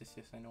 yes, yes, yes,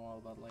 yes, I know all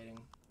about lighting.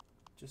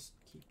 Just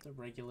keep the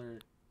regular...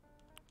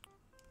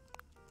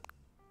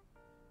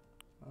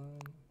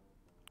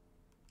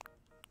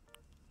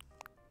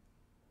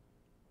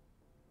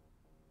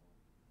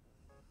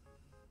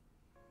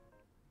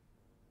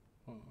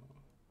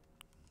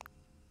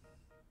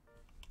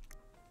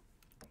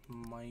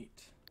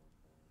 Might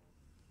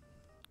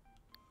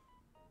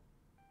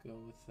go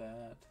with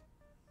that.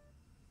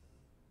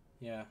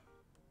 Yeah.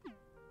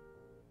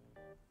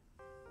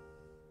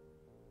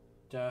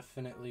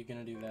 Definitely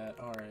gonna do that.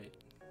 Alright.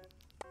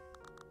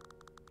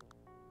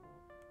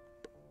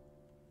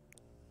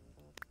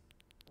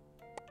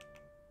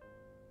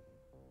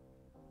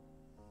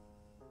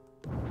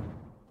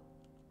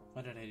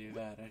 Why did I do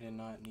that? I did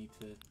not need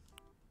to...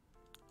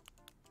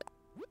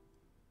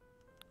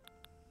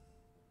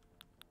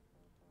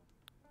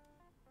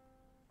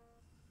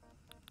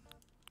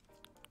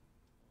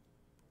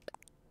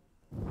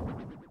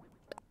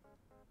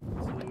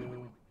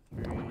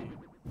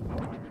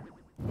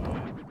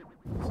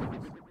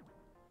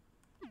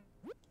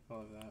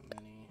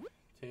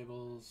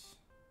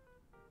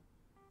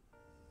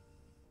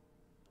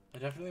 I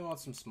definitely want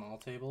some small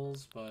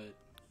tables, but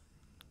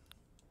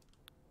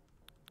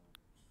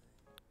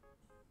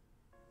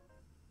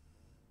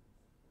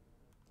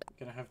I'm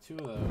gonna have 2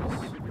 of those.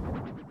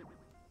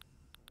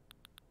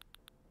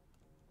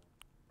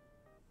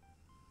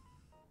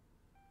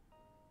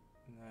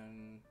 And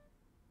then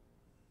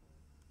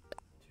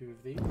 2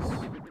 of these,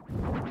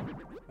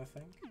 I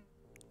think.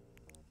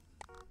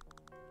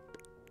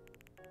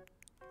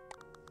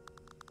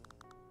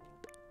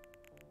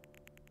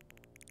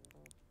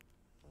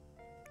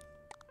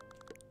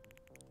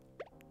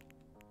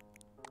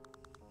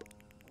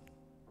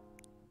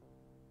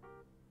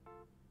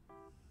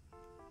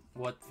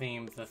 What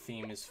theme? The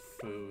theme is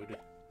food.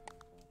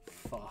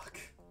 Fuck.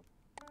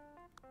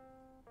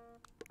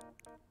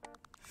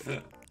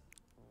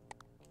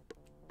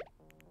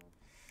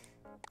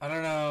 I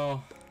don't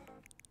know.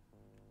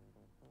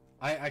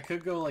 I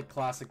could go like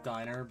classic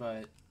diner,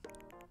 but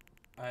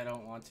I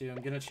don't want to.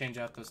 I'm gonna change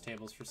out those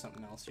tables for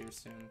something else here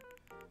soon.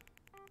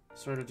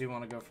 Sort of do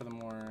want to go for the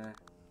more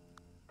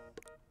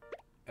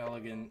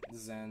elegant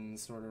zen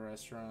sort of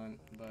restaurant,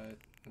 but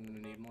I'm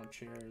gonna need more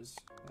chairs.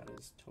 That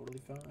is totally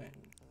fine.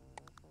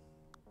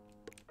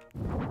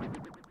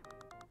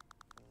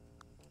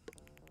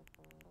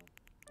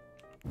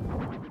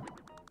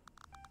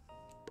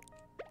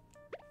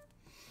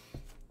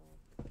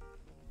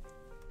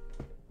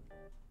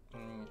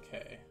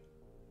 Okay.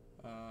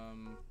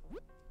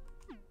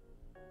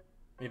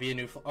 Maybe a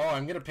new oh,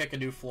 I'm gonna pick a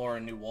new floor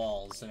and new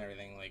walls and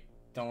everything. Like,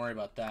 don't worry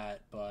about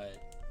that, but...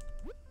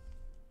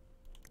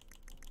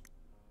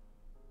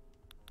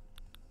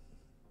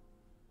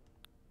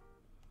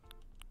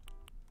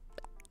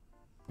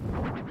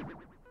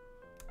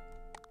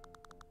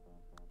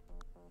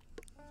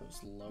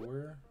 Those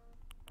lower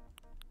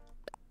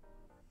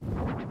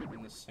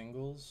than the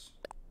singles?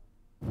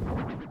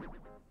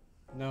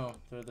 No,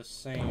 they're the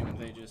same,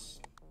 they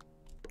just...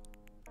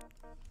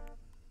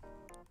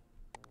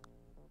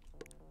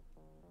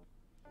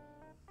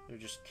 They're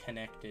just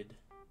connected.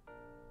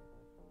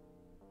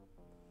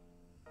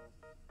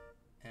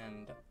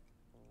 And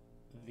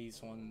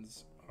these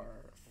ones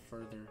are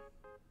further.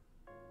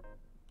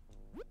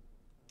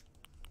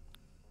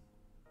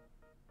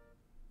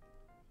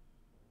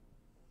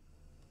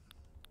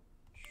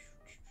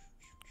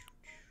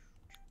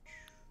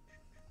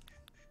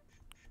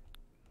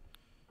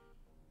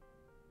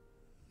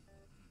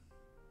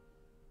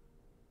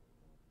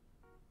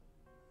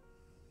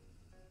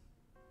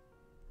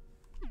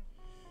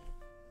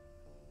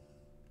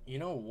 You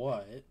know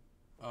what?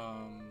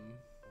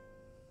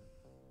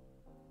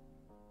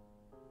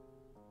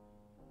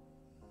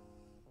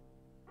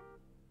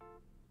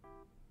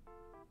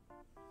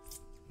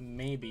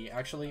 maybe,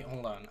 actually,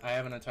 hold on, I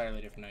have an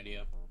entirely different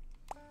idea.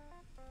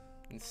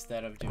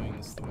 Instead of doing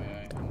this the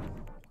way I am.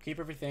 Keep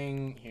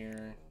everything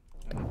here.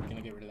 I'm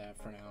gonna get rid of that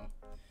for now.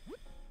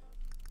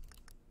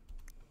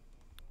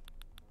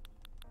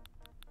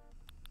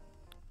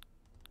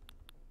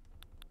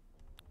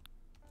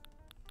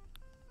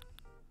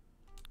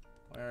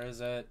 Where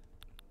is it?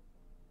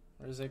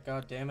 Where is it?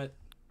 God damn it.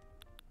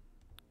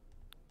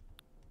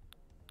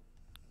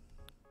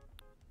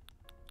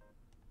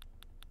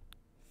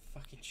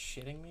 Fucking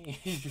shitting me?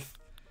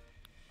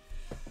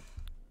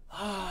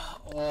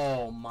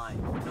 Oh my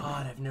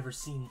god, I've never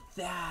seen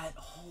that.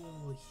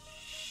 Holy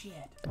shit.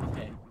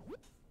 Okay.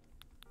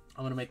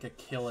 I'm gonna make a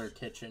killer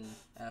kitchen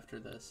after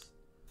this.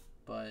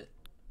 But...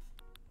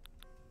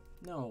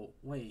 no,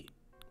 wait.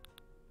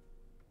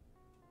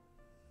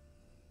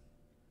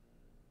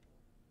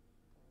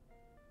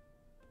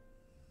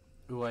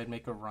 Ooh, I'd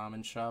make a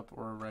ramen shop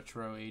or a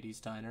retro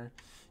 80s diner.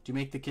 Do you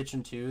make the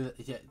kitchen too?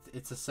 Yeah,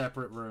 it's a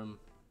separate room.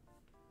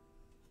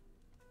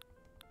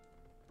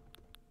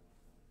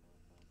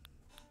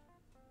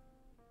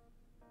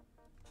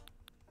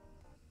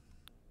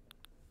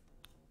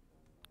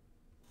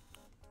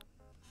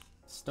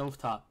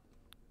 Stovetop.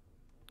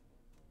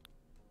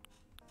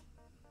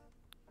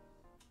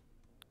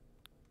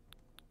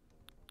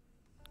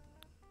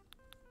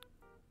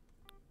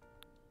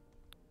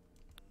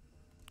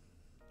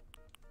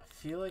 I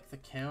feel like the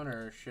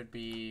counter should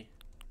be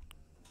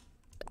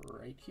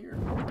right here.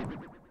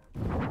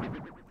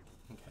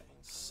 Okay,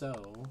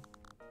 so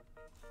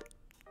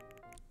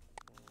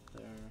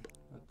there,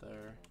 not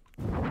there.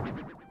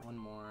 One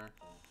more.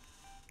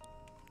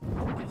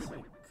 I guess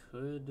I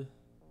could.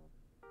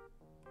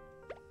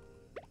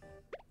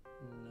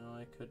 No,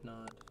 I could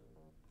not.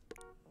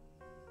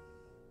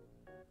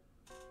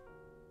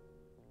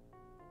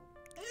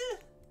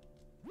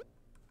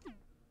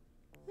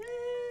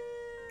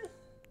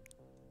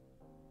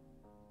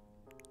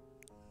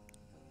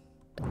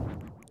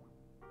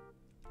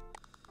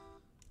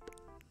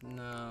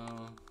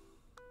 No.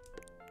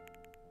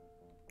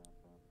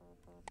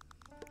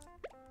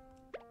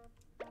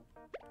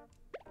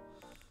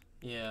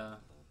 Yeah.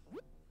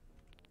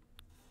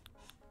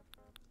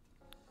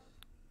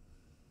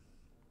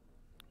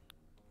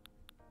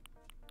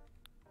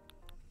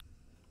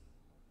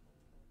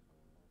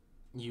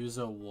 Use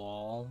a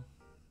wall.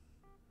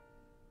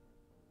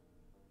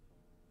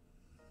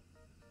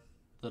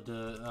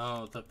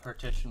 The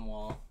partition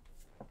wall.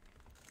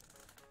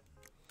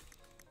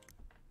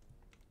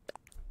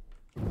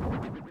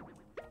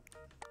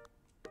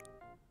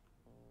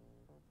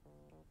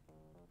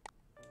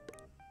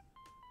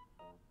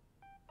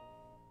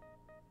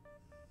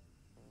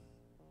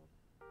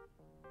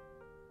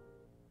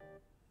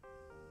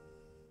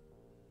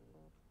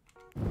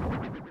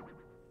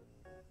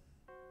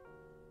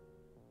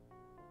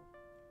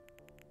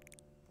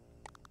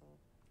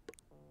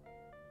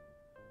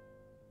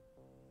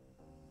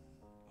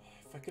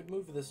 If I could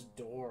move this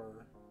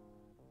door.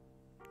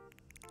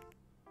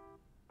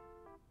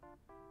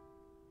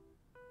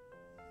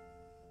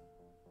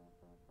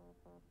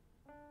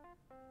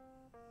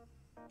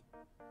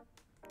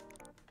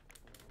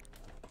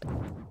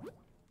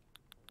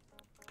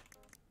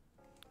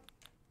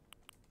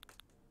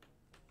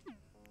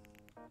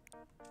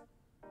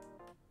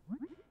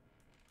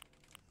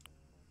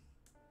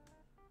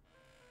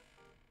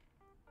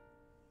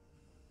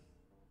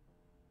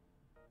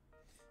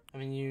 I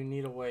mean, you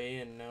need a way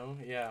in, no?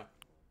 Yeah.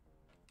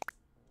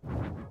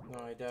 No,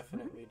 I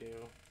definitely do.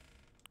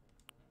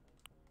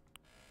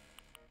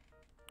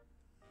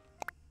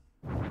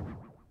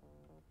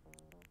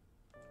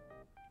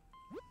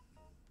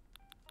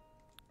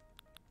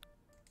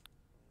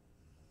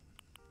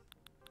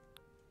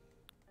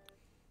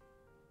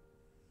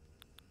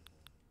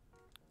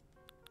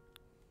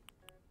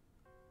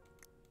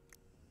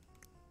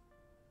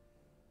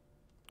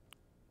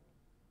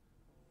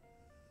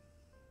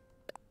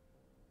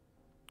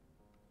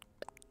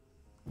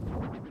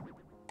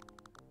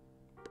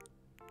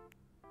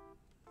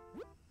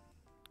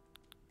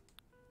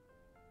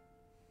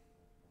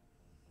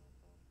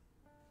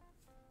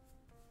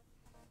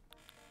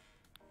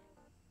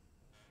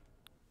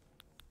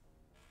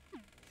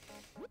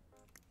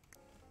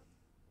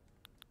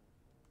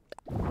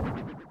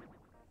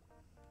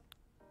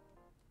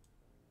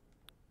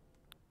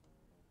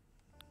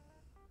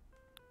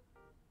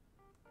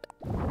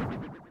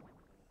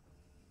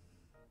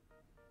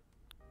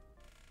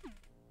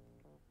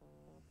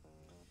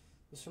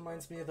 This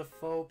reminds me of the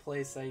faux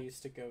place I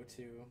used to go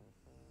to.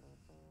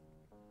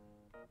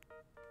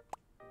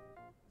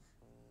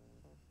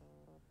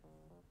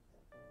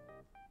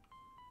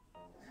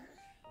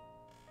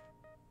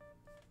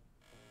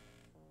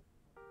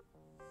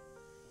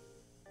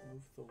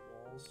 Move the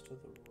walls to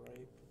the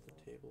right,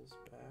 put the tables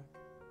back.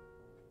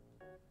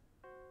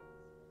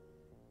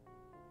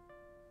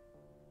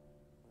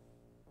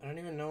 I don't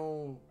even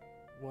know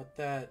what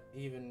that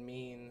even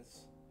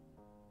means.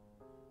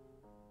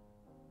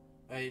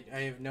 I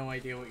have no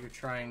idea what you're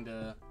trying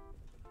to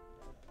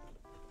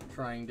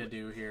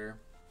do here.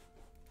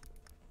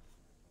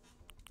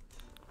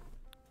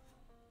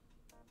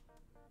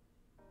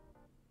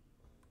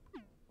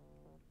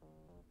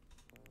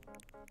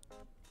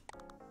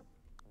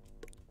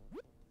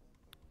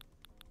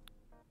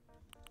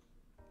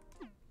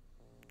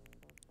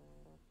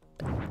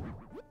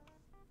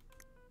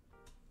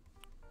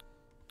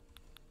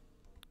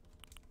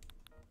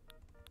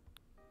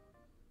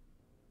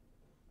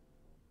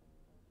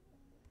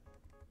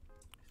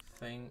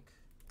 think.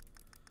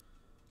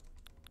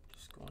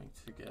 Just going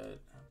to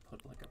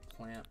put like a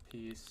plant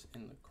piece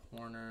in the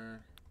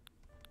corner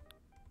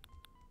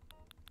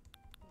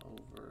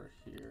over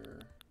here.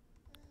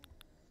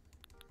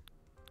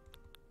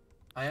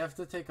 I have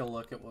to take a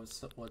look at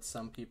what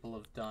some people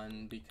have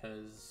done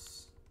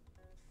because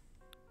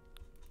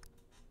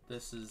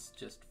this is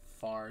just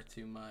far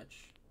too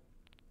much.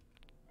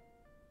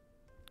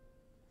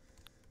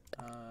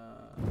 A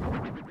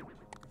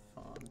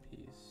fawn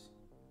piece.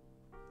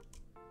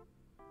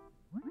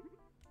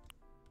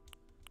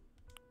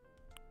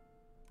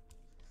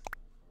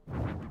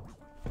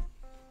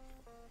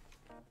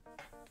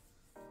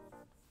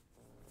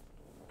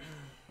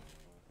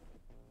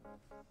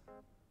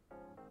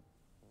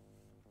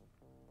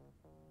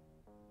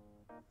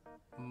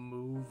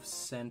 Move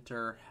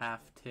center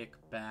half tick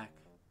back.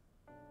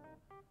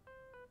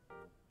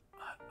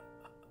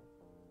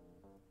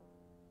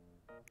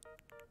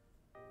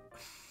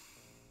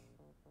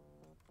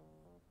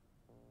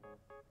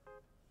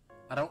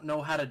 I don't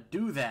know how to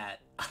do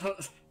that.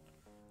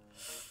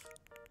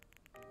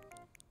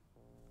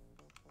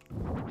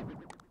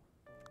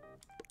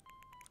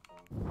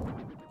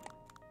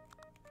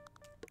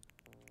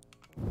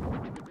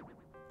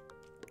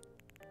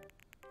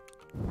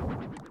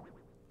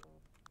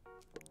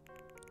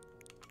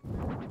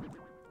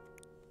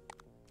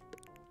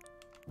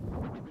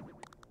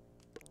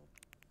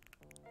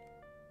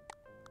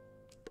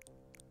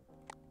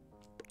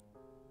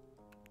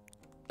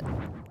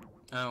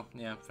 Oh,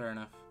 yeah, fair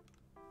enough.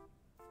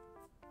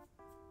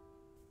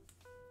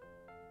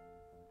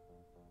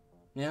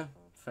 Yeah,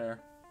 fair.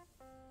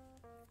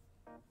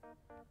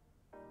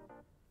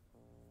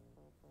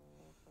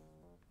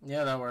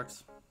 Yeah, that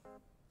works.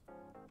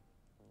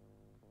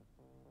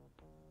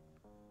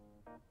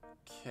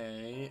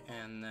 Okay,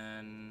 and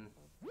then...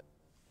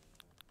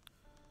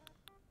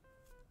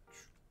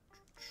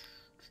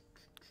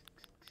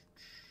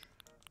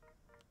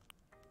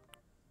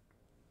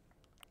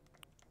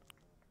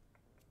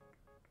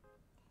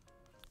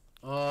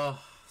 Oh,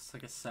 it's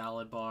like a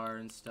salad bar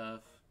and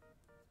stuff.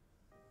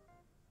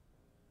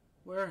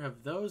 Where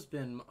have those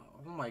been?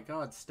 Oh my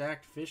god,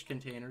 stacked fish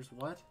containers,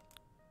 what?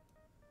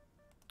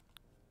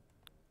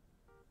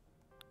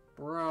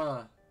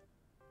 Bruh.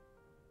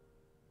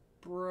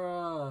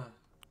 Bruh.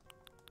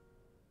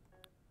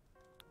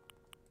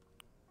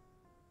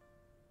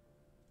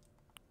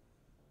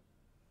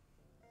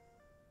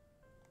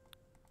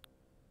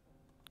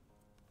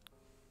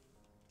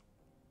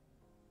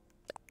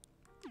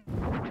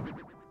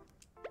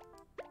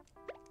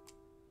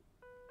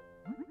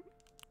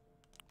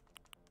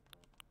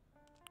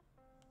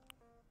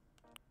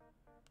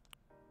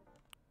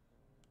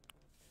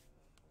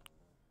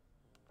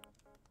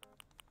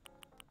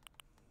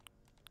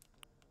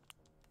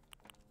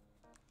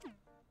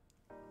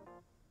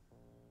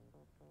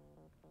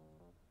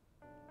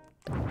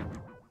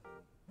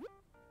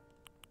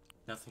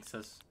 Nothing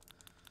says...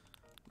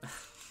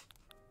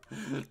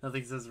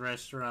 Nothing says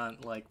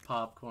restaurant like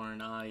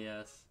popcorn. Ah,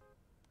 yes.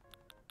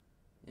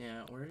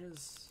 Yeah, where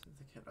is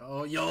the kid?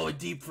 Oh, yo, a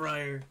deep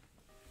fryer!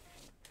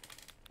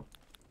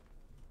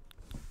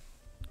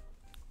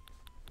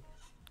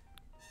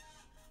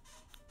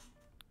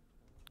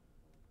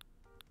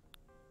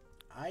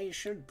 I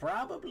should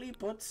probably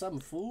put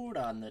some food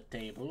on the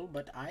table,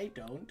 but I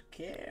don't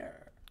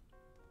care.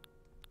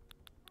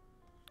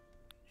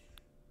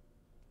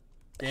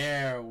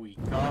 There we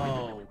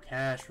go.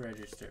 Cash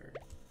register.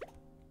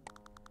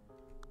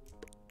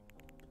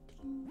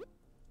 And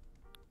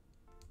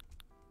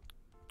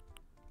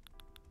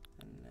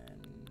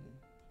then,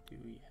 do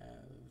we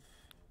have...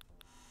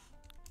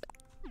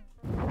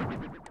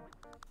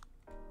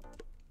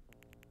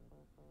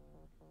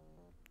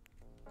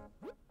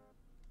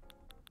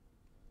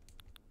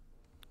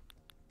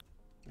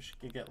 I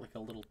should get like a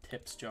little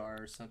tips jar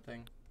or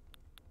something.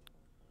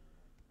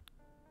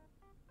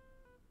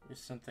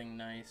 Just something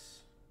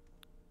nice.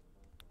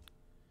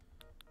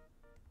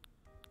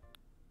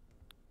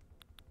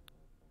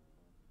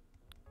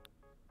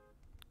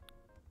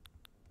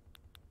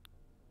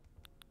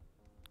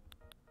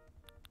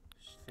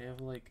 Should they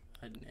have like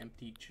an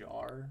empty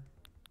jar?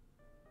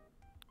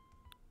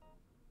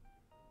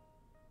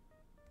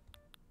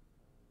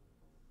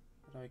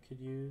 That I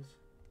could use?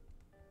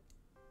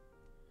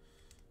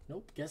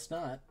 Nope, guess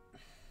not.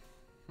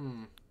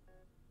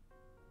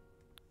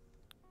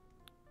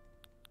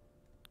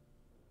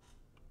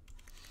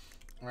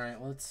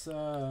 Alright, let's,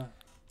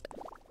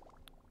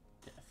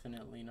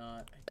 definitely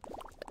not,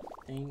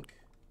 I think.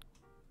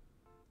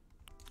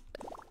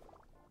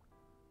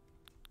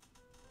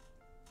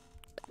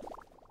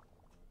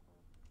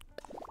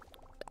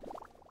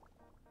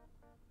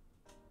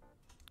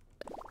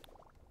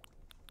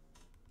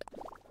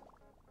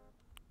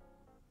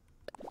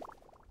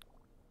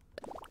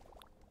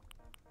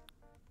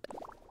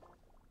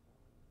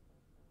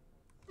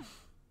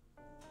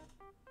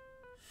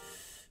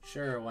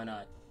 Sure, why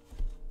not?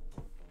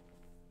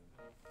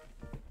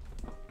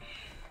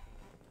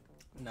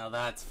 Now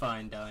that's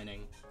fine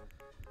dining.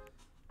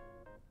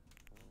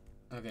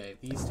 Okay,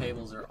 these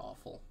tables are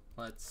awful.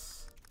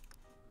 Let's...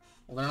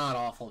 Well, they're not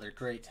awful. They're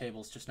great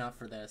tables, just not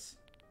for this.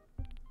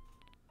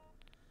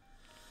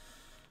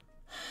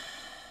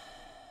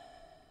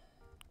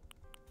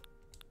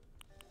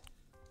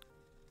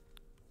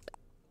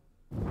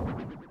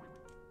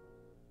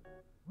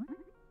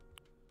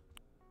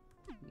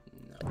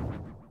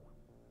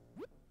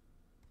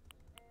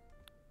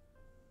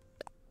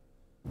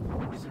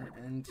 These are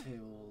end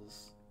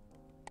tables.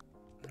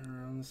 They're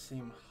around the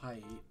same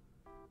height.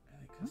 Are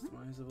they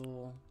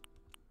customizable?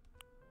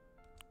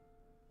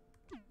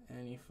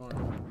 Any form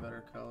of a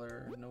better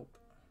color? Nope.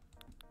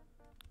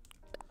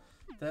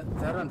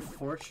 That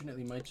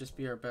unfortunately might just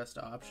be our best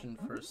option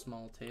for a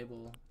small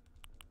table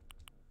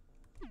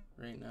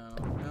right now.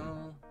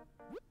 No,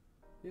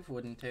 we have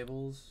wooden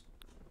tables.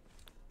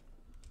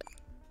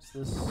 Is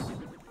this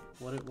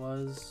what it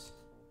was?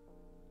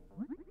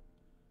 You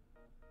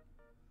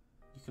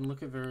can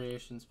look at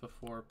variations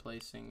before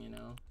placing, you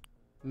know.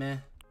 Meh.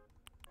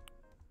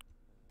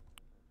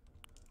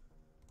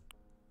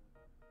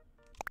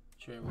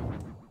 Sure.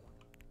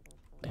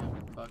 Yeah,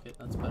 fuck it,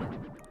 that's better.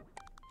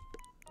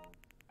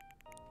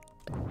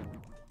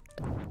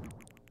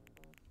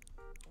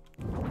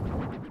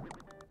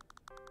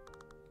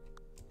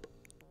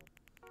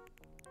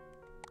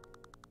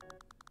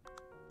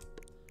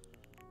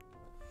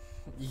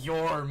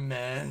 You're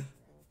meh.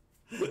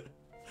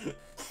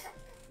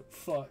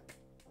 Fuck.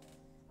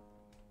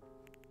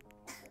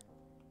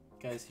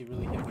 Guys, he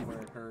really hit me where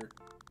it hurt.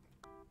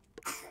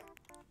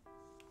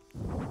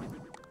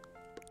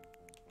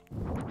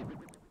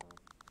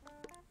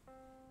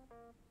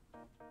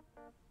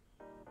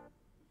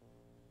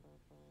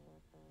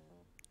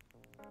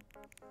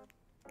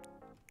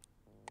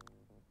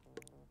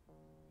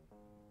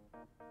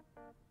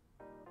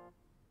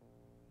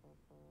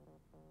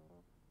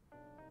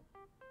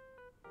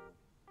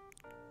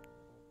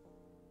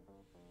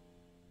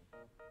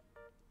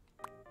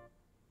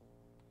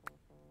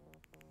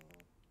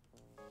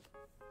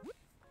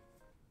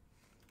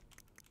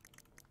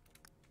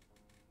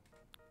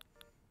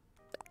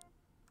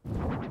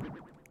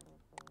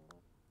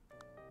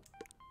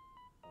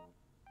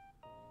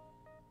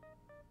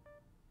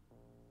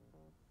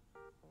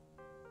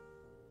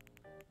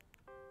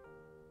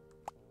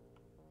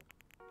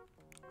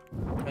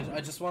 I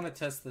just want to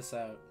test this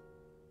out.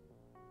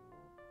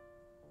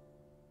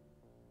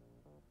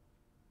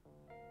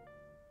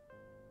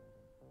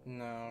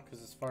 No,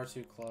 because it's far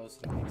too close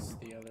and it makes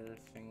the other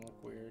thing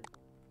look weird.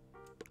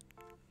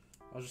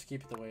 I'll just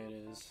keep it the way it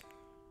is.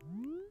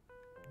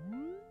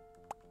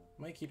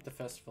 Might keep the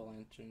festival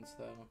entrance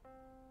though,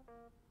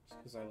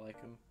 just because I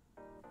like them.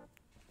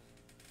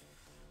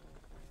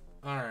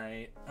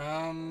 Alright,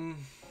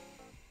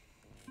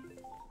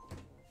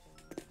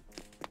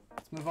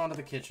 let's move on to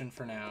the kitchen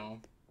for now.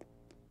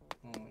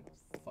 Oh my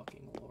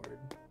fucking lord.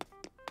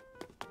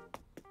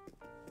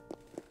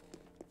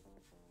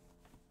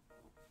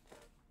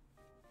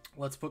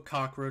 Let's put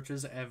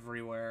cockroaches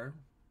everywhere.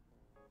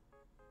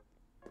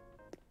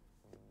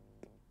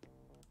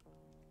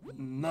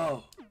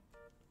 No.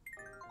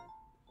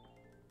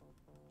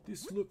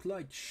 This look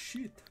like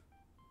shit.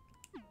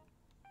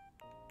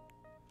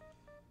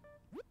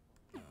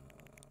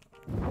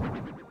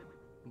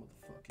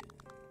 Motherfucking.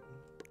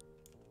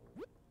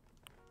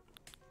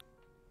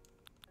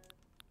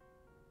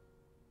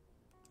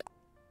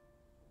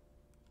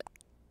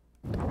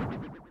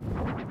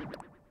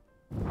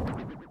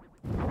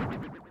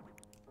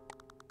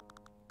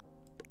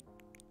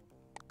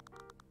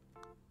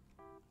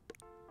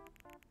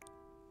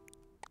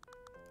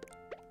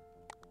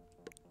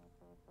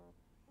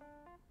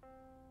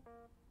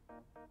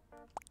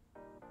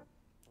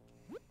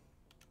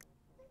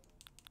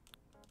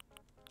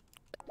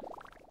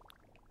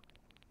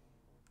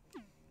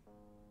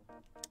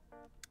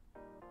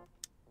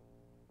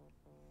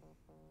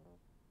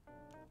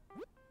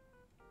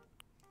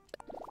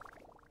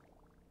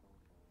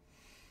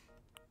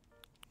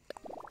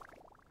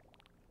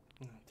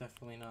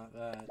 Definitely not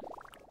that.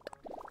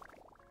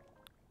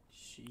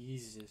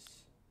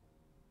 Jesus.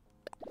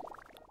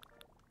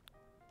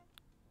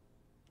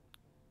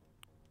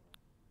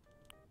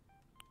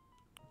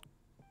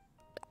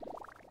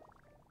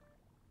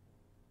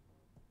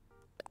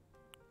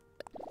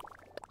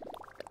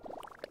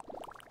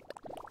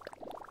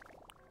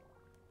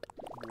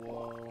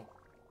 Whoa.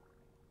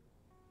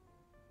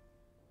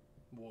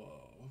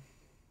 Whoa.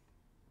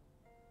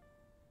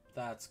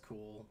 That's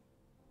cool.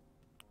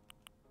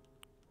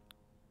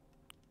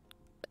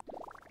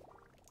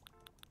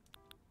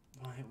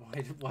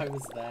 Why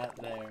was that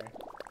there?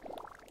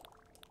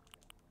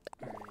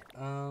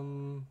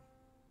 Alright,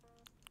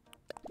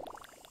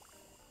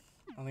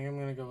 I think I'm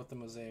gonna go with the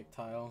mosaic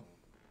tile.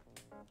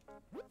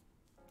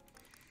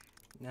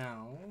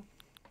 Now, let's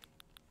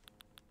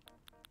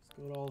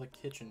go to all the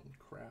kitchen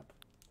crap.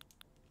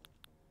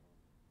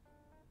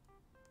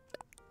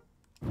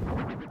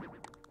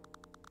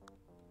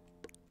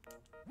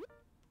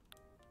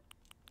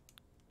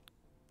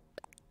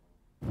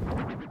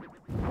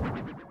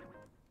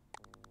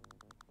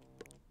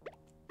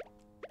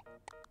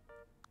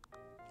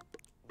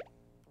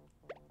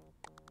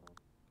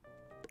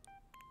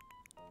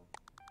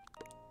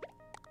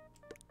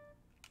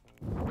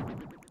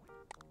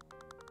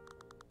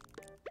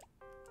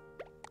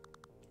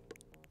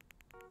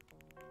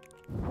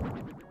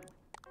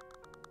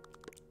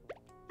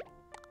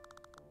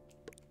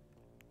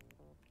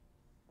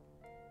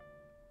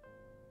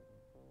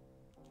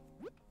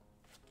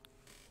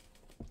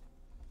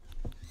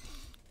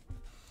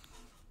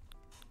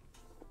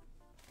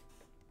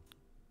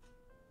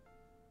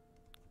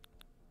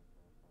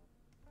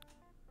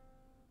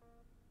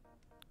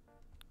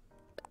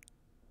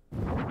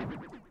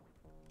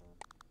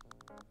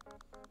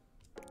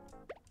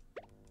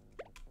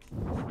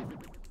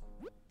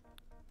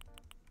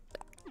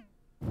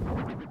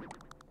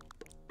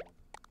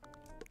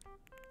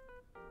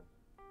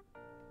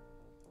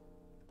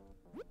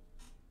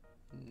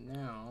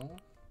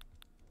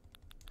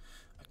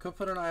 Could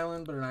put an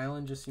island, but an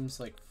island just seems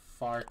like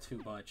far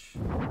too much.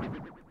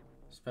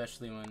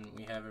 Especially when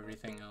we have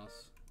everything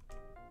else.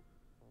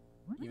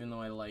 Even though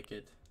I like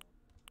it.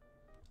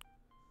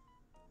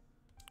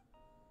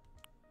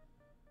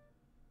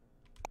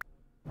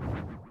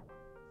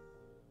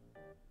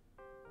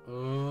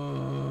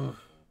 Ugh.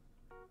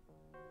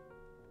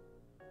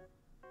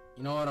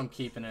 You know what? I'm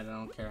keeping it. I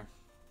don't care.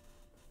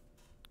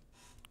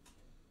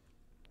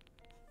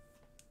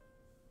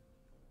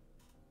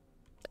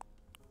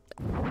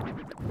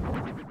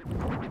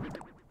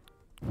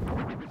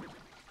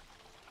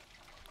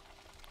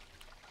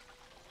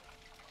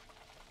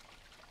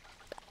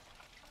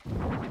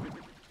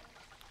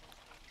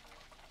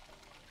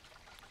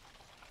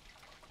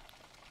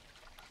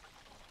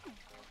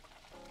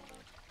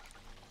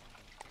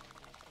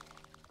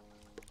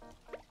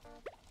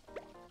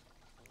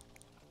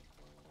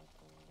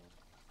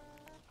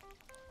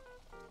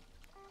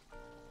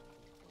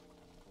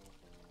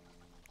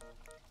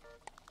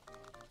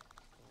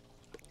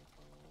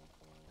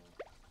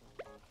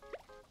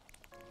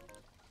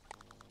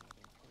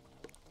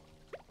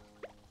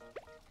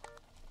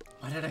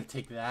 Why did I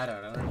take that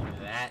out? I don't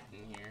need that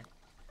in here.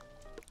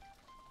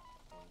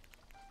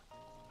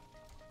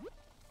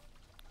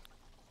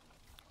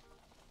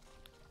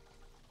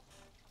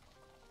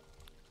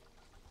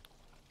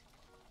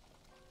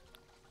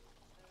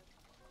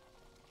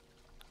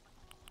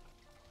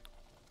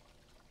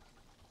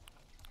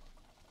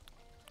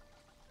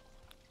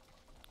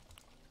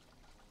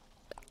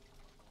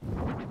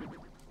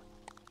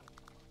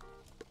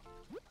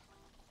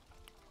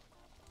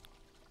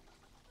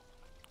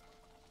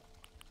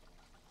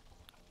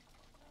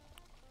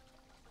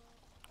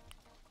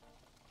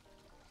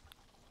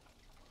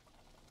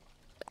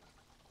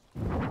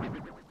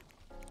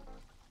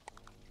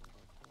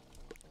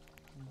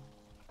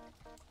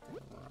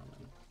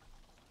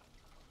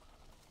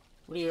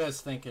 What are you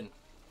guys thinking?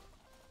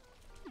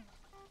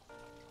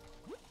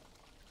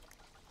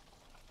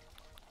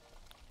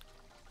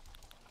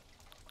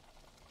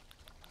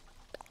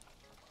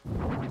 Oh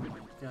my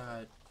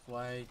god,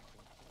 why?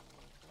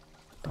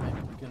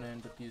 I'm gonna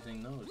end up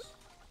using those.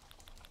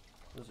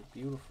 Those are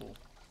beautiful.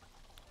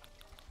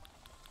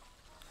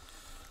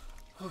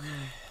 Okay.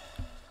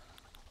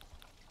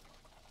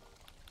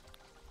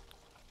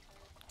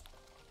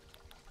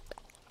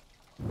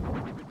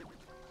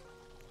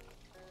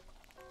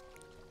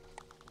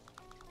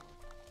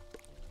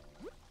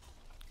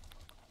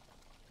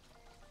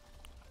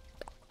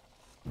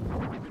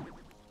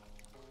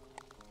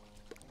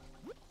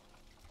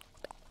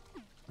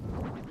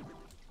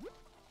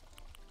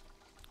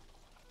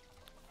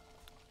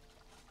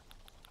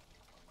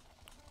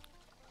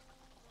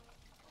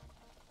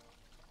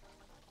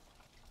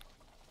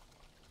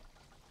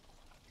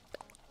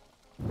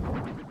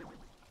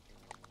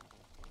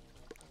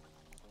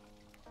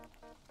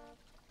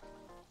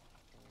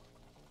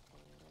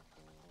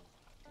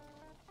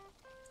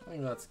 I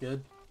think that's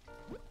good.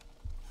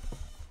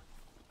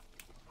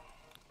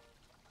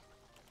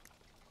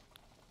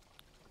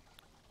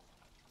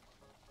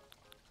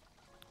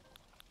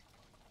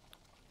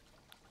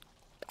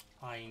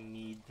 I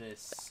need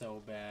this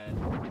so bad.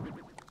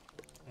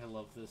 I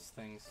love this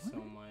thing so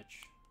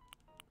much.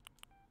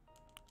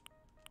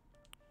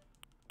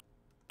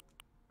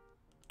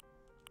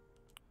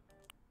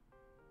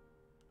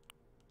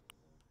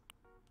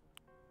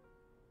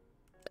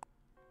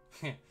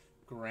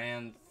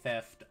 Grand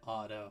Theft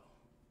Auto.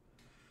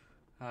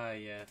 Ah,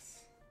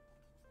 yes.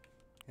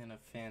 In a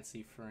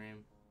fancy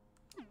frame.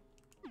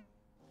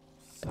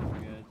 So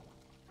good.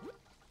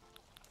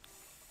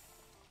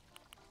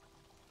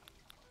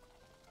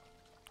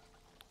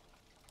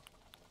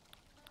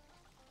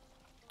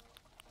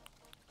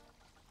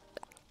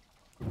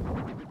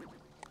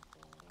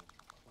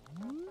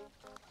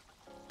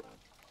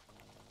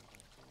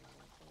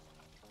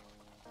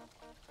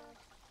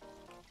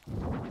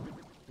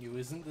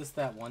 Isn't this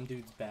that one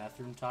dude's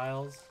bathroom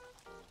tiles?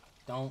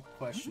 Don't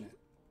question it.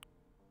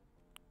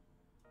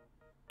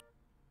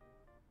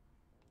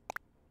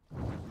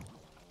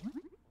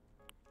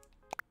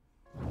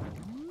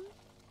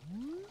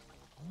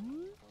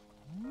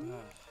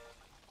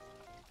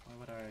 Why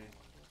would I?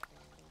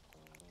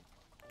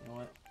 You know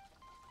what?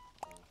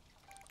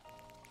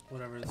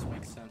 Whatever, this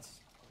makes sense.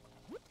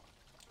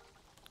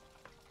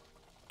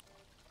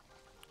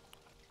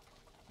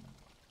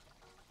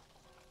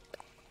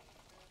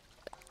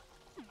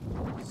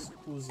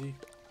 Scusi.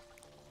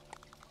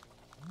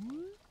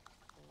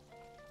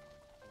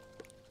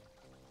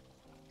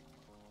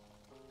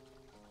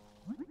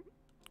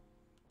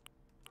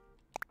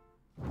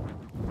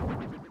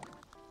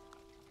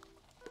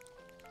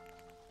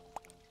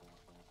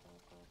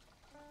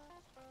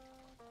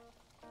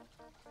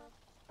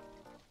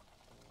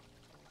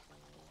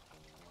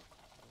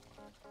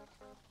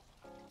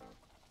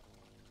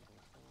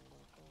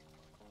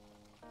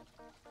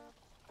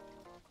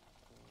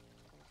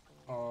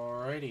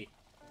 Alrighty.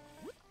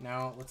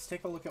 Now, let's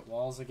take a look at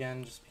walls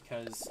again, just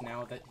because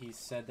now that he's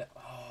said that...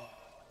 Oh.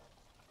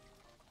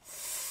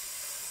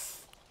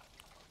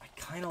 I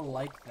kind of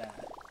like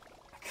that.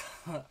 I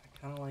I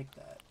kind of like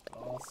that, but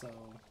also,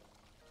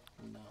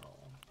 no.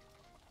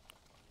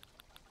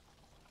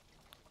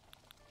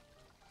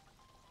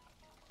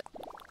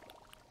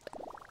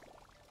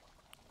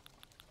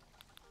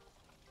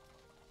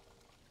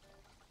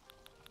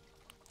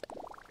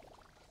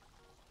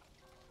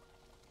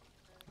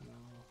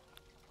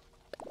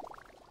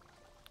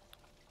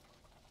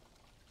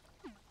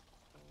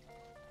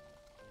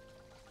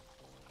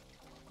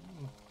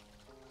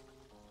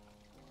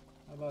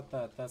 How about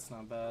that? That's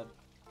not bad.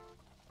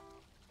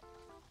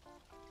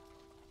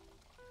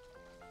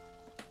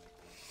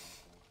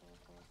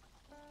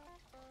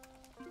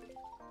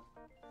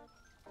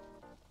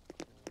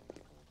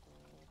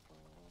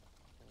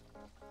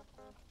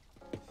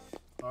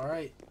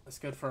 Alright, that's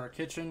good for our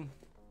kitchen.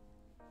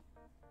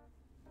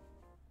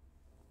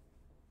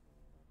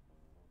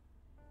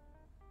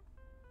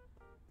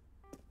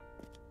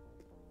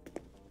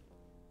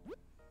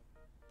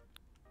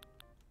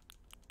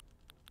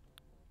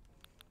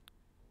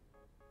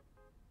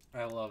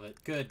 I love it.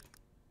 Good.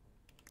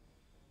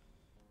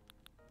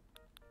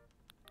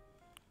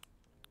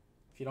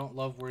 If you don't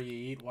love where you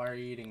eat, why are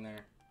you eating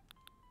there?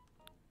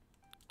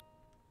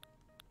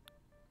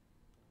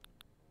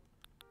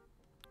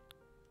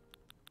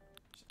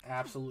 There's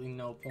absolutely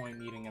no point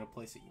in eating at a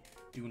place that you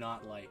do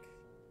not like.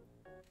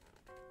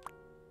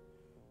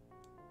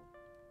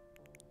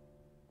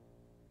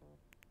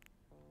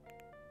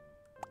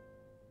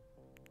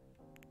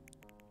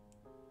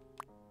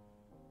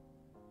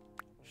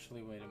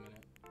 Actually, wait a minute.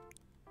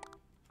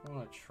 I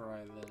want to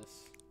try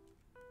this.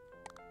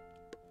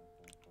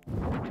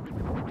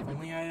 If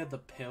only I had the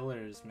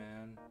pillars,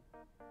 man.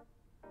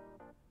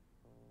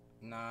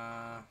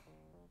 Nah.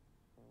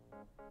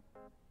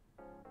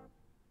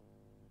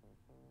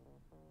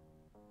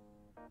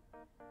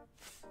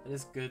 It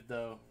is good,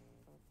 though.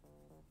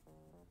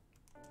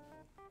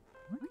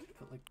 Could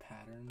put, like,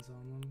 patterns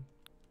on them.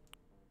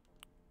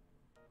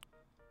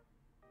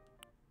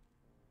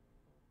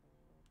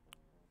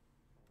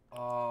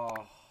 Oh.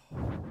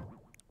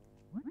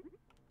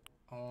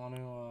 I want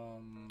to,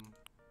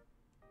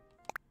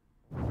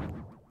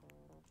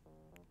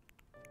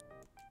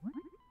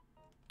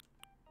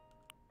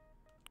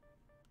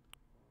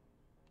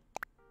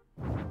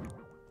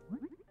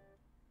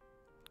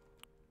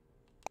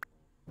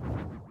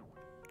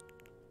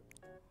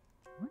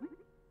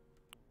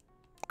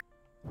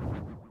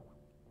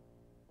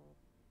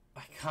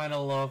 I kind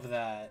of love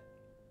that.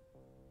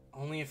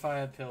 Only if I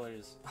had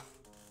pillars.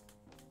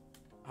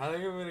 I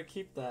think I'm gonna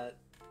keep that.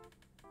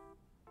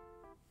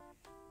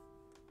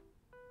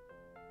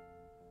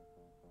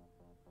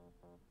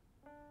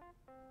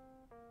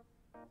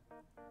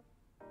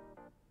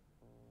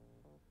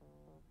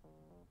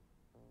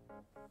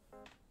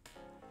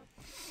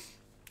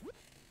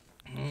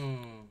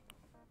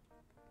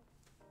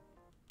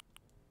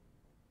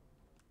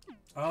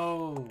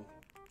 Oh.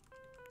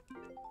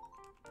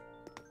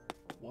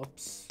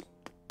 Whoops.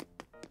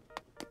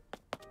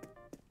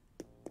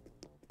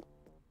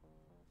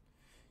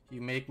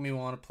 You make me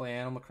want to play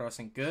Animal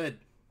Crossing. Good.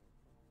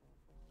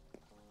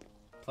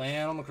 Play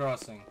Animal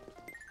Crossing.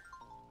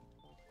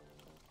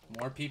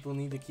 More people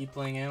need to keep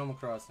playing Animal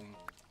Crossing.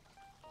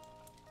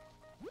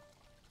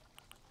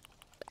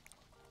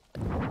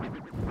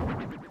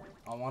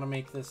 I want to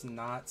make this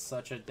not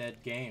such a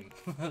dead game.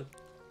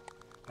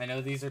 I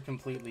know these are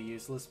completely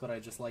useless, but I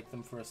just like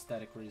them for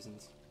aesthetic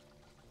reasons.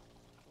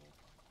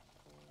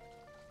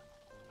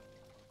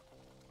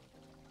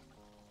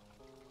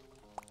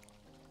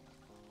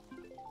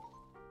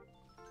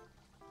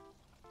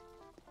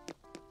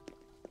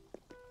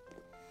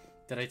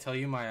 Did I tell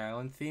you my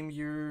island theme?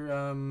 You're,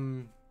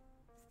 oh,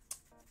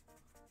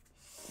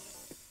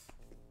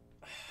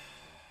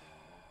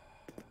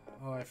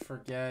 I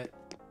forget.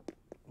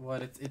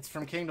 What, it's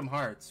from Kingdom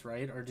Hearts,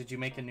 right? Or did you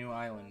make a new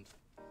island?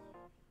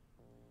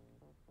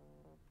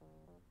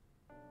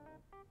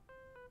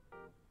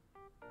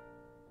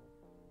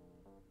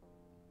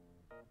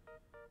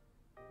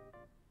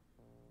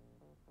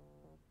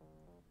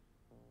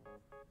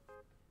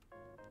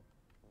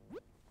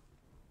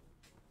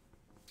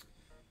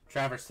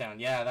 Traverse Town.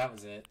 Yeah, that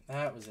was it.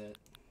 That was it.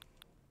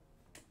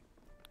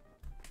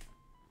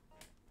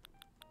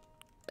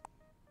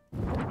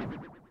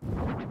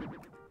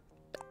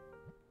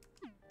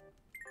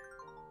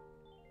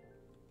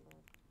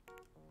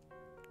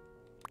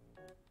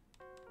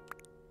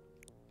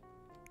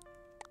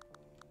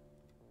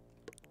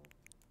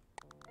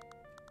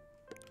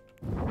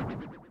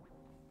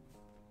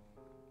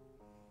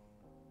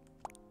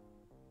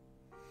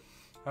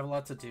 I have a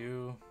lot to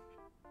do,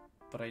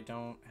 but I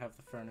don't have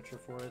the furniture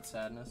for it.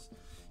 Sadness.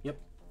 Yep.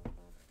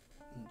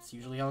 It's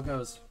usually how it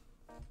goes.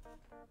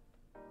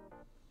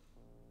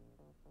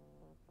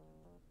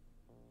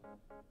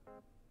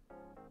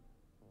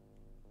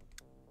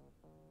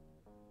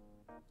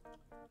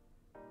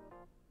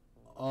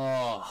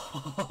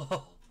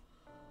 Oh.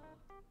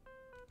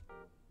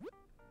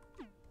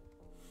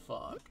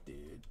 Fuck,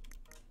 dude.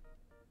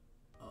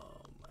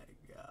 Oh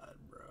my god,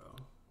 bro.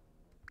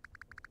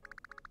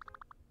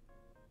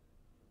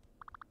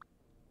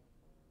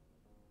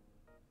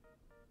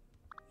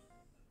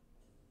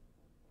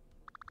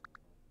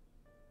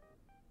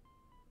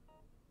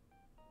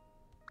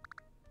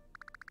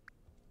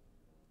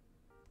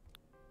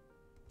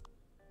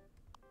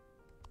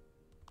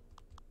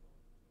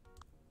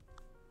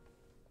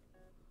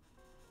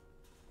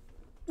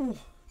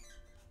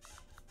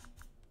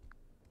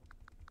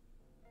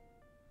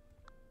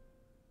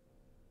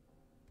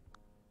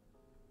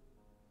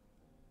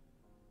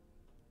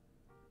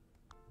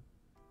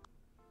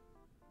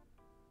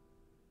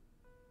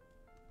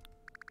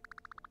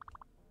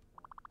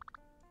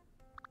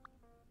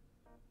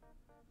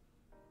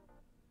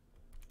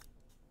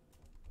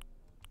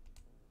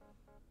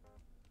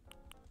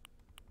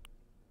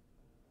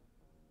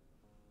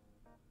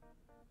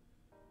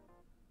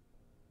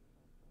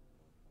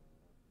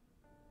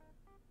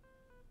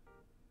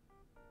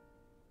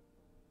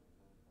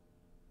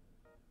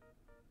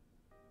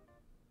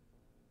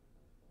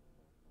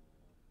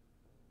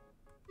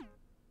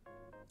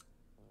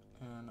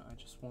 And I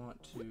just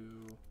want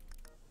to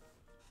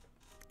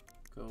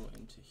go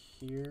into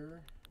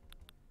here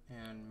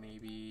and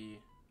maybe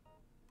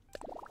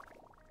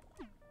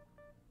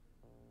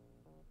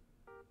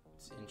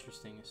it's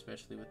interesting,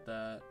 especially with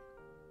that,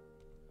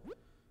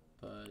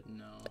 but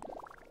no,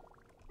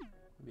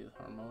 maybe the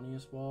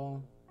harmonious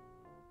wall.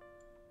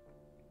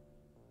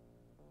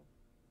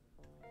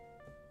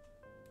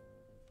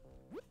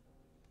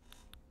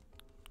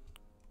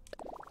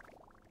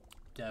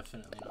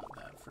 Definitely not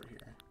that for here.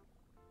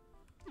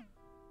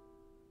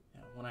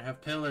 Yeah, when I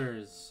have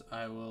pillars,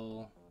 I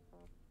will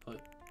put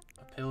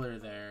a pillar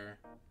there.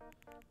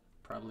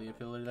 Probably a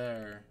pillar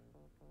there.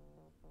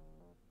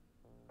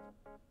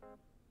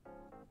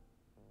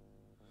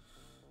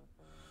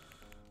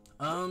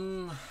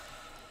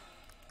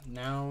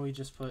 Now we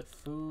just put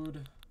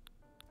food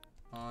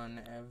on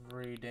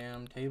every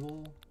damn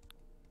table.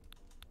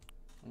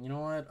 And you know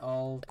what?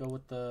 I'll go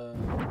with the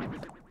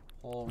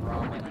whole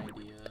ramen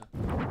idea.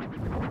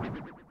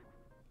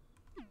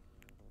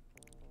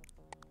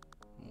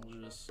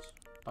 We'll just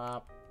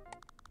bop,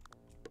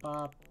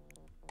 bop,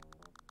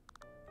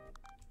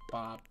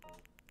 bop,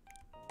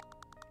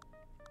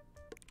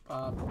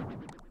 bop.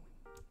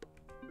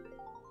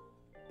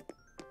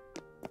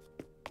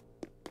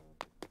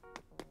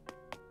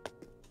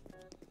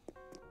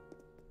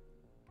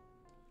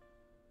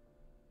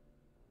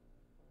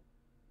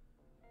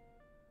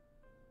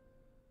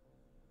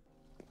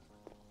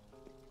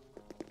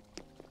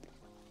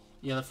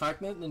 Yeah, the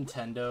fact that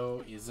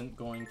Nintendo isn't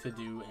going to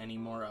do any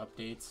more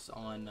updates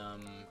on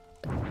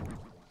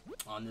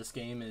this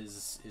game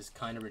is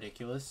kind of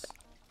ridiculous.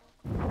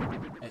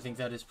 I think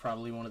that is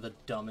probably one of the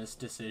dumbest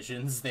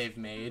decisions they've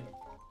made.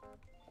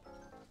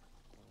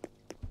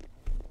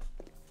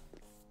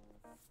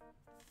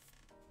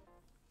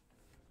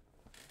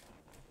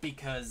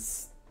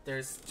 Because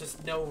there's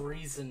just no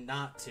reason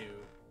not to.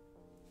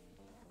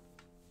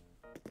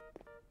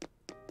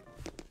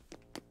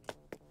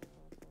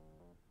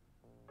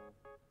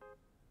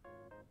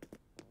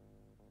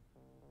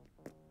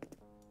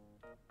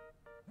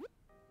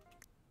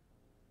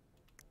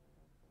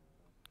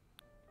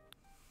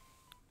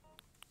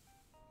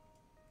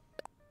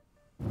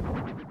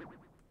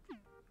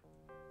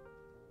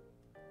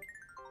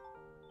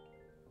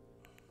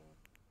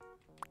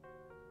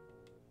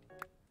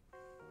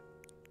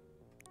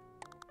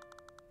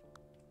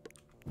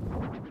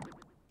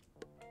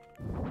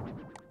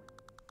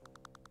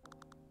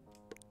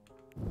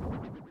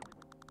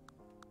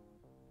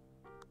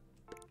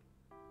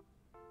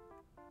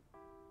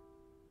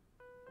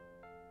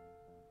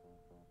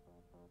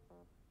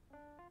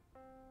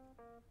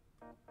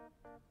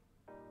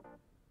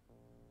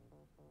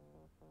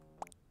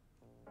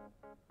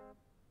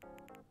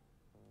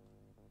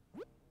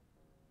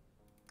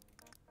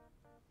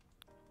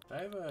 Do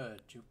I have a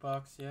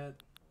jukebox yet?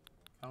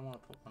 I don't want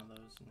to put one of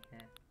those in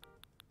here.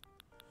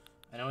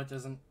 I know it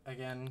doesn't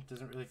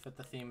really fit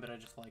the theme, but I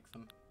just like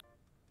them.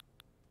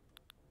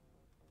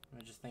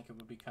 I just think it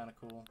would be kind of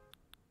cool.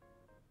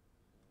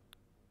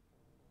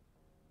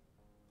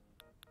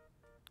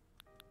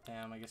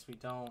 Damn, I guess we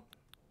don't.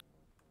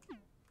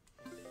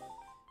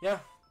 Yeah,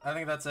 I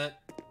think that's it.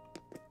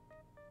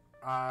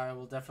 I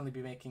will definitely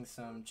be making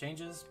some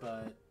changes,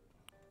 but...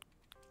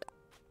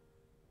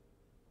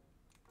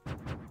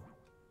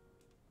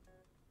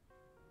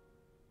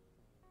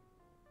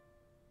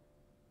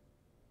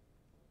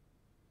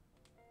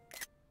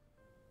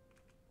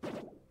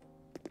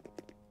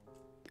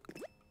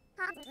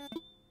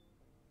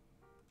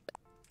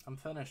 I'm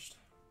finished.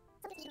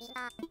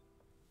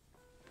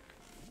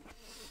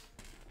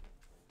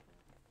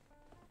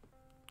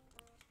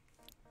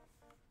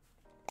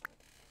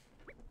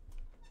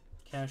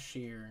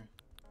 Cashier.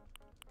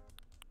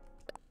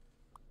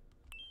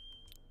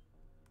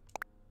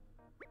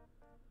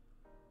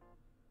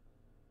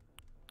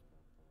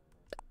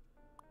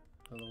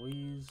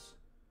 Eloise.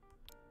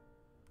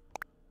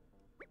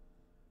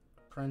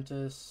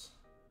 Apprentice.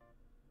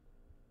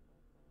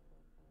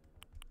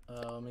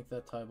 I'll make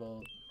that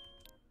Tybalt.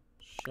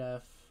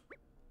 Chef.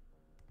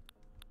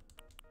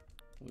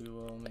 We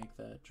will make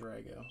that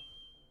Drago.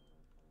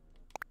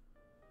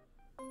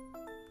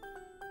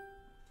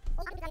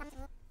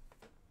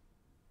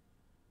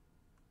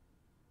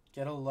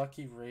 Get a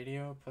lucky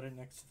radio, put it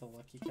next to the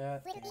lucky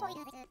cat. Before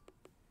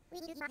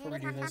we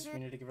do this, we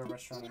need to give a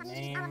restaurant a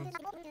name.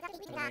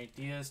 Put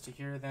ideas to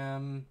hear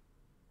them.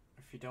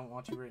 If you don't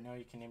want to right now,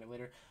 you can name it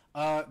later.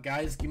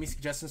 Guys, give me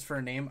suggestions for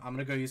a name. I'm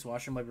gonna go use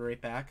washroom. I'll be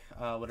right back.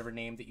 Whatever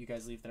name that you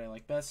guys leave that I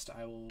like best,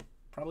 I will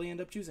probably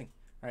end up choosing.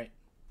 Alright.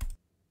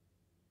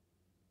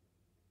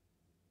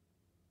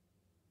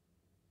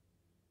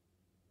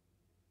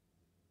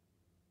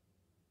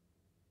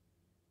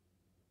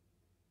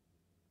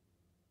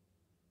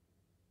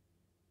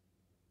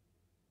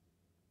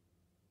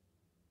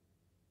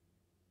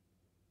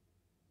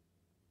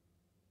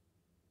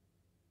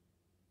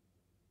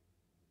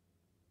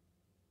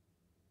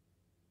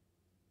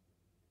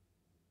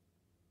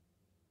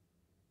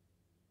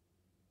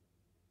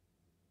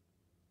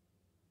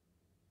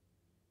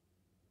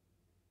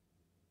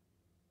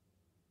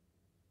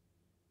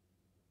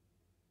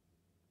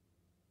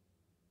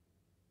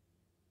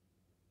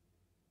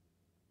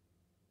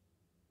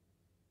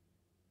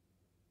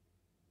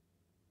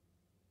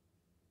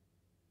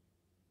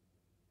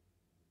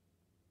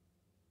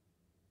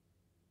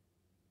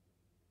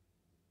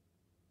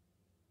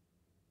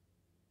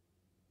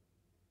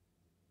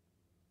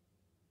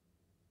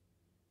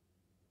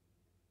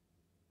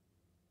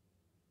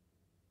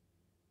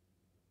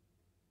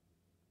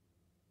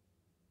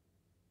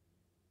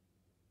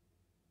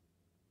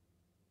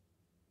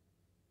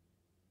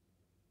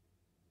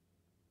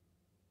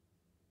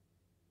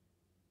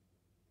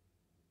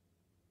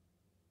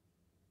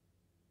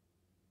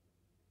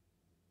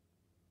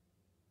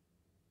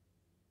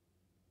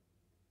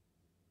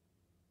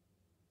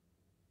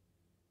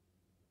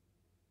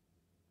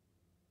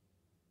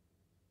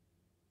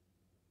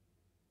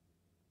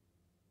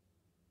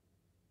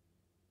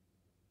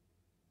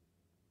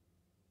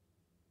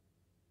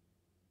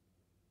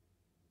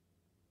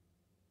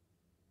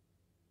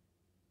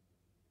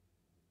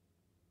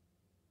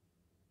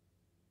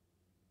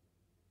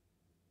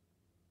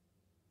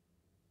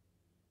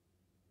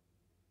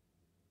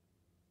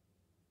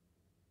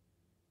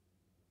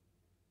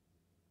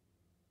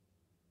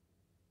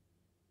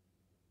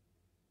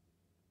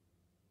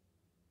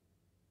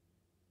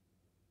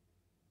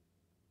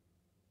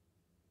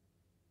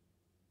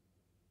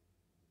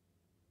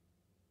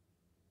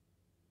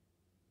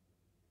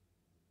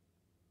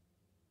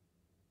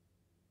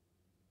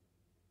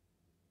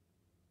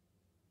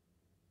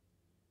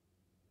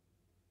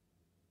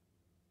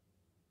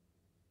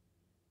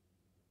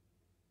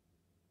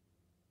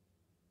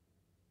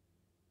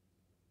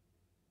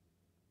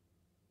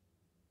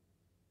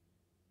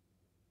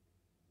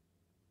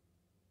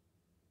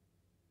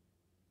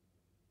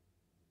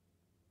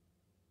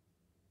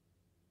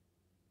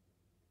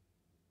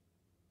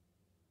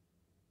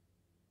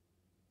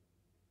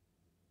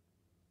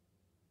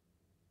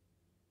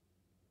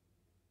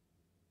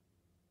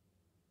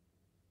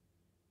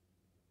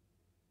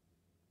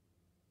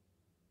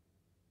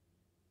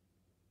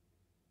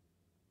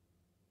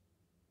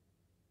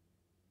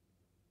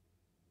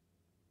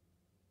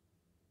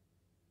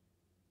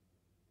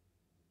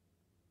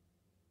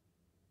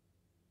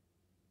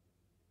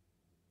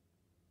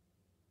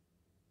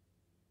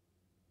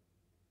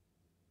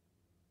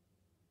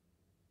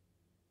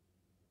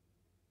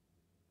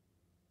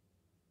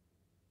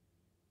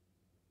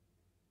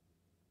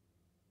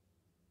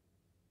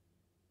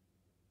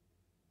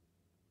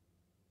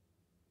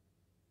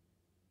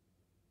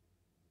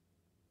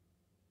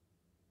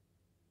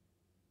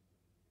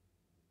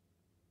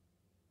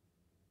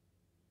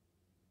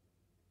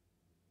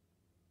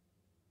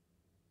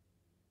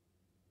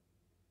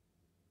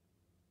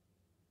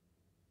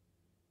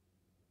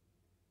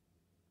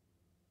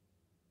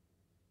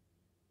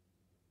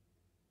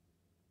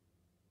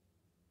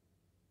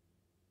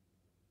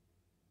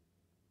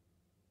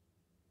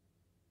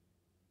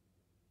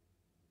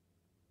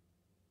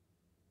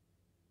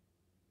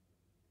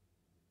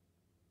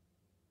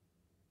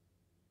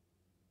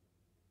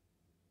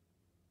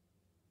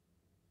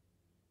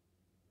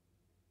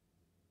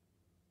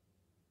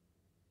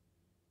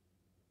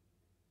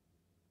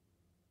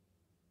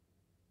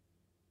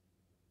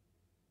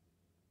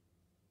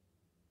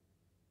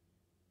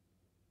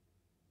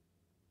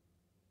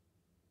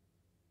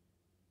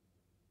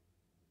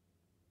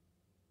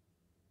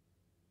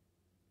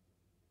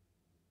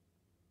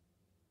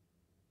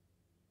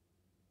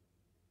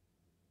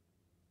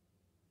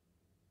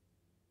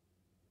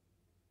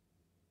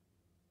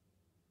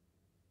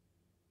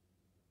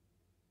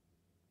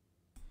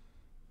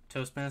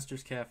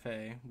 Toastmasters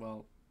Cafe.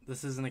 Well,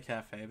 this isn't a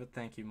cafe, but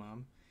thank you,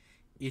 Mom.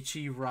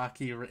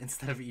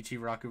 Instead of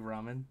Ichiraku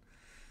Ramen.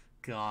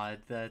 God,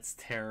 that's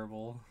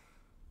terrible.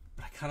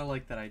 But I kind of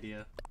like that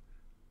idea.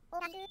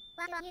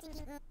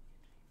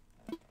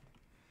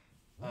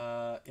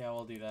 Yeah,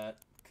 we'll do that,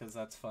 because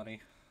that's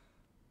funny.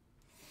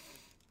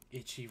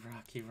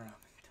 Ichiraki Ramen.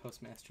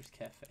 Toastmasters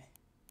Cafe.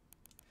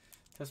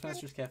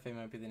 Toastmasters Cafe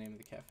might be the name of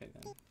the cafe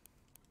then.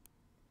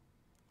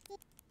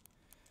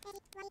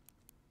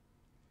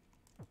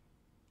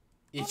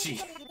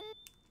 Ichi.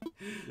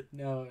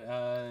 No,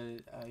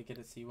 I get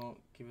it, so you won't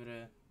give it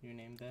a new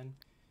name then?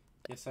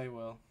 Yes, I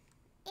will.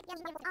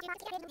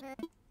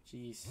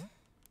 Jeez.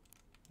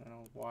 I don't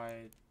know why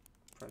I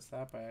pressed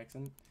that by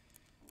accident.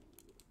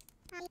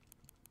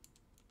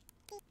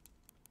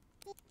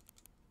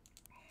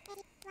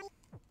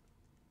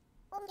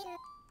 Oh,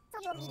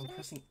 I'm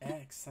pressing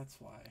X,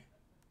 that's why.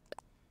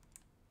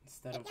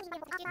 Instead of...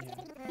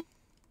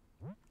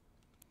 Yeah.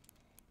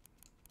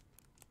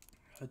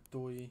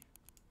 Hadoi.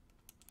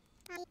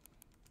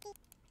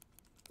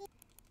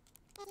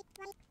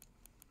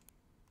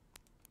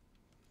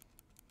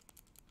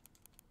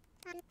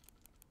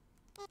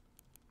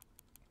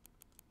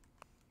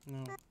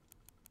 No.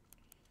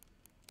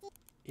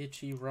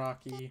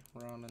 Ichiraki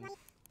Ramen.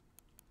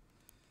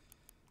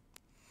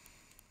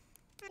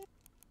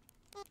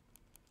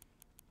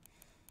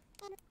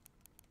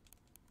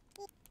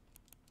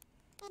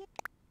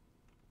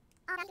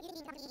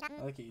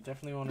 I like it. You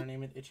definitely want to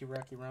name it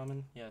Ichiraki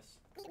Ramen? Yes.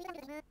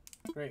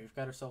 Great, we've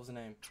got ourselves a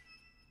name.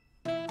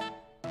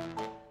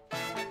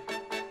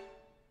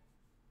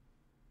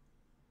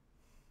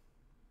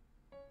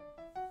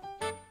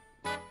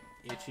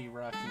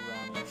 Ichiraki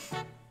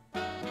Ramen.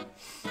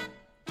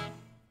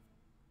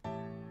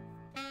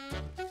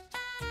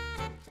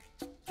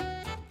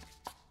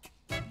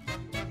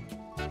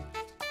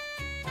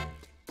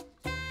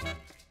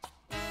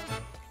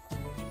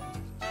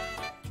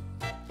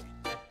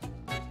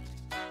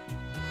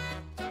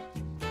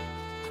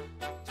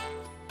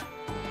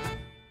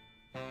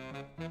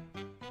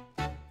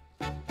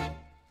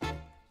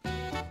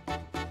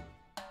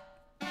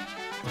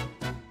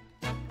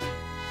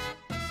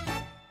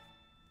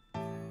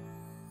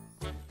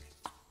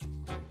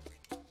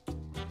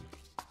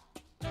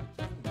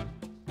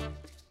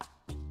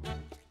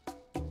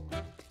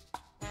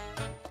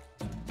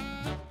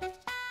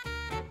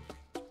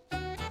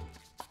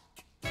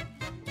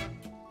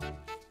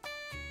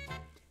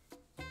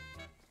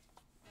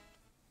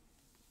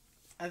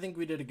 I think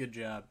we did a good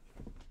job.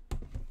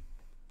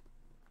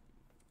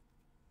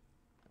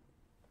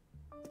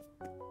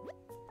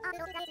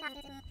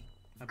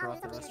 I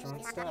brought the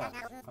restaurant staff.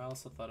 I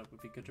also thought it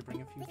would be good to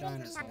bring a few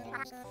diners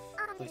along.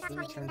 The place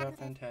really turned out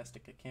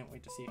fantastic. I can't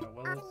wait to see how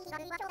well it goes.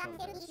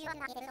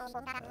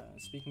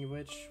 Speaking of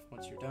which,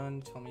 once you're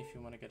done, tell me if you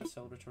want to get a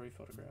celebratory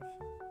photograph.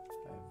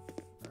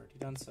 I've already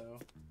done so.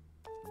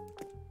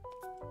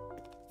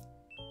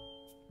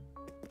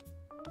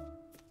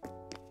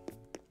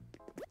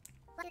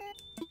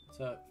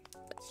 What's up?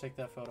 Let's take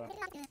that photo.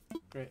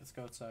 Great, let's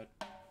go outside.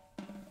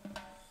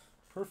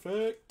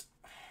 Perfect!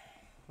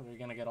 Are we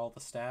gonna get all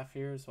the staff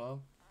here as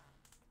well?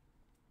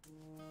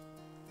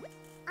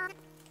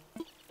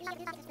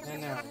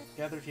 And now,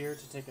 gathered here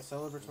to take a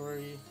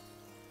celebratory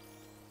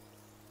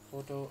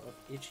photo of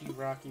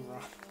Ichiraki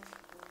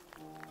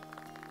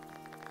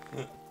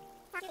Ramen.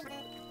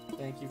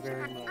 Thank you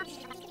very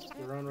much.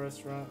 Your own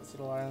restaurant, this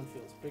little island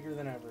feels bigger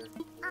than ever.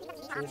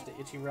 Cheers to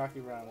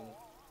Ichiraki Ramen.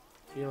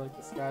 Feel like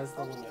the sky's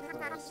the limit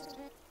for us.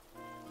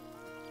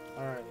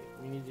 Alright,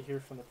 we need to hear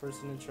from the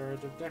person in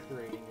charge of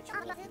decorating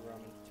Ichiraki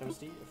Ramen.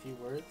 Toasty, a few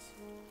words?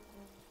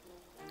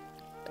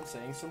 I'm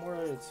saying some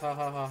words. Ha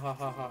ha ha ha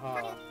ha ha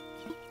ha.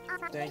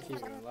 Thank you.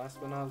 And last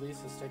but not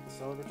least, let's take the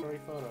celebratory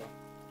photo.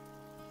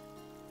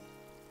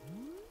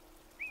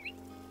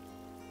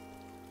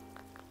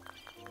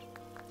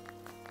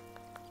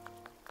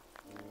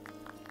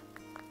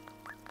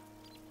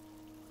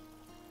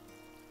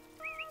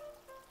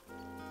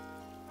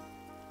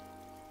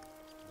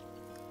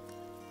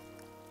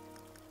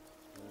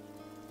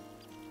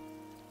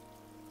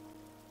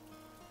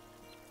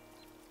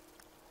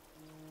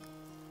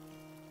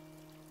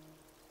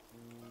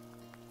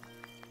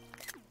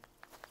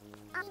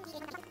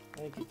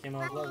 I think it came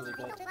out lovely,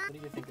 but what do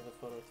you think of the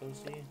photo,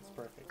 Toasty? It's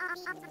perfect.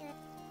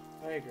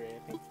 I agree, I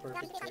think it's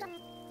perfect too.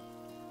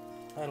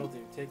 That'll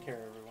do. Take care,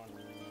 everyone.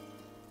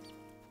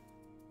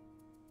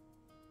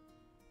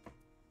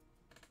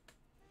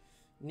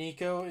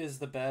 Nico is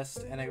the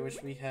best, and I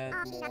wish we had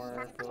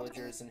more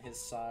villagers in his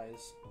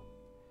size.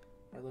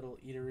 Our little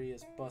eatery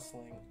is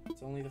bustling.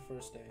 It's only the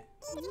first day.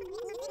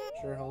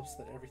 Sure helps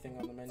that everything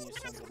on the menu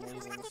sounds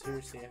amazing.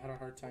 Seriously, I had a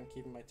hard time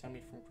keeping my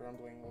tummy from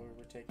grumbling while we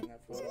were taking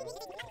that photo.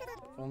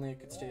 If only I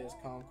could stay as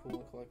calm,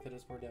 cool, and collected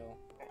as Bordell.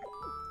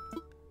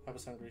 I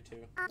was hungry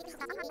too. I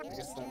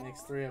guess that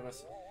makes three of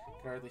us. I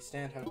could hardly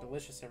stand how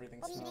delicious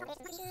everything smelled.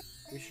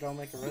 We should all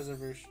make a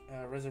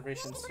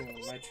reservation soon.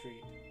 My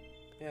treat.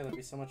 Yeah, that'd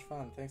be so much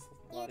fun. Thanks,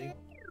 Lottie.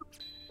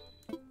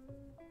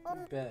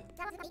 You bet.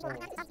 Oh,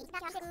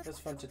 it was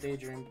fun to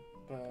daydream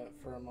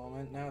for a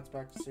moment. Now it's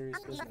back to serious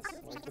business,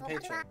 like the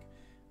paycheck.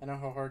 I know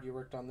how hard you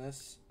worked on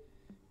this,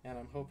 and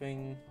I'm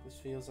hoping this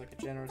feels like a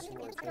generous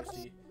reward,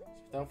 Toasty. So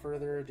without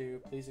further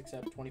ado, please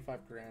accept 25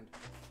 grand.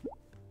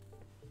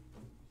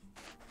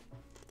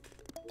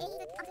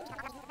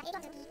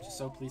 Just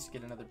so pleased to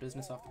get another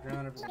business off the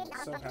ground. Everyone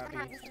is so happy.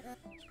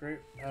 It's a great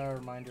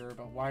reminder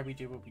about why we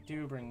do what we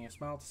do. Bringing a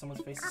smile to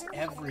someone's face is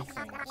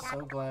everything. I'm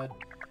so glad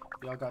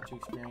we all got to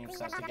experience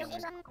that together.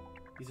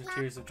 These are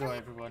tears of joy,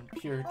 everyone.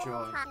 Pure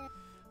joy.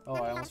 Oh,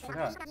 I almost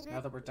forgot.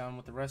 Now that we're done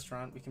with the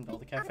restaurant, we can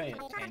build a cafe at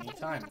any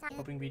time.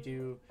 Hoping we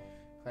do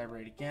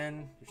collaborate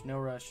again. There's no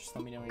rush. Just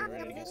let me know when you're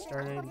ready to get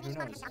started. And who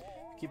knows? If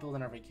we keep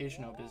building our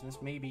vacation home business,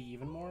 maybe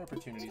even more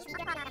opportunities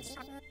will arise.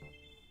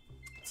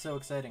 It's so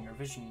exciting. Our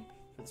vision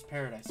for this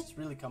paradise is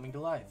really coming to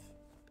life.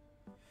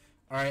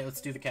 Alright,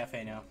 let's do the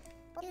cafe now.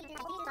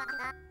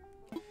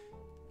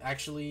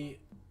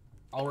 Actually,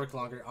 I'll work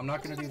longer. I'm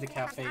not going to do the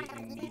cafe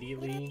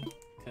immediately,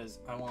 because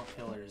I want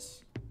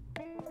pillars.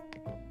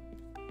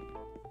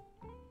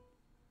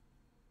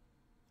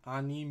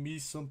 I need me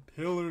some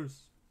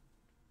pillars.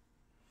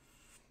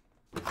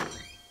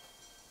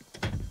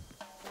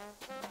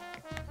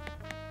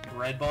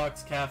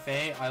 Redbox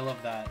Cafe, I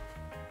love that.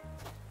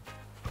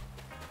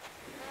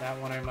 That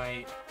one I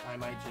might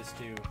just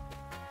do.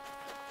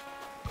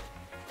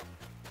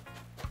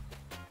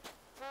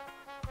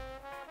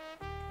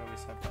 I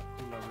always have that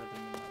hula rhythm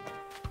in my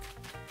life.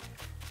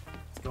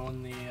 Let's go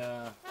in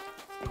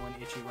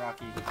Itchy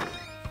Rocky.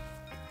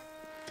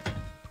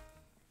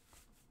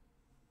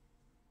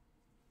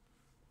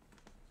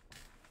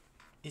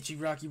 Itchy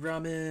Rocky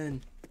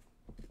Ramen!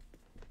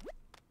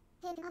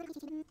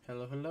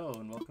 Hello, hello,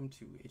 and welcome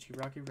to Itchy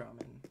Rocky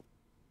Ramen.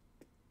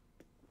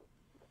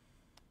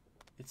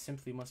 It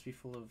simply must be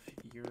full of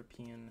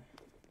European.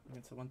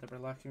 I want that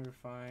relaxing,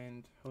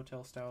 refined,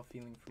 hotel-style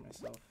feeling for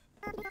myself.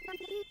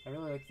 I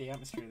really like the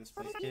atmosphere of this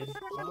place, kid.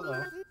 Oh,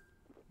 hello. You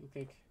look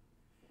like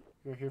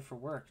you're here for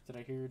work. Did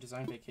I hear you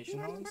design vacation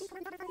homes?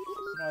 You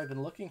know, I've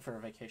been looking for a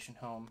vacation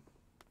home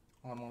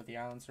on one of the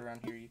islands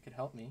around here. You could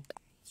help me.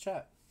 Let's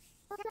chat.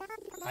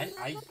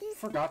 I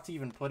forgot to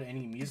even put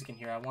any music in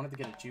here. I wanted to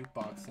get a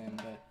jukebox in,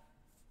 but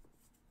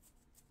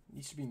it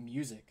needs to be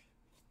music.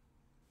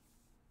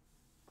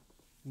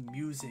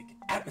 Music.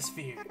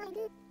 Atmosphere.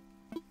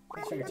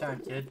 Thanks for your time,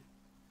 kid.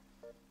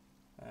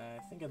 I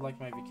think I'd like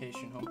my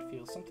vacation home to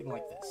feel something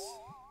like this.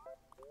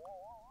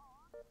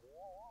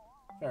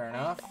 Fair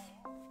enough.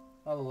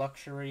 A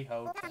luxury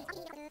hotel.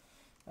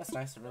 That's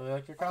nice. I really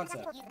like your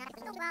concept.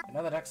 I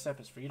know the next step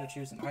is for you to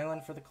choose an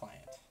island for the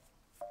client.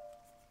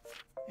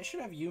 I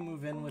should have you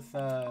move in with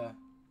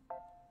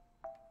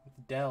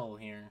Dell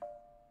here.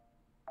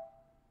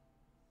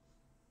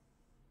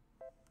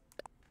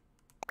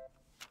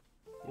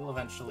 You'll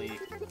eventually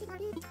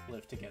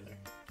live together.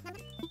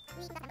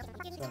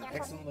 So an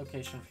excellent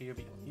location for you,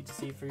 but you'll need to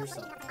see it for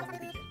yourself before we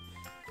begin.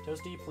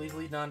 Toasty, please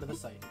lead on to the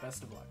site.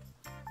 Best of luck.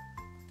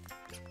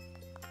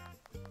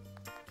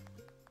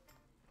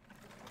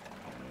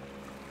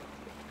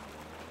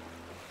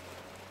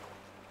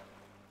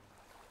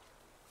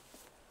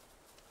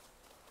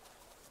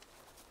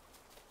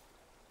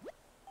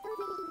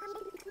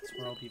 That's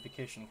where I'll be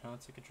vacationing, huh?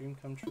 It's like a dream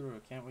come true. I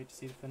can't wait to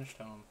see the finished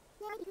home.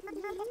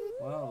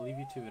 Well, I'll leave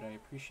you to it. I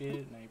appreciate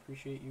it, and I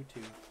appreciate you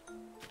too.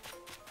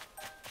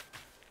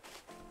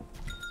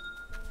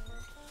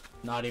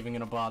 Not even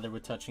gonna bother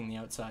with touching the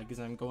outside, because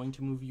I'm going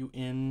to move you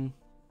in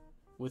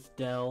with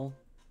Dell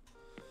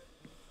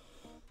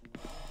at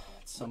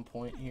some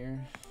point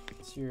here.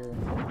 It's your...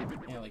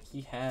 yeah, like,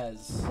 he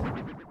has...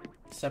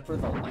 except for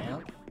the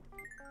lamp?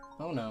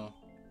 Oh, no.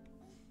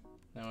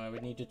 No, I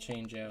would need to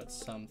change out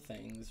some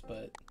things,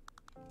 but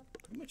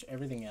pretty much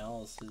everything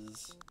else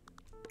is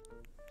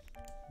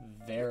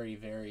very,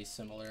 very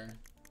similar.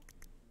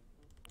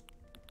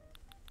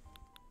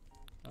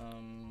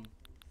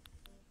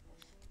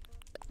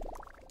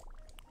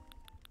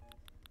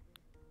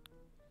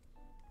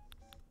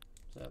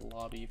 Is that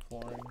lobby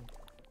flooring?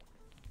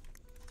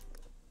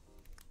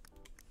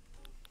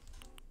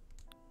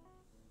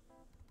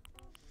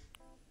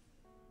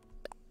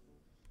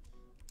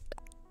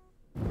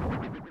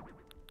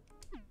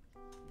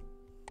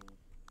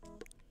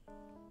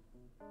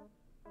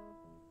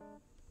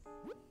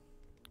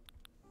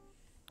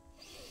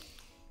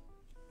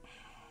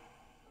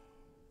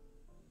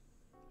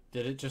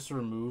 Did it just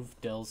remove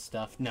Dell's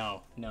stuff?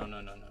 No. No.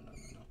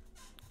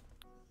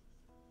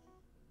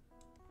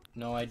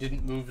 No, I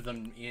didn't move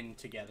them in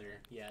together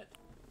yet.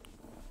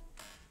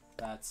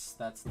 That's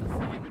the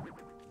thing.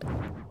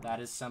 That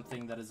is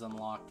something that is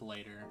unlocked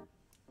later.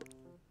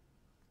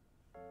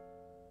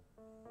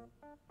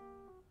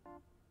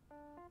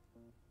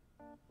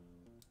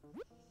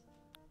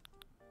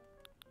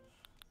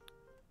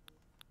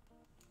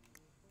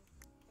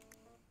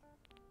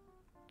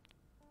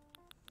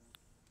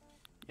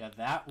 Yeah,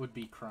 that would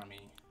be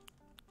crummy.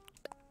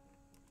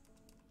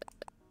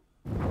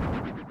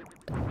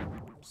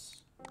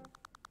 Oops.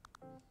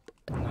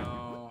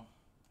 No. I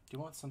do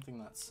want something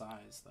that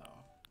size,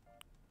 though.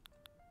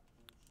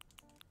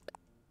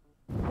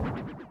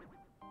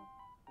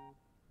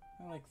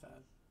 like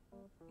that.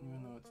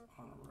 Even though it's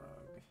on a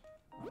rug.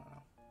 I don't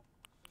know.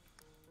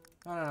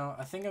 I don't know.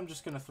 I think I'm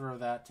just gonna throw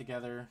that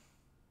together.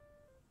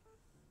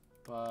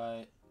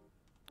 But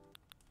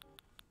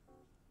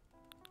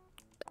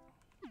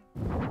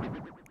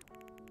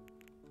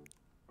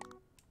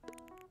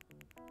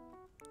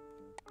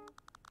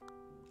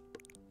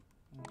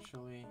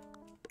actually,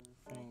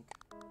 I think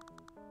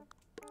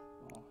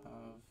I'll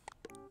have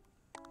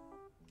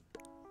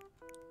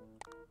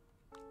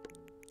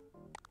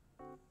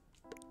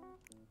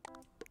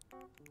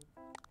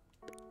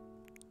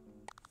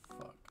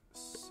fuck's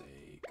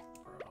sake,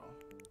 bro.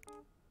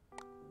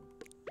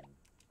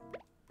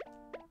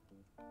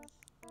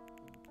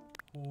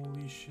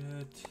 Holy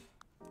shit.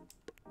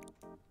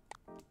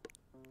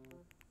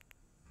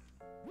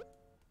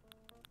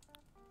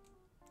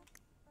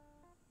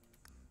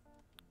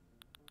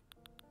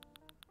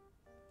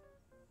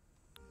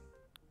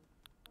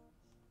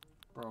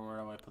 Bro, where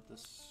do I put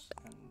this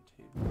end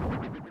table?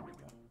 There we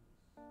go.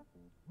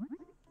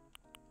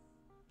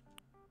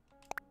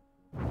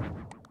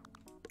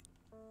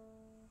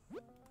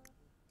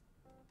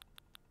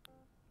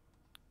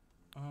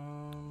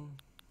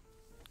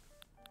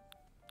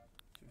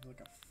 Do you have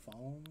like a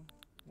phone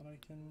that I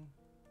can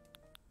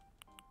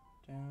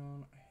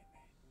down? I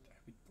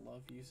would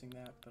love using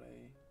that, but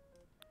I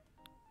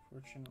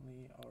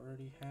fortunately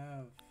already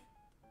have.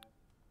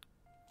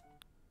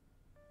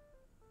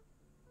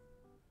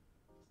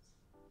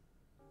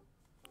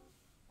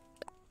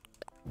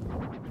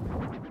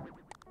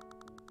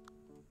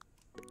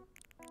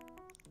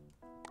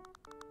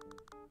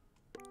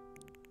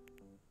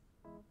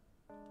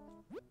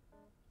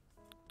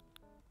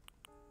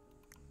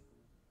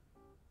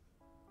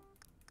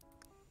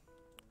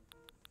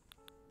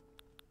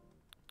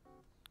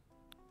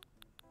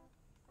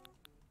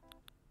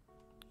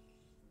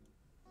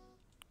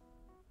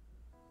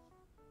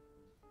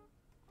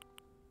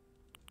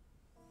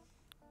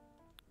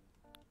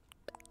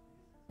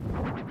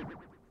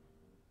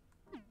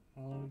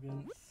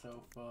 Elegant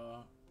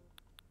sofa.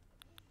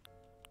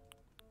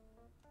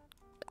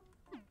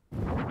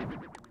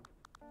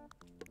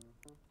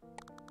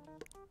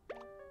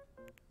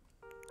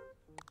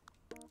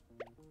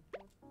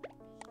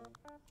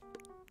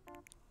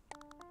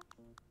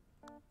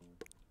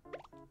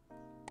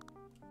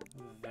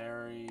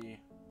 Very,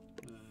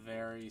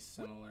 very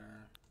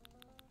similar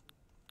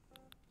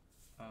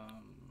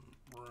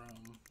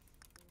room.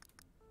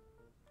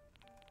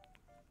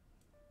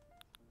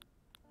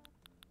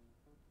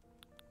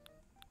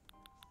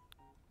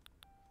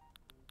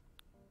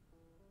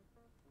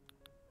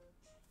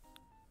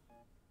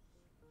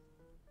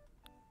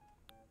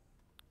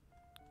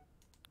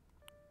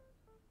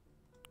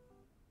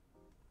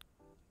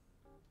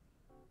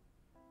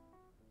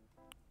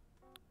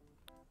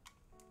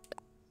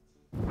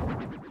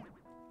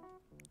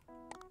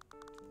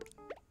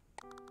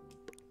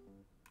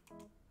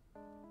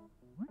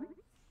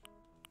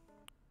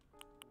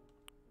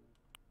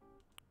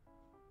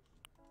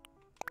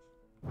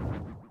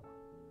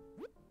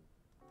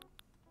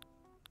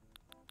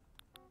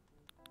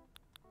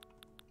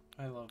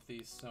 I love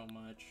these so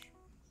much.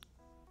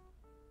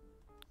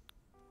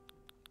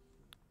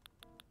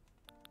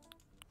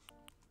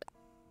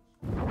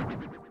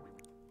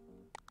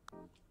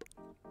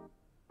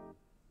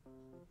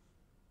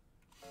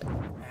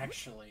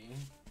 Actually,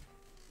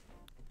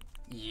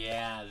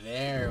 yeah,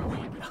 there we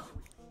go.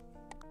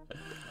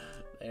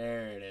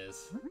 There it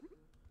is.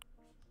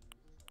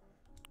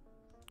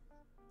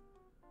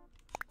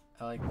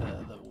 I like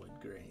the wood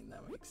grain,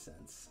 that makes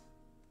sense.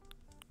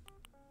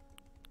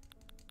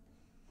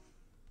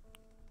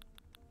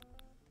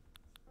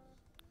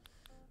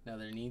 Now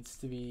there needs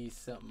to be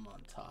something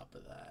on top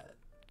of that.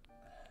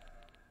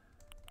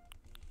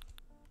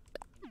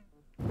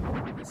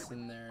 This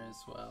in there as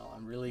well.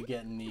 I'm really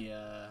getting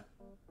the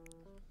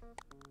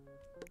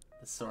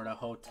sort of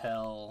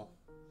hotel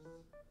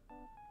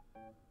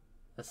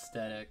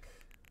aesthetic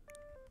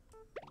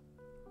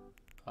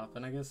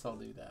popping. I guess I'll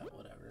do that,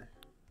 whatever.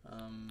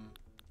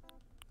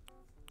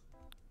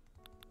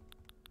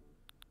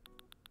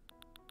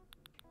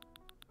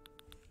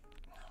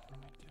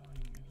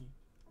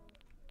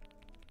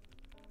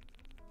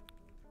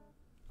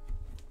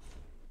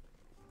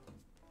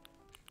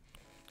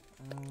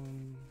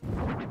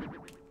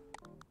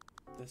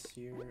 This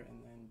here,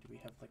 and then do we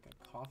have like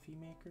a coffee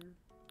maker?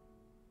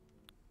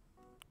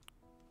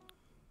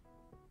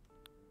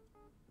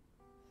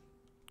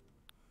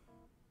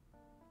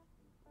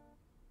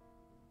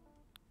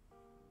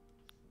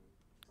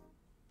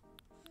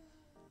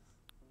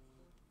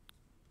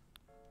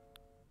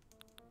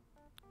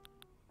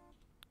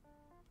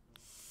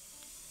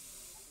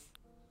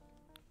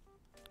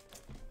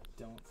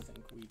 Don't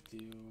think we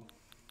do.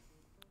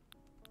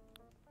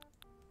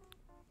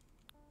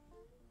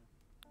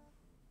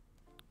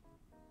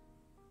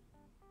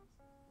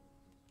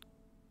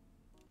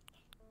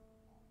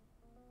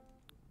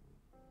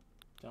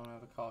 Don't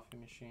have a coffee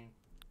machine.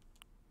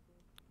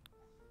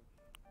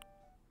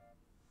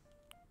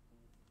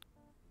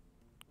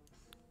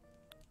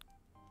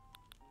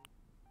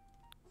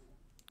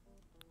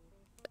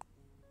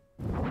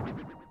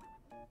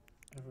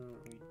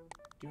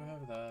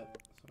 that,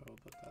 so we'll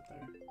put that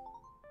there.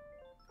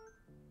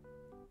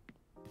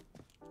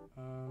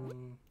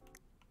 And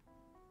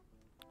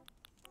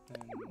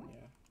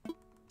yeah.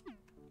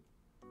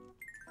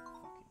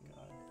 Fucking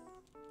god.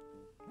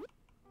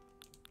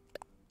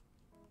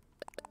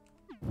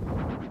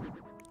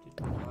 Did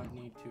not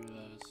need 2 of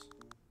those.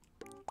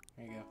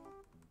 There you go.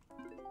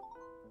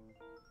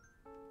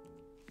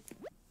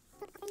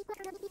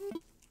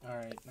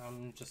 Alright,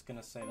 I'm just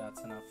gonna say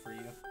that's enough for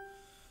you.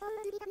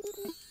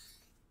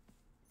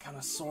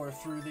 Kinda sore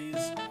through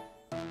these.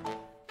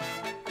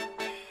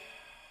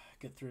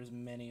 Get through as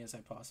many as I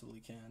possibly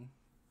can.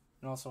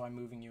 And also I'm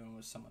moving you in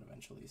with someone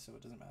eventually, so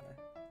it doesn't matter.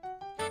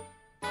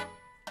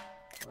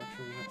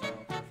 Archery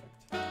hotel, perfect.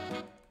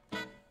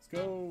 Let's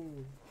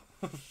go!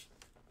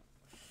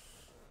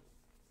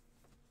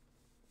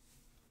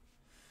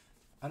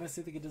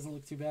 Honestly, I think it doesn't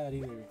look too bad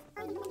either.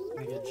 I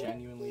think it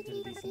genuinely did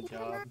a decent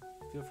job.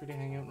 Feel free to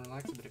hang out and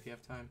relax a bit if you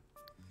have time.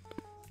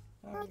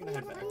 I'm gonna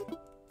head back.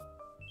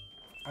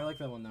 I like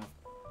that one though.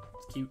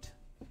 It's cute.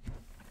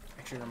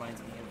 Actually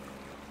reminds me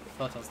of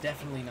hotels.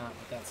 Definitely not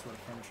with that sort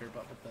of furniture,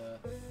 but with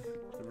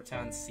the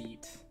rattan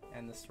seat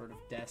and the sort of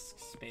desk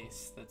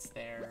space that's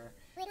there,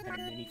 and a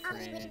mini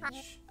fridge.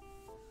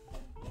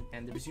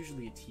 And there was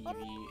usually a TV.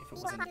 If it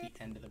wasn't at the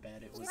end of the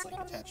bed, it was like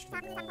attached to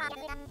the wall,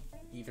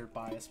 either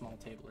by a small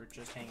table or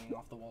just hanging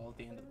off the wall at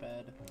the end of the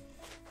bed.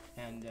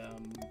 And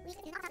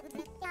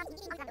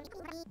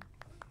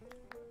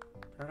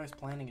Paradise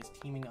Planning is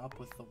teaming up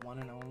with the one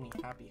and only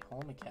Happy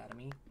Home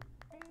Academy.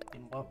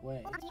 In what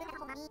way?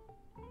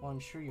 Well, I'm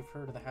sure you've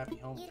heard of the Happy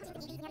Home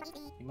Academy.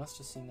 You must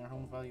have seen their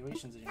home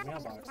evaluations in your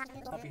mailbox.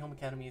 Happy Home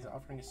Academy is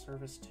offering a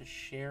service to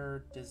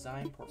share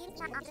design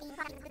portfolios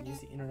and use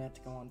the internet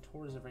to go on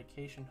tours of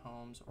vacation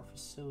homes or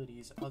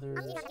facilities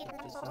others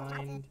have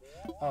designed.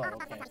 Oh,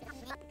 okay.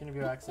 Gonna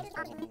view access,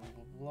 blah, blah, blah,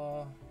 blah,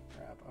 blah.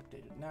 Grab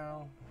updated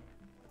now.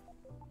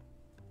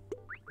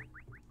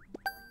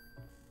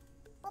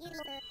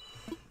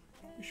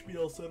 You should be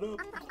all set up.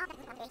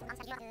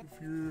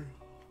 If you're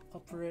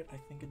up for it, I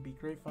think it'd be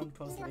great fun to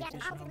post the vacation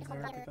homes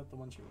there. Pick out the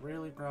ones you're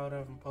really proud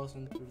of and post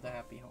them through the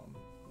Happy Home.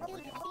 Do you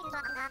want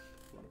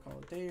to call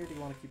it a day or do you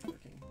want to keep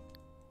working?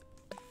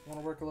 You want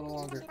to work a little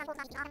longer?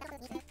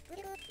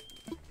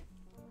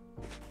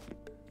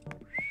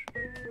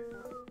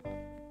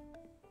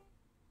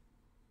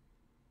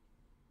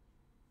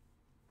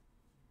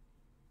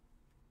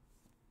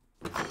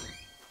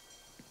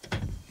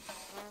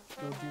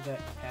 Go do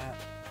that, cat.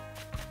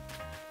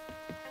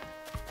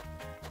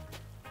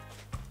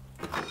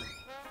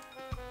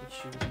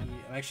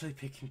 I'm actually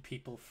picking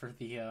people for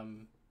the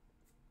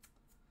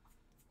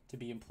to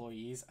be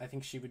employees. I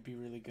think she would be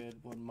really good.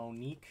 Well,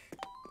 Monique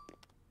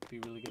would be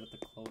really good at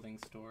the clothing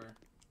store.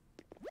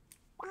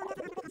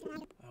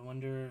 I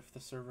wonder if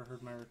the server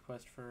heard my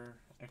request for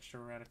extra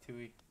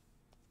ratatouille.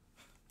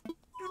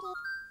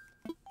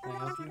 Can I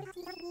help you?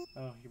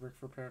 Oh, you work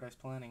for Paradise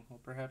Planning. Well,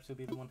 perhaps you'll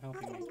be the one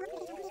helping me.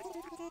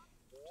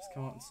 Just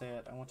come out and say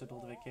it. I want to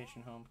build a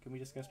vacation home. Can we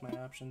discuss my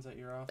options at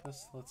your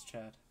office? Let's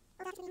chat.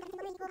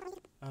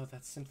 Oh,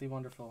 that's simply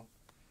wonderful.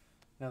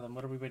 Now then,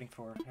 what are we waiting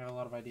for? I have a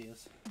lot of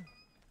ideas.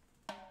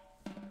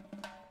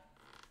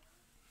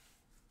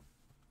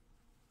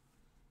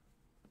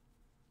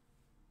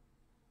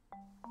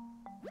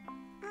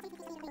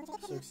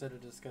 So excited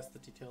to discuss the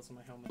details of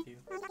my home with you.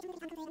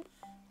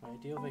 My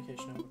ideal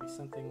vacation home would be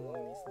something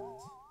along these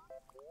lines.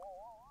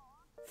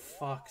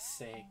 Fuck's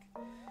sake.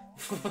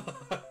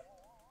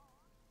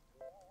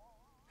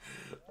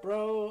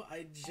 Bro,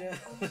 I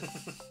just...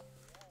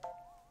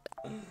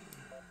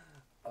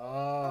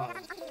 Oh,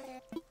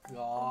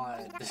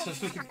 God.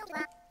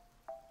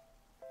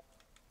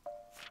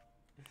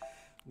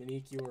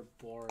 Monique, you are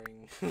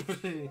boring.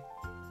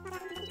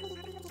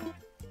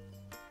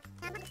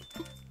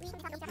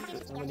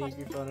 Monique,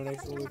 you found an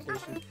excellent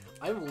location.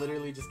 I'm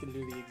literally just gonna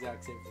do the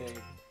exact same thing.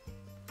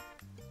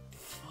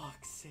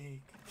 Fuck's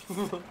sake.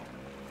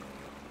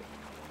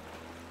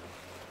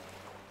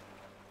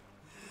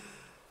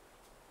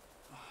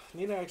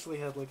 Nina actually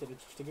had like an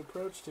interesting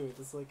approach to it.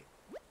 It's like,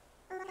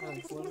 oh,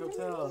 excellent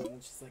hotel,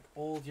 and she's like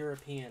old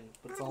European,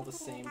 but it's all the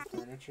same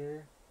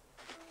furniture.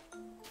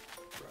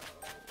 Bro.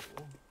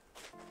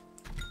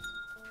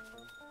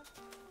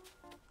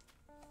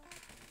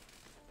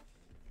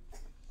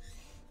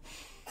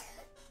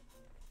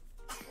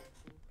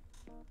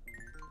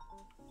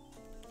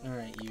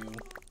 Alright, you.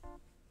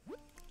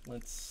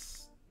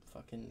 Let's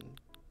fucking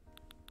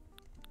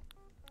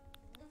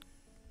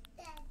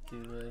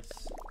do this.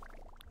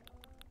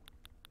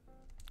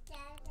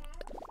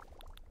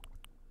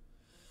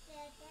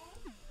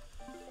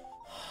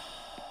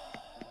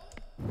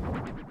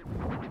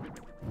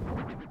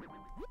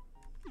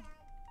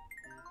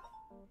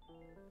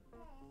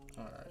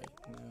 Alright,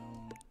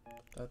 now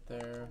put that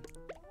there,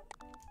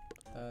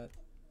 put that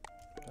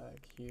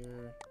back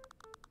here,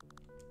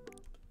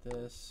 put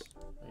this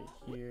right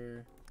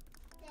here,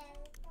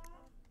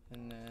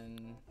 and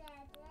then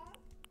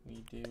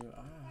we do,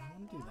 I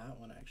want to do that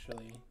one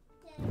actually,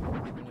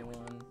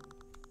 21,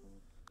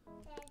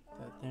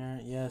 that there,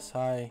 yes,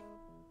 hi,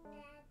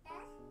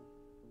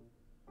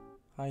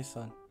 Hi,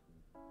 son.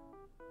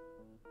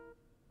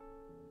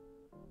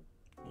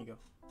 Here you go.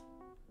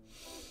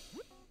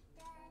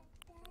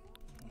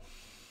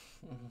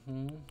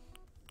 Mm-hmm.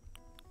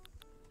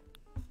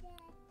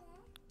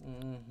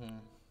 Mm-hmm.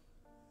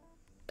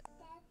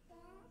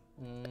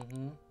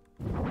 Mm-hmm.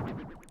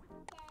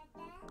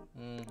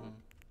 Mm-hmm.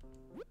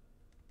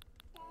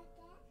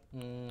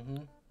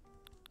 Mm-hmm.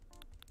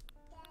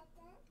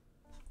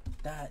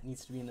 That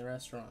needs to be in the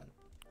restaurant.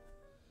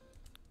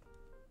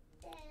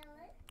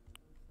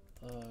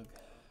 Ugh. Let's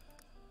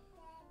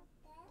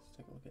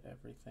take a look at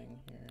everything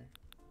here.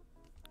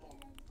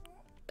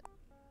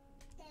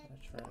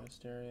 Metro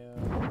stereo.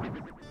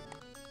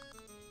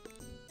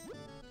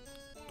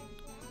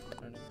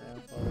 Turn the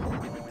grandfather's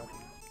clock.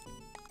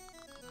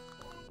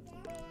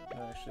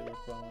 That actually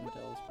worked well in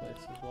Dell's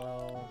place as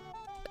well.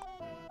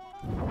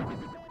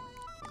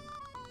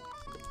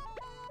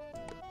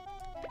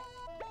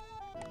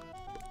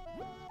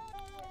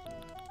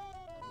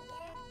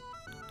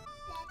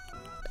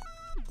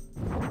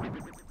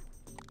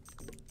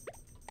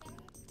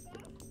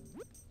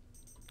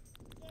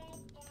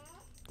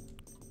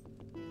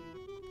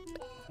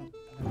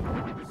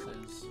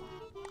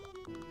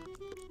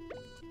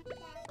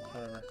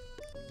 Whatever.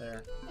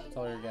 There. That's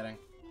all you're getting.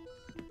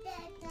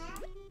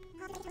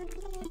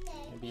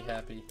 And be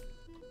happy.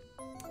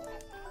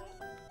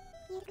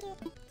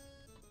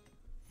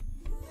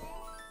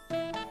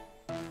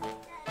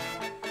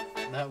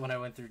 That one I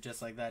went through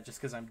just like that, just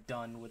because I'm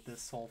done with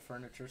this whole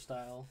furniture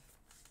style.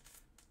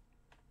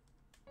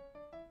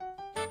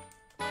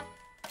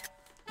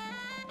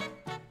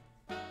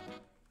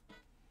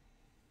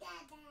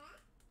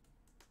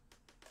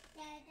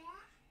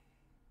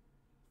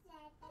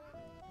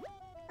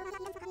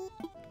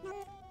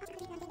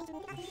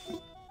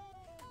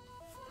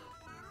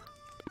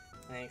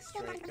 Thanks,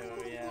 Draco.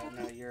 Yeah,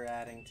 no, you're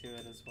adding to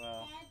it as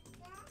well.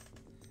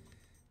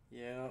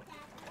 Yep.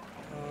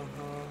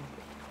 Uh-huh.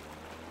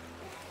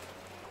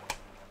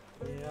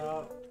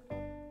 Yep.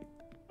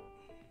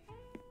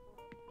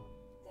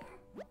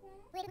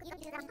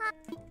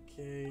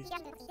 Okay.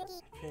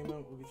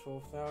 Payment will be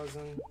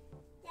 12,000.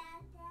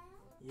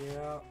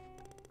 Yeah.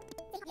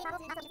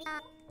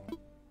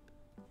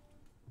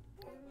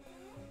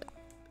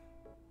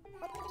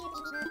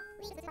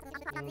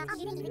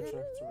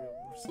 For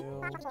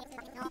sale.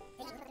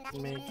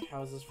 Make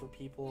houses for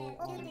people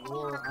on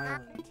War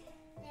Island.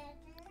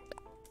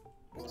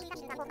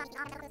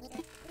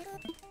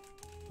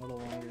 A little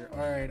longer.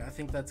 Alright, I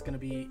think that's gonna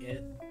be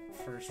it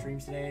for stream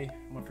today.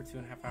 Went for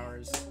 2.5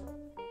 hours.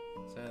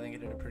 So I think I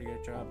did a pretty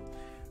good job.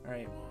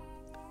 Alright.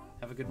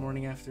 Have a good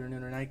morning,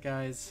 afternoon, or night,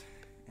 guys.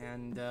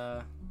 And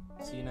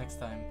see you next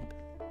time.